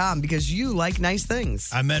 CarrollHouse.com, because you like nice things.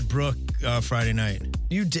 I met Brooke Friday night.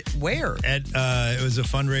 You did? Where? At it was a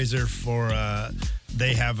fundraiser for.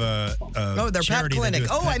 They have a their pet charity they clinic. do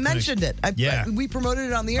with Oh, pet I clinic. mentioned it. We promoted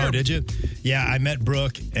it on the air. Oh, did you? Yeah, I met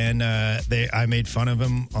Brooke, and I made fun of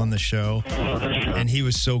him on the show, and he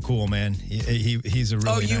was so cool, man. He's a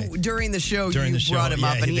really during the show during you the show, brought him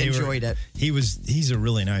up and he enjoyed it. He's a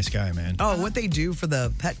really nice guy, man. Oh, what they do for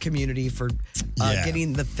the pet community for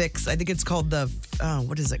getting the fix. I think it's called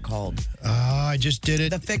what is it called? I just did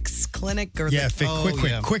it. The Fix Clinic or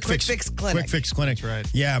Quick Fix Clinic. Quick Fix Clinic. That's right.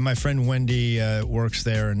 Yeah, my friend Wendy works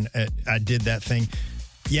there, and I did that thing.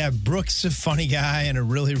 Yeah, Brooke's a funny guy and a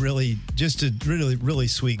really, really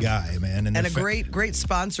sweet guy, man. And a great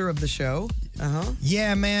sponsor of the show.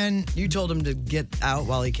 Yeah, man. You told him to get out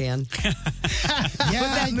while he can. Move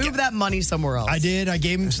that money somewhere else. I did. I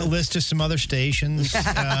gave him a list of some other stations,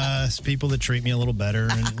 people that treat me a little better.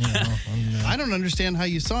 And I don't understand how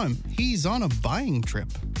you saw him. He's on a buying trip.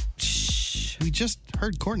 We just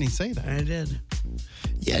heard Courtney say that. I did.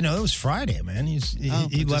 Yeah, no, it was Friday, man. He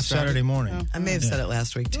left Saturday morning. I may have said it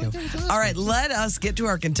last week, too. All right, let us get to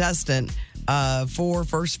our contestant for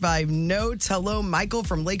First 5 Notes. Hello, Michael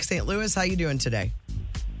from Lake St. Louis. How you doing today?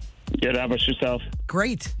 Good. How about yourself?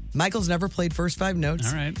 Great. Michael's never played First 5 Notes.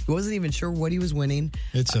 All right. He wasn't even sure what he was winning.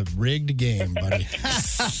 It's a rigged game, buddy.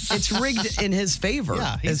 It's rigged in his favor,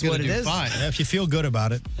 is what it is. Yeah, if you feel good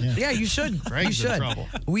about it. Yeah, you should. You should. Trouble.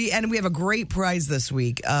 We have a great prize this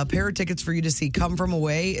week. A pair of tickets for you to see Come From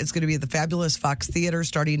Away. It's going to be at the fabulous Fox Theater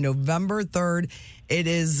starting November 3rd. It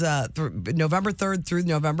is November 3rd through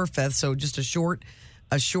November 5th, so just a short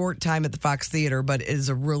time at the Fox Theater, but it is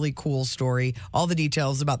a really cool story. All the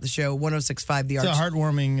details about the show, 1065 The Arch. It's a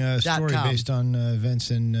heartwarming story based on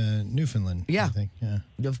events in Newfoundland. Yeah. I think. Yeah.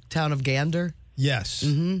 The town of Gander. Yes.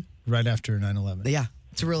 Mm-hmm. Right after 9/11. Yeah.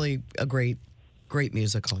 It's really a great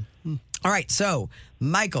musical. All right, so,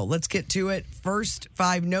 Michael, let's get to it. First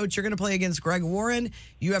 5 notes. You're going to play against Greg Warren.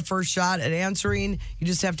 You have first shot at answering. You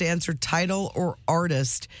just have to answer title or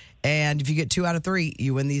artist. And if you get 2 out of 3,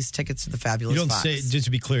 you win these tickets to the fabulous You don't Fox. say, just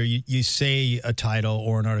to be clear, you say a title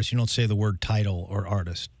or an artist. You don't say the word title or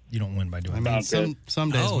artist. You don't win by doing that. Some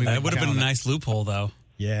days we that would have been a count it. nice loophole, though.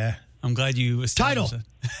 Yeah. I'm glad you established Title.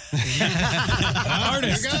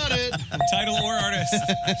 Artist. You got it. Title or artist.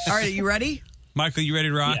 All right, are you ready? Michael, you ready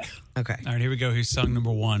to rock? Yeah. Okay. All right, here we go. Here's song number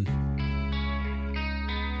 1.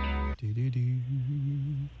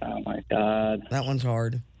 Oh my God. That one's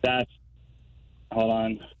hard. Hold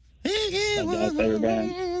on. That's my favorite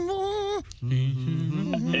band.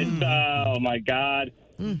 It's oh my God.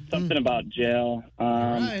 Something about jail.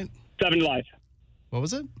 Right. 7 to Life. What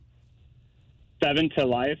was it? 7 to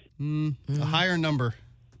Life. A higher number.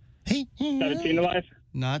 17 to Life.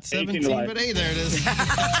 Not 18 17, to life. but hey, there it is.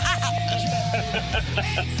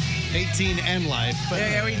 18 and life. But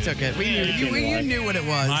Yeah, we took it. You knew what it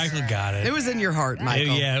was. Michael got it. It was in your heart,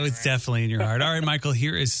 Michael. Yeah, it was definitely in your heart. All right, Michael,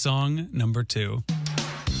 here is song number 2.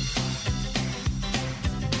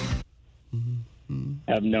 I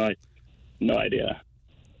have no idea.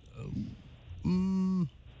 Do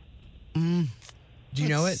you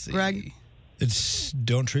know it, Greg? It's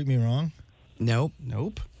Don't Treat Me Wrong. Nope.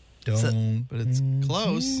 Don't. But it's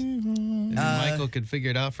close. And Michael could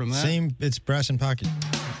figure it out from that. Same. It's Brass and Pocket.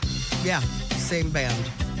 Yeah, same band.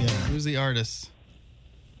 Yeah. Who's the artist?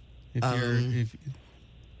 If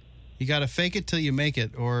you got to fake it till you make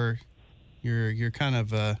it, or you're kind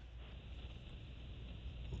of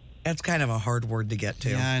That's kind of a hard word to get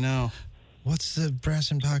to. Yeah, I know. What's the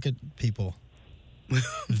Brass and Pocket people?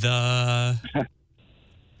 The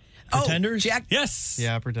Pretenders? Jack. Yes.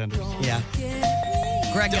 Yeah, Pretenders. Yeah.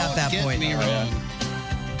 Greg got that Get point. me wrong.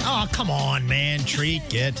 Oh, come on, man. Treat,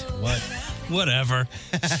 get. What? Whatever.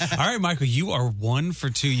 All right, Michael, you are 1 for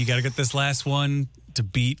 2. You got to get this last one to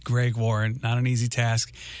beat Greg Warren. Not an easy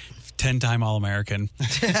task. 10-time All-American.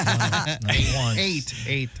 Not once.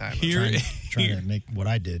 Eight times. Trying to make what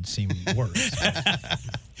I did seem worse.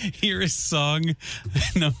 Here is song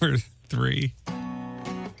number 3.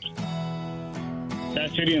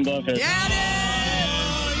 That's Judy and Blowfish.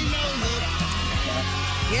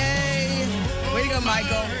 Yay! Way to go,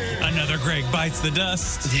 Michael. Another Greg bites the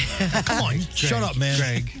dust. Come on, shut up, man.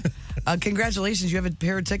 Greg. Congratulations. You have a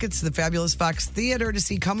pair of tickets to the Fabulous Fox Theater to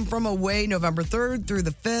see Come From Away November 3rd through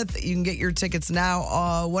the 5th. You can get your tickets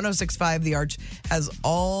now. 1065 The Arch has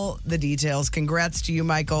all the details. Congrats to you,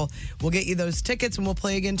 Michael. We'll get you those tickets and we'll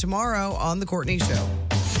play again tomorrow on The Courtney Show.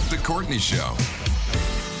 The Courtney Show.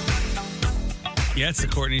 Yeah, it's the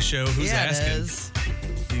Courtney Show. Who's asking? It is.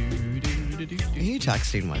 Are you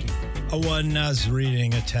texting one? I was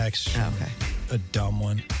reading a text. Oh, okay. A dumb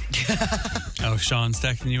one. Oh, Sean's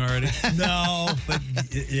texting you already? No, but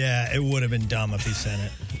yeah, it would have been dumb if he sent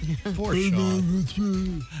it. Poor Sean.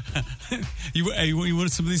 You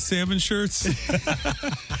want some of these salmon shirts?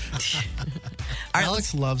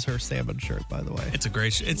 Alex loves her salmon shirt, by the way. It's a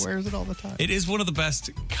great shirt. She wears it all the time. It is one of the best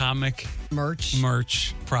comic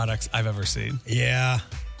merch products I've ever seen. Yeah.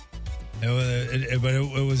 But it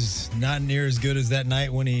was not near as good as that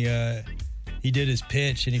night when he did his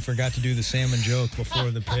pitch and he forgot to do the salmon joke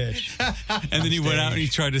before the pitch. And then he went out and he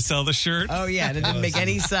tried to sell the shirt. Oh yeah, and it didn't make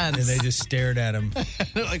any sense. And they just stared at him.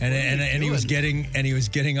 Like, and he was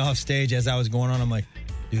getting off stage as I was going on. I'm like,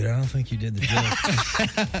 dude, I don't think you did the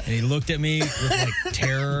joke. And he looked at me with like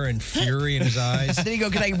terror and fury in his eyes. Then he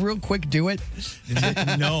go, can I real quick do it?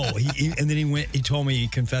 No. And then he told me, he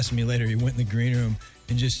confessed to me later, he went in the green room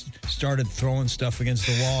and just started throwing stuff against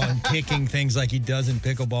the wall and kicking things like he does in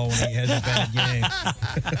pickleball when he has a bad game.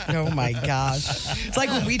 Oh my gosh. It's like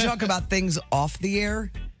when we talk about things off the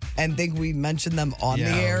air and think we mention them on the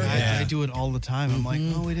air. I do it all the time. I'm like,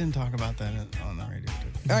 oh, we didn't talk about that on the radio.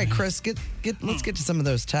 All right, Chris, let's get to some of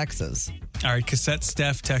those texts. All right, Cassette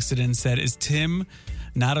Steph texted in and said, is Tim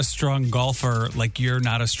not a strong golfer like you're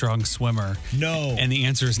not a strong swimmer? No. And the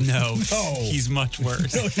answer is no. No. He's much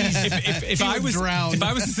worse. No, if I was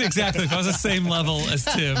the same level as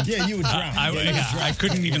Tim. Yeah, you would drown. I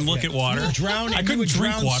couldn't even look at water. You would drown. I couldn't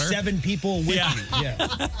drink drown water. 7 people with you. Yeah.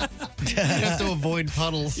 You have to avoid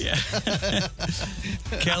puddles. Yeah.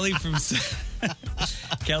 Kelly from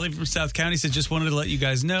South County said, just wanted to let you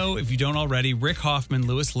guys know, if you don't already, Rick Hoffman,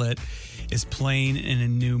 Louis Litt, is playing in a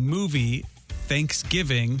new movie,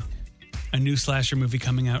 Thanksgiving, a new slasher movie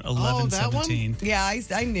coming out 11/17. Yeah,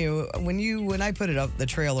 I knew when I put it up, the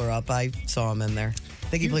trailer up, I saw him in there. I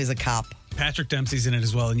think he plays a cop. Patrick Dempsey's in it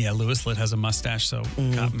as well, and yeah, Louis Litt has a mustache, so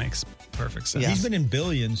cop makes perfect sense. Yeah. He's been in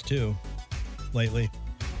Billions too, lately.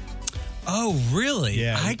 Oh, really?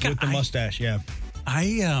 Yeah, with the mustache. Yeah, I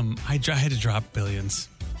had to drop Billions.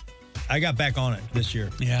 I got back on it this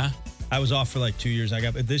year. Yeah. I was off for like 2 years.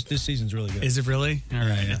 This season's really good. Is it really? All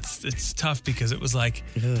right. Yeah. It's tough because it was like,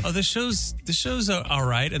 oh, this show's all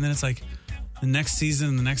right, and then it's like the next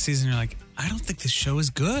season, you're like, I don't think this show is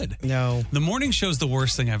good. No. The morning show's the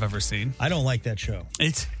worst thing I've ever seen. I don't like that show.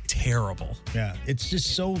 It's terrible. Yeah, it's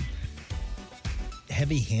just so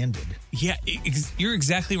heavy-handed. Yeah, you're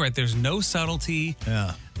exactly right. There's no subtlety.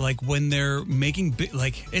 Yeah. Like when they're making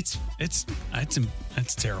it's a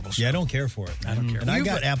terrible show. Yeah, I don't care for it. I don't care. And I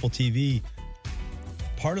got Apple TV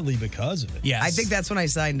partly because of it. Yes. I think that's when I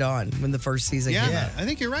signed on, when the first season came out. I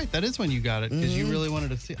think you're right. That is when you got it, because you really wanted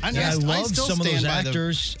to see. I love still some of those stand by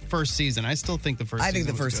actors. The first season. I still think the first. I think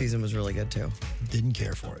season the first was good. season was really good too. Didn't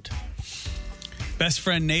care for it. Best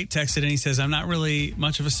friend Nate texted and he says, I'm not really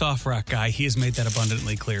much of a soft rock guy. He has made that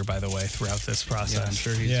abundantly clear, by the way, throughout this process. Yeah, I'm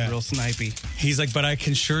sure he's real snipey. He's like, but I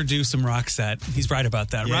can sure do some Roxette. He's right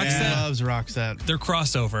about that. Yeah, Roxette he loves Roxette. They're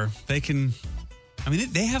crossover. They can,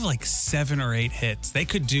 they have like 7 or 8 hits. They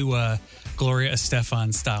could do a Gloria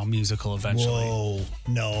Estefan style musical eventually. Whoa,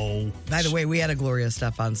 no. By the way, we had a Gloria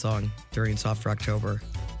Estefan song during Soft Rocktober.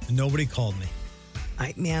 Nobody called me.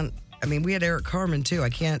 We had Eric Carmen too. I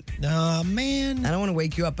can't. Man. I don't want to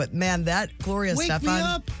wake you up, but man, that Gloria Wake Estefan. me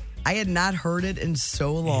up. I had not heard it in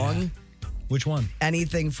so long. Yeah. Which one?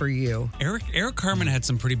 Anything for You. Eric Carmen had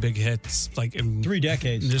some pretty big hits, like in 3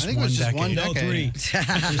 decades. Just I think one it was just decade. one No, decade. 3.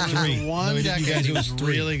 It was 3. One No, decade. you guys, it was 3.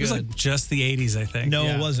 really It good. was like just the 80s, I think. No,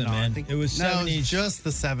 Yeah. it wasn't, No, I man. think- It was No, 70s. it was just the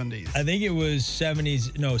 70s. I think it was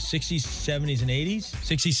 70s. No, 60s, 70s, and 80s.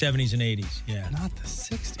 60s, 70s, and 80s. Yeah. Not the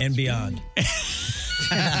 60s. And beyond.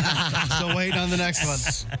 Still waiting on the next one.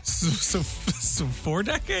 So 4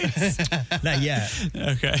 decades? Not yet.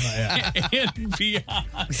 Okay. Not yet. And beyond.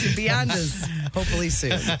 Beyond is hopefully soon.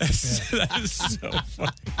 That is so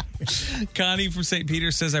funny. Connie from St. Peter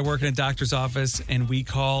says, I work in a doctor's office and we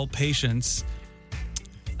call patients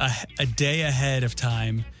a day ahead of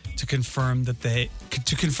time to confirm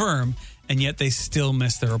and yet they still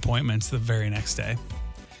miss their appointments the very next day.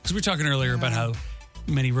 Because we were talking earlier about how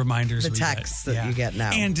many reminders The we texts get. that you get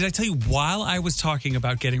now. And did I tell you, while I was talking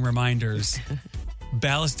about getting reminders,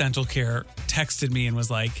 Ballast Dental Care texted me and was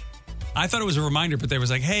like, I thought it was a reminder, but they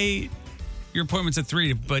was like, hey, your appointment's at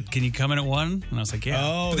 3, but can you come in at 1? And I was like, yeah.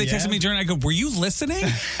 Oh, but they texted yeah? me during, I go, were you listening?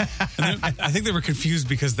 And then, I think they were confused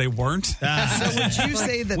because they weren't. So would you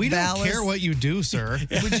say that We Ballast, don't care what you do, sir.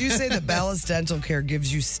 Would you say that Ballast Dental Care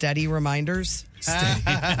gives you steady reminders?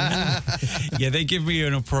 Yeah, they give me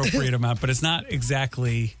an appropriate amount, but it's not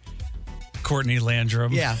exactly Courtney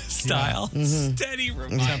Landrum style. Yeah. Mm-hmm. Steady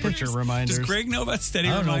reminders. Temperature reminders. Does Greg know about steady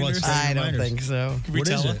I don't know reminders? about steady I don't reminders. think so. Can we What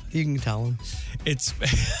tell is him? it? You can tell him. It's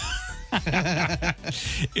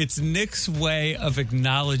it's Nick's way of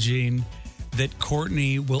acknowledging that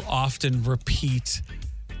Courtney will often repeat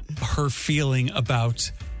her feeling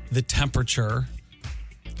about the temperature.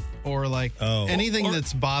 Or like anything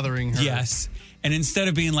that's bothering her. Yes. And instead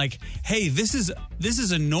of being like, hey, this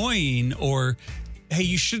is annoying, or hey,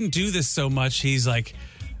 you shouldn't do this so much, he's like,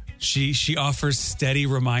 she offers steady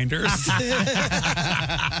reminders.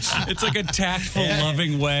 It's like a tactful,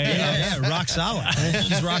 loving way. Yeah, rock solid.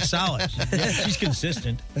 She's rock solid. Yeah, she's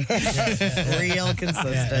consistent. Real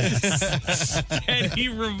consistent. Steady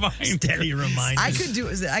reminders. Steady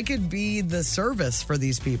reminders. I could be the service for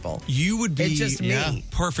these people. You would be It's just me.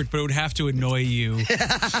 perfect, but it would have to annoy you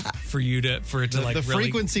for it to like the really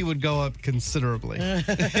frequency would go up considerably.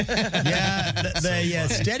 Yeah,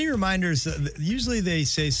 steady reminders. Usually they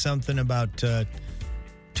say something about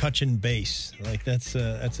touching base. Like that's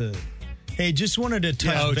a. Hey, just wanted to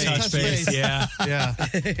touch base. Touch base. Yeah. Yeah.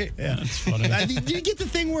 That's funny. Do you get the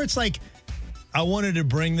thing where it's like, I wanted to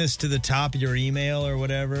bring this to the top of your email or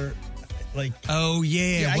whatever? Like, oh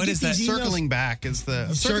yeah, I what get is that? these emails- Circling back is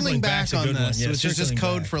the Circling back's a on good one. this, Yeah, which is just circling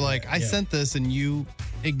code back. for like I Yeah. sent this and you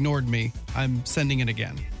ignored me. I'm sending it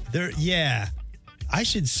again. I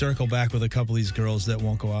should circle back with a couple of these girls that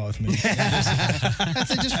won't go out with me. I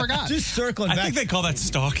just forgot. Just circling I back. think they call that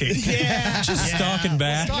stalking. Yeah. Just stalking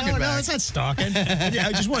back. No, it's not stalking. Yeah,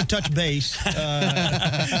 I just want to touch base.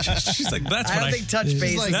 She's like, that's I what don't think touch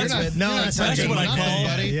base like, is you're not- good. No, You're that's not not touching what I nothing, call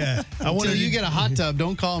buddy. Yeah, I want Until to. you get a hot tub,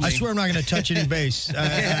 don't call me. I swear I'm not going to touch any base.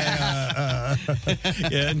 Yeah,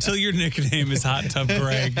 until your nickname is Hot Tub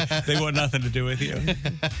Greg, they want nothing to do with you.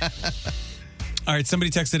 All right, somebody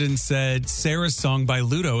texted and said Sarah's song by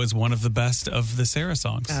Ludo is one of the best of the Sarah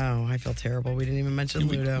songs. Oh, I feel terrible. We didn't even mention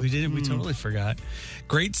Ludo. We didn't. We totally forgot.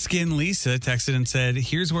 Great Skin Lisa texted and said,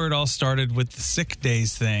 here's where it all started with the sick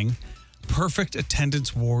days thing. Perfect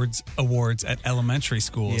attendance awards at elementary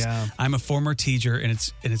schools. Yeah. I'm a former teacher, and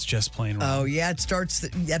it's just plain wrong. Oh, yeah, it starts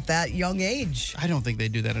at that young age. I don't think they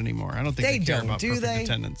do that anymore. I don't think They they care don't, about do perfect they?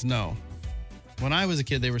 attendance. No. When I was a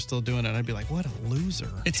kid, they were still doing it. I'd be like, "What a loser!"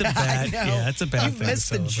 It's a bad. I know. Yeah, it's a bad You thing.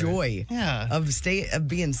 missed to the celebrate. joy of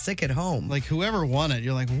being sick at home. Like whoever won it,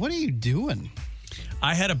 you're like, "What are you doing?"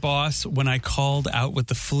 I had a boss when I called out with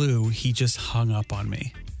the flu. He just hung up on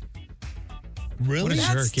me. Really? What a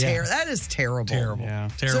That's jerk! Yeah, that is terrible. terrible. Yeah.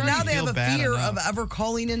 Terrible. So now they feel have a bad fear enough. of ever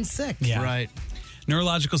calling in sick. Yeah. Right.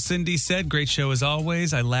 Neurological Cindy said, "Great show as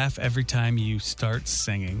always. I laugh every time you start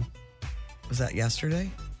singing." Was that yesterday?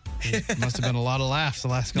 Must have been a lot of laughs the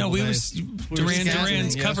last couple days. Duran scheduling,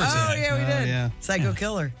 Duran's yeah. covers Oh, it. yeah, we did. yeah. Psycho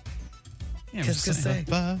Killer. Yeah, Qu'est-ce que c'est?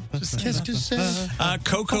 Qu'est-ce que c'est?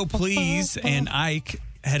 Coco Please and Ike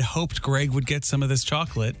had hoped Greg would get some of this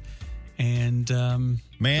chocolate, and Man,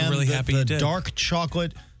 we're really happy the you did. dark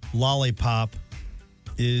chocolate lollipop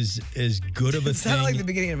is as good of a It sounded thing. like the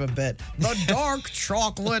beginning of a bit. The dark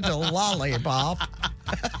chocolate lollipop.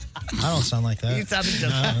 I don't sound like that. You sounded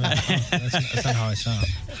just That's not how I sound.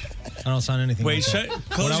 I don't sound anything Wait, like that.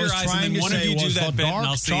 close What I your was eyes, trying and then to one of say you do was that the bit, and dark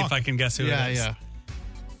I'll see if I can guess who Yeah, it is. yeah.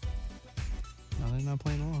 No, they're not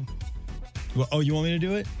playing along. Well, oh, you want me to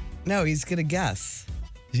do it? No, he's going to guess.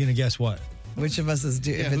 He's going to guess what? Which of us is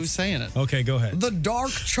doing Yeah, who's saying it? Okay, go ahead. The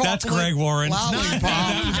dark chocolate That's Greg Warren. lollipop.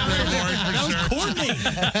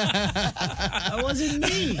 That wasn't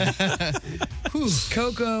me.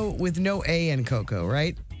 Coco with no A in Coco,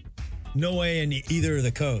 right? No way in either of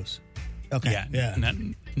the Co's. Okay. Yeah.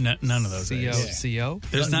 None of those. CO. A's. CO?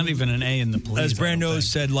 There's not even an A in the please. As Brando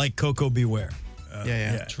said, like Coco, beware.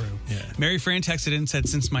 Yeah. True. Mary Fran texted in and said,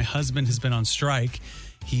 since my husband has been on strike,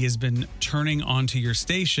 he has been turning onto your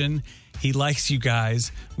station. He likes you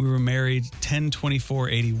guys. We were married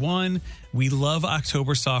 10/24/81. We love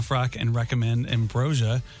October soft rock and recommend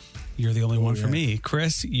Ambrosia. You're the only one for me.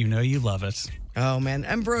 Chris, you know you love it. Oh, man.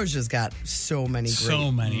 Ambrosia's got so many great.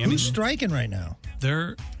 So many. I mean, Who's striking right now?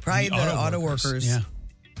 they're Probably the auto workers. Yeah.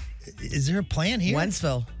 Is there a plan here?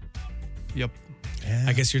 Wentzville. Yep. Yeah.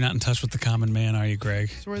 I guess you're not in touch with the common man, are you, Greg?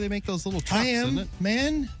 It's where they make those little trucks, I am, isn't it?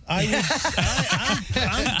 man. I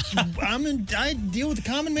deal with the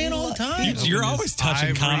common man all the time. You're always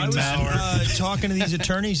touching common men. I was talking to these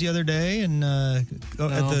attorneys the other day, and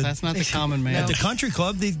that's not the common man. At the country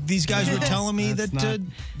club, these guys were telling me that,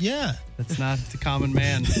 That's not the common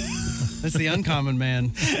man. That's the uncommon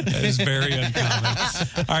man. That is very uncommon.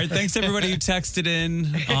 All right, thanks everybody who texted in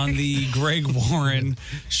on the Greg Warren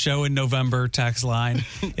show in November text line.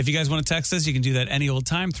 If you guys want to text us, you can do that any old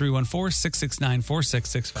time,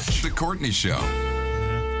 314-669-4665. The Courtney Show. All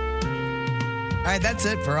right, that's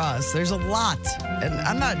it for us. There's a lot, and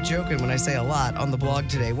I'm not joking when I say a lot, on the blog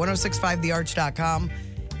today, 1065thearch.com.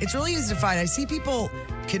 It's really easy to find. I see people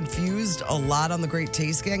confused a lot on the Great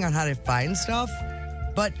Taste Gang on how to find stuff,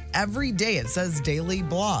 but every day it says daily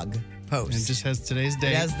blog post. It just has today's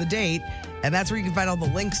date. It has the date, and that's where you can find all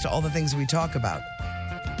the links to all the things we talk about.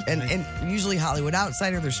 And usually Hollywood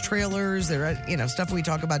Outsider, there's trailers, there stuff we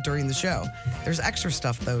talk about during the show. There's extra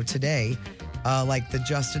stuff, though, today, like the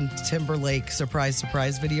Justin Timberlake surprise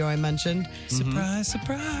video I mentioned. Surprise,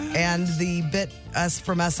 surprise. And the bit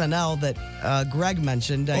from SNL that Greg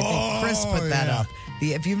mentioned. I think Chris put that up.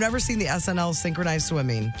 If you've never seen the SNL synchronized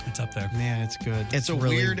swimming, it's up there. Man, it's good. It's a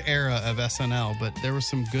really weird era of SNL, but there was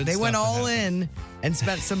some good They stuff. went all in and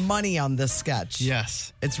spent some money on this sketch.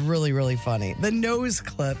 Yes. It's really, really funny. The nose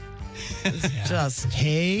clip is just,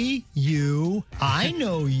 hey, you, I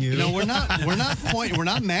know you. No, we're not pointing. We're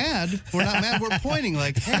not mad. We're not mad. We're pointing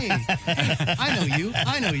like, hey, I know you.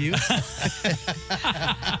 I know you.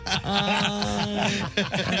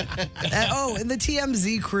 And the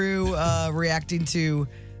TMZ crew reacting to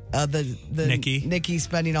the Nikki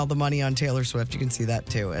spending all the money on Taylor Swift. You can see that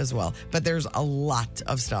too as well. But there's a lot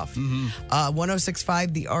of stuff.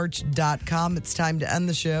 1065thearch.com. It's time to end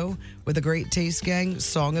the show with a Great Taste Gang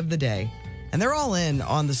song of the day. And they're all in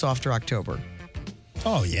on the Softer October.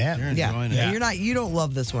 Oh, yeah. You're enjoying it. You don't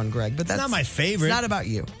love this one, Greg, but that's not my favorite. It's not about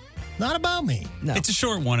you. Not about me. No. It's a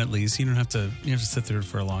short one, at least. You don't have to sit through it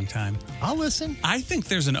for a long time. I'll listen. I think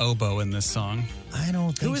there's an oboe in this song. I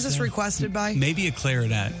don't think Who is this requested by? Maybe a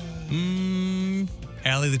clarinet.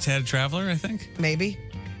 Allie the Tatted Traveler, I think. Maybe.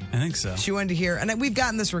 I think so. She wanted to hear, and we've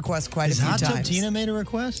gotten this request quite a few times. Hot Tub Tina made a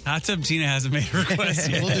request? Hot Tub Tina hasn't made a request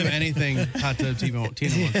yet. We'll do anything Hot Tub Tina wants to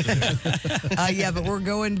do. Yeah, but we're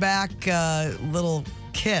going back little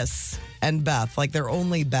Kiss and Beth, like their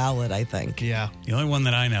only ballad, I think. Yeah. The only one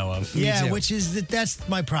that I know of. Yeah, which is that's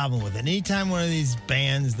my problem with it. Anytime one of these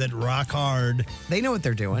bands that rock hard, they know what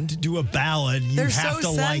they're doing. To do a ballad, you they're have so to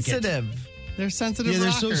like it. sensitive. They're sensitive. Yeah, they're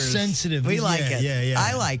rockers. so sensitive. We like it. Yeah.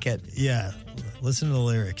 I like it. Yeah. Listen to the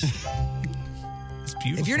lyrics. It's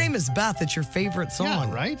beautiful. If your name is Beth, it's your favorite song.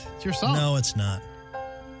 Yeah, right? It's your song. No, it's not.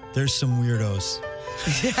 There's some weirdos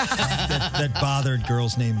that bothered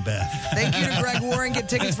girls named Beth. Thank you to Greg Warren. Get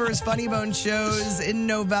tickets for his Funny Bone shows in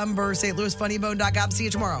November. StLouisFunnyBone.com. See you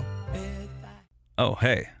tomorrow. Oh,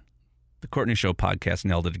 hey. The Courtney Show podcast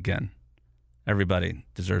nailed it again. Everybody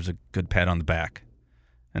deserves a good pat on the back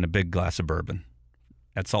and a big glass of bourbon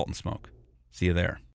at Salt and Smoke. See you there.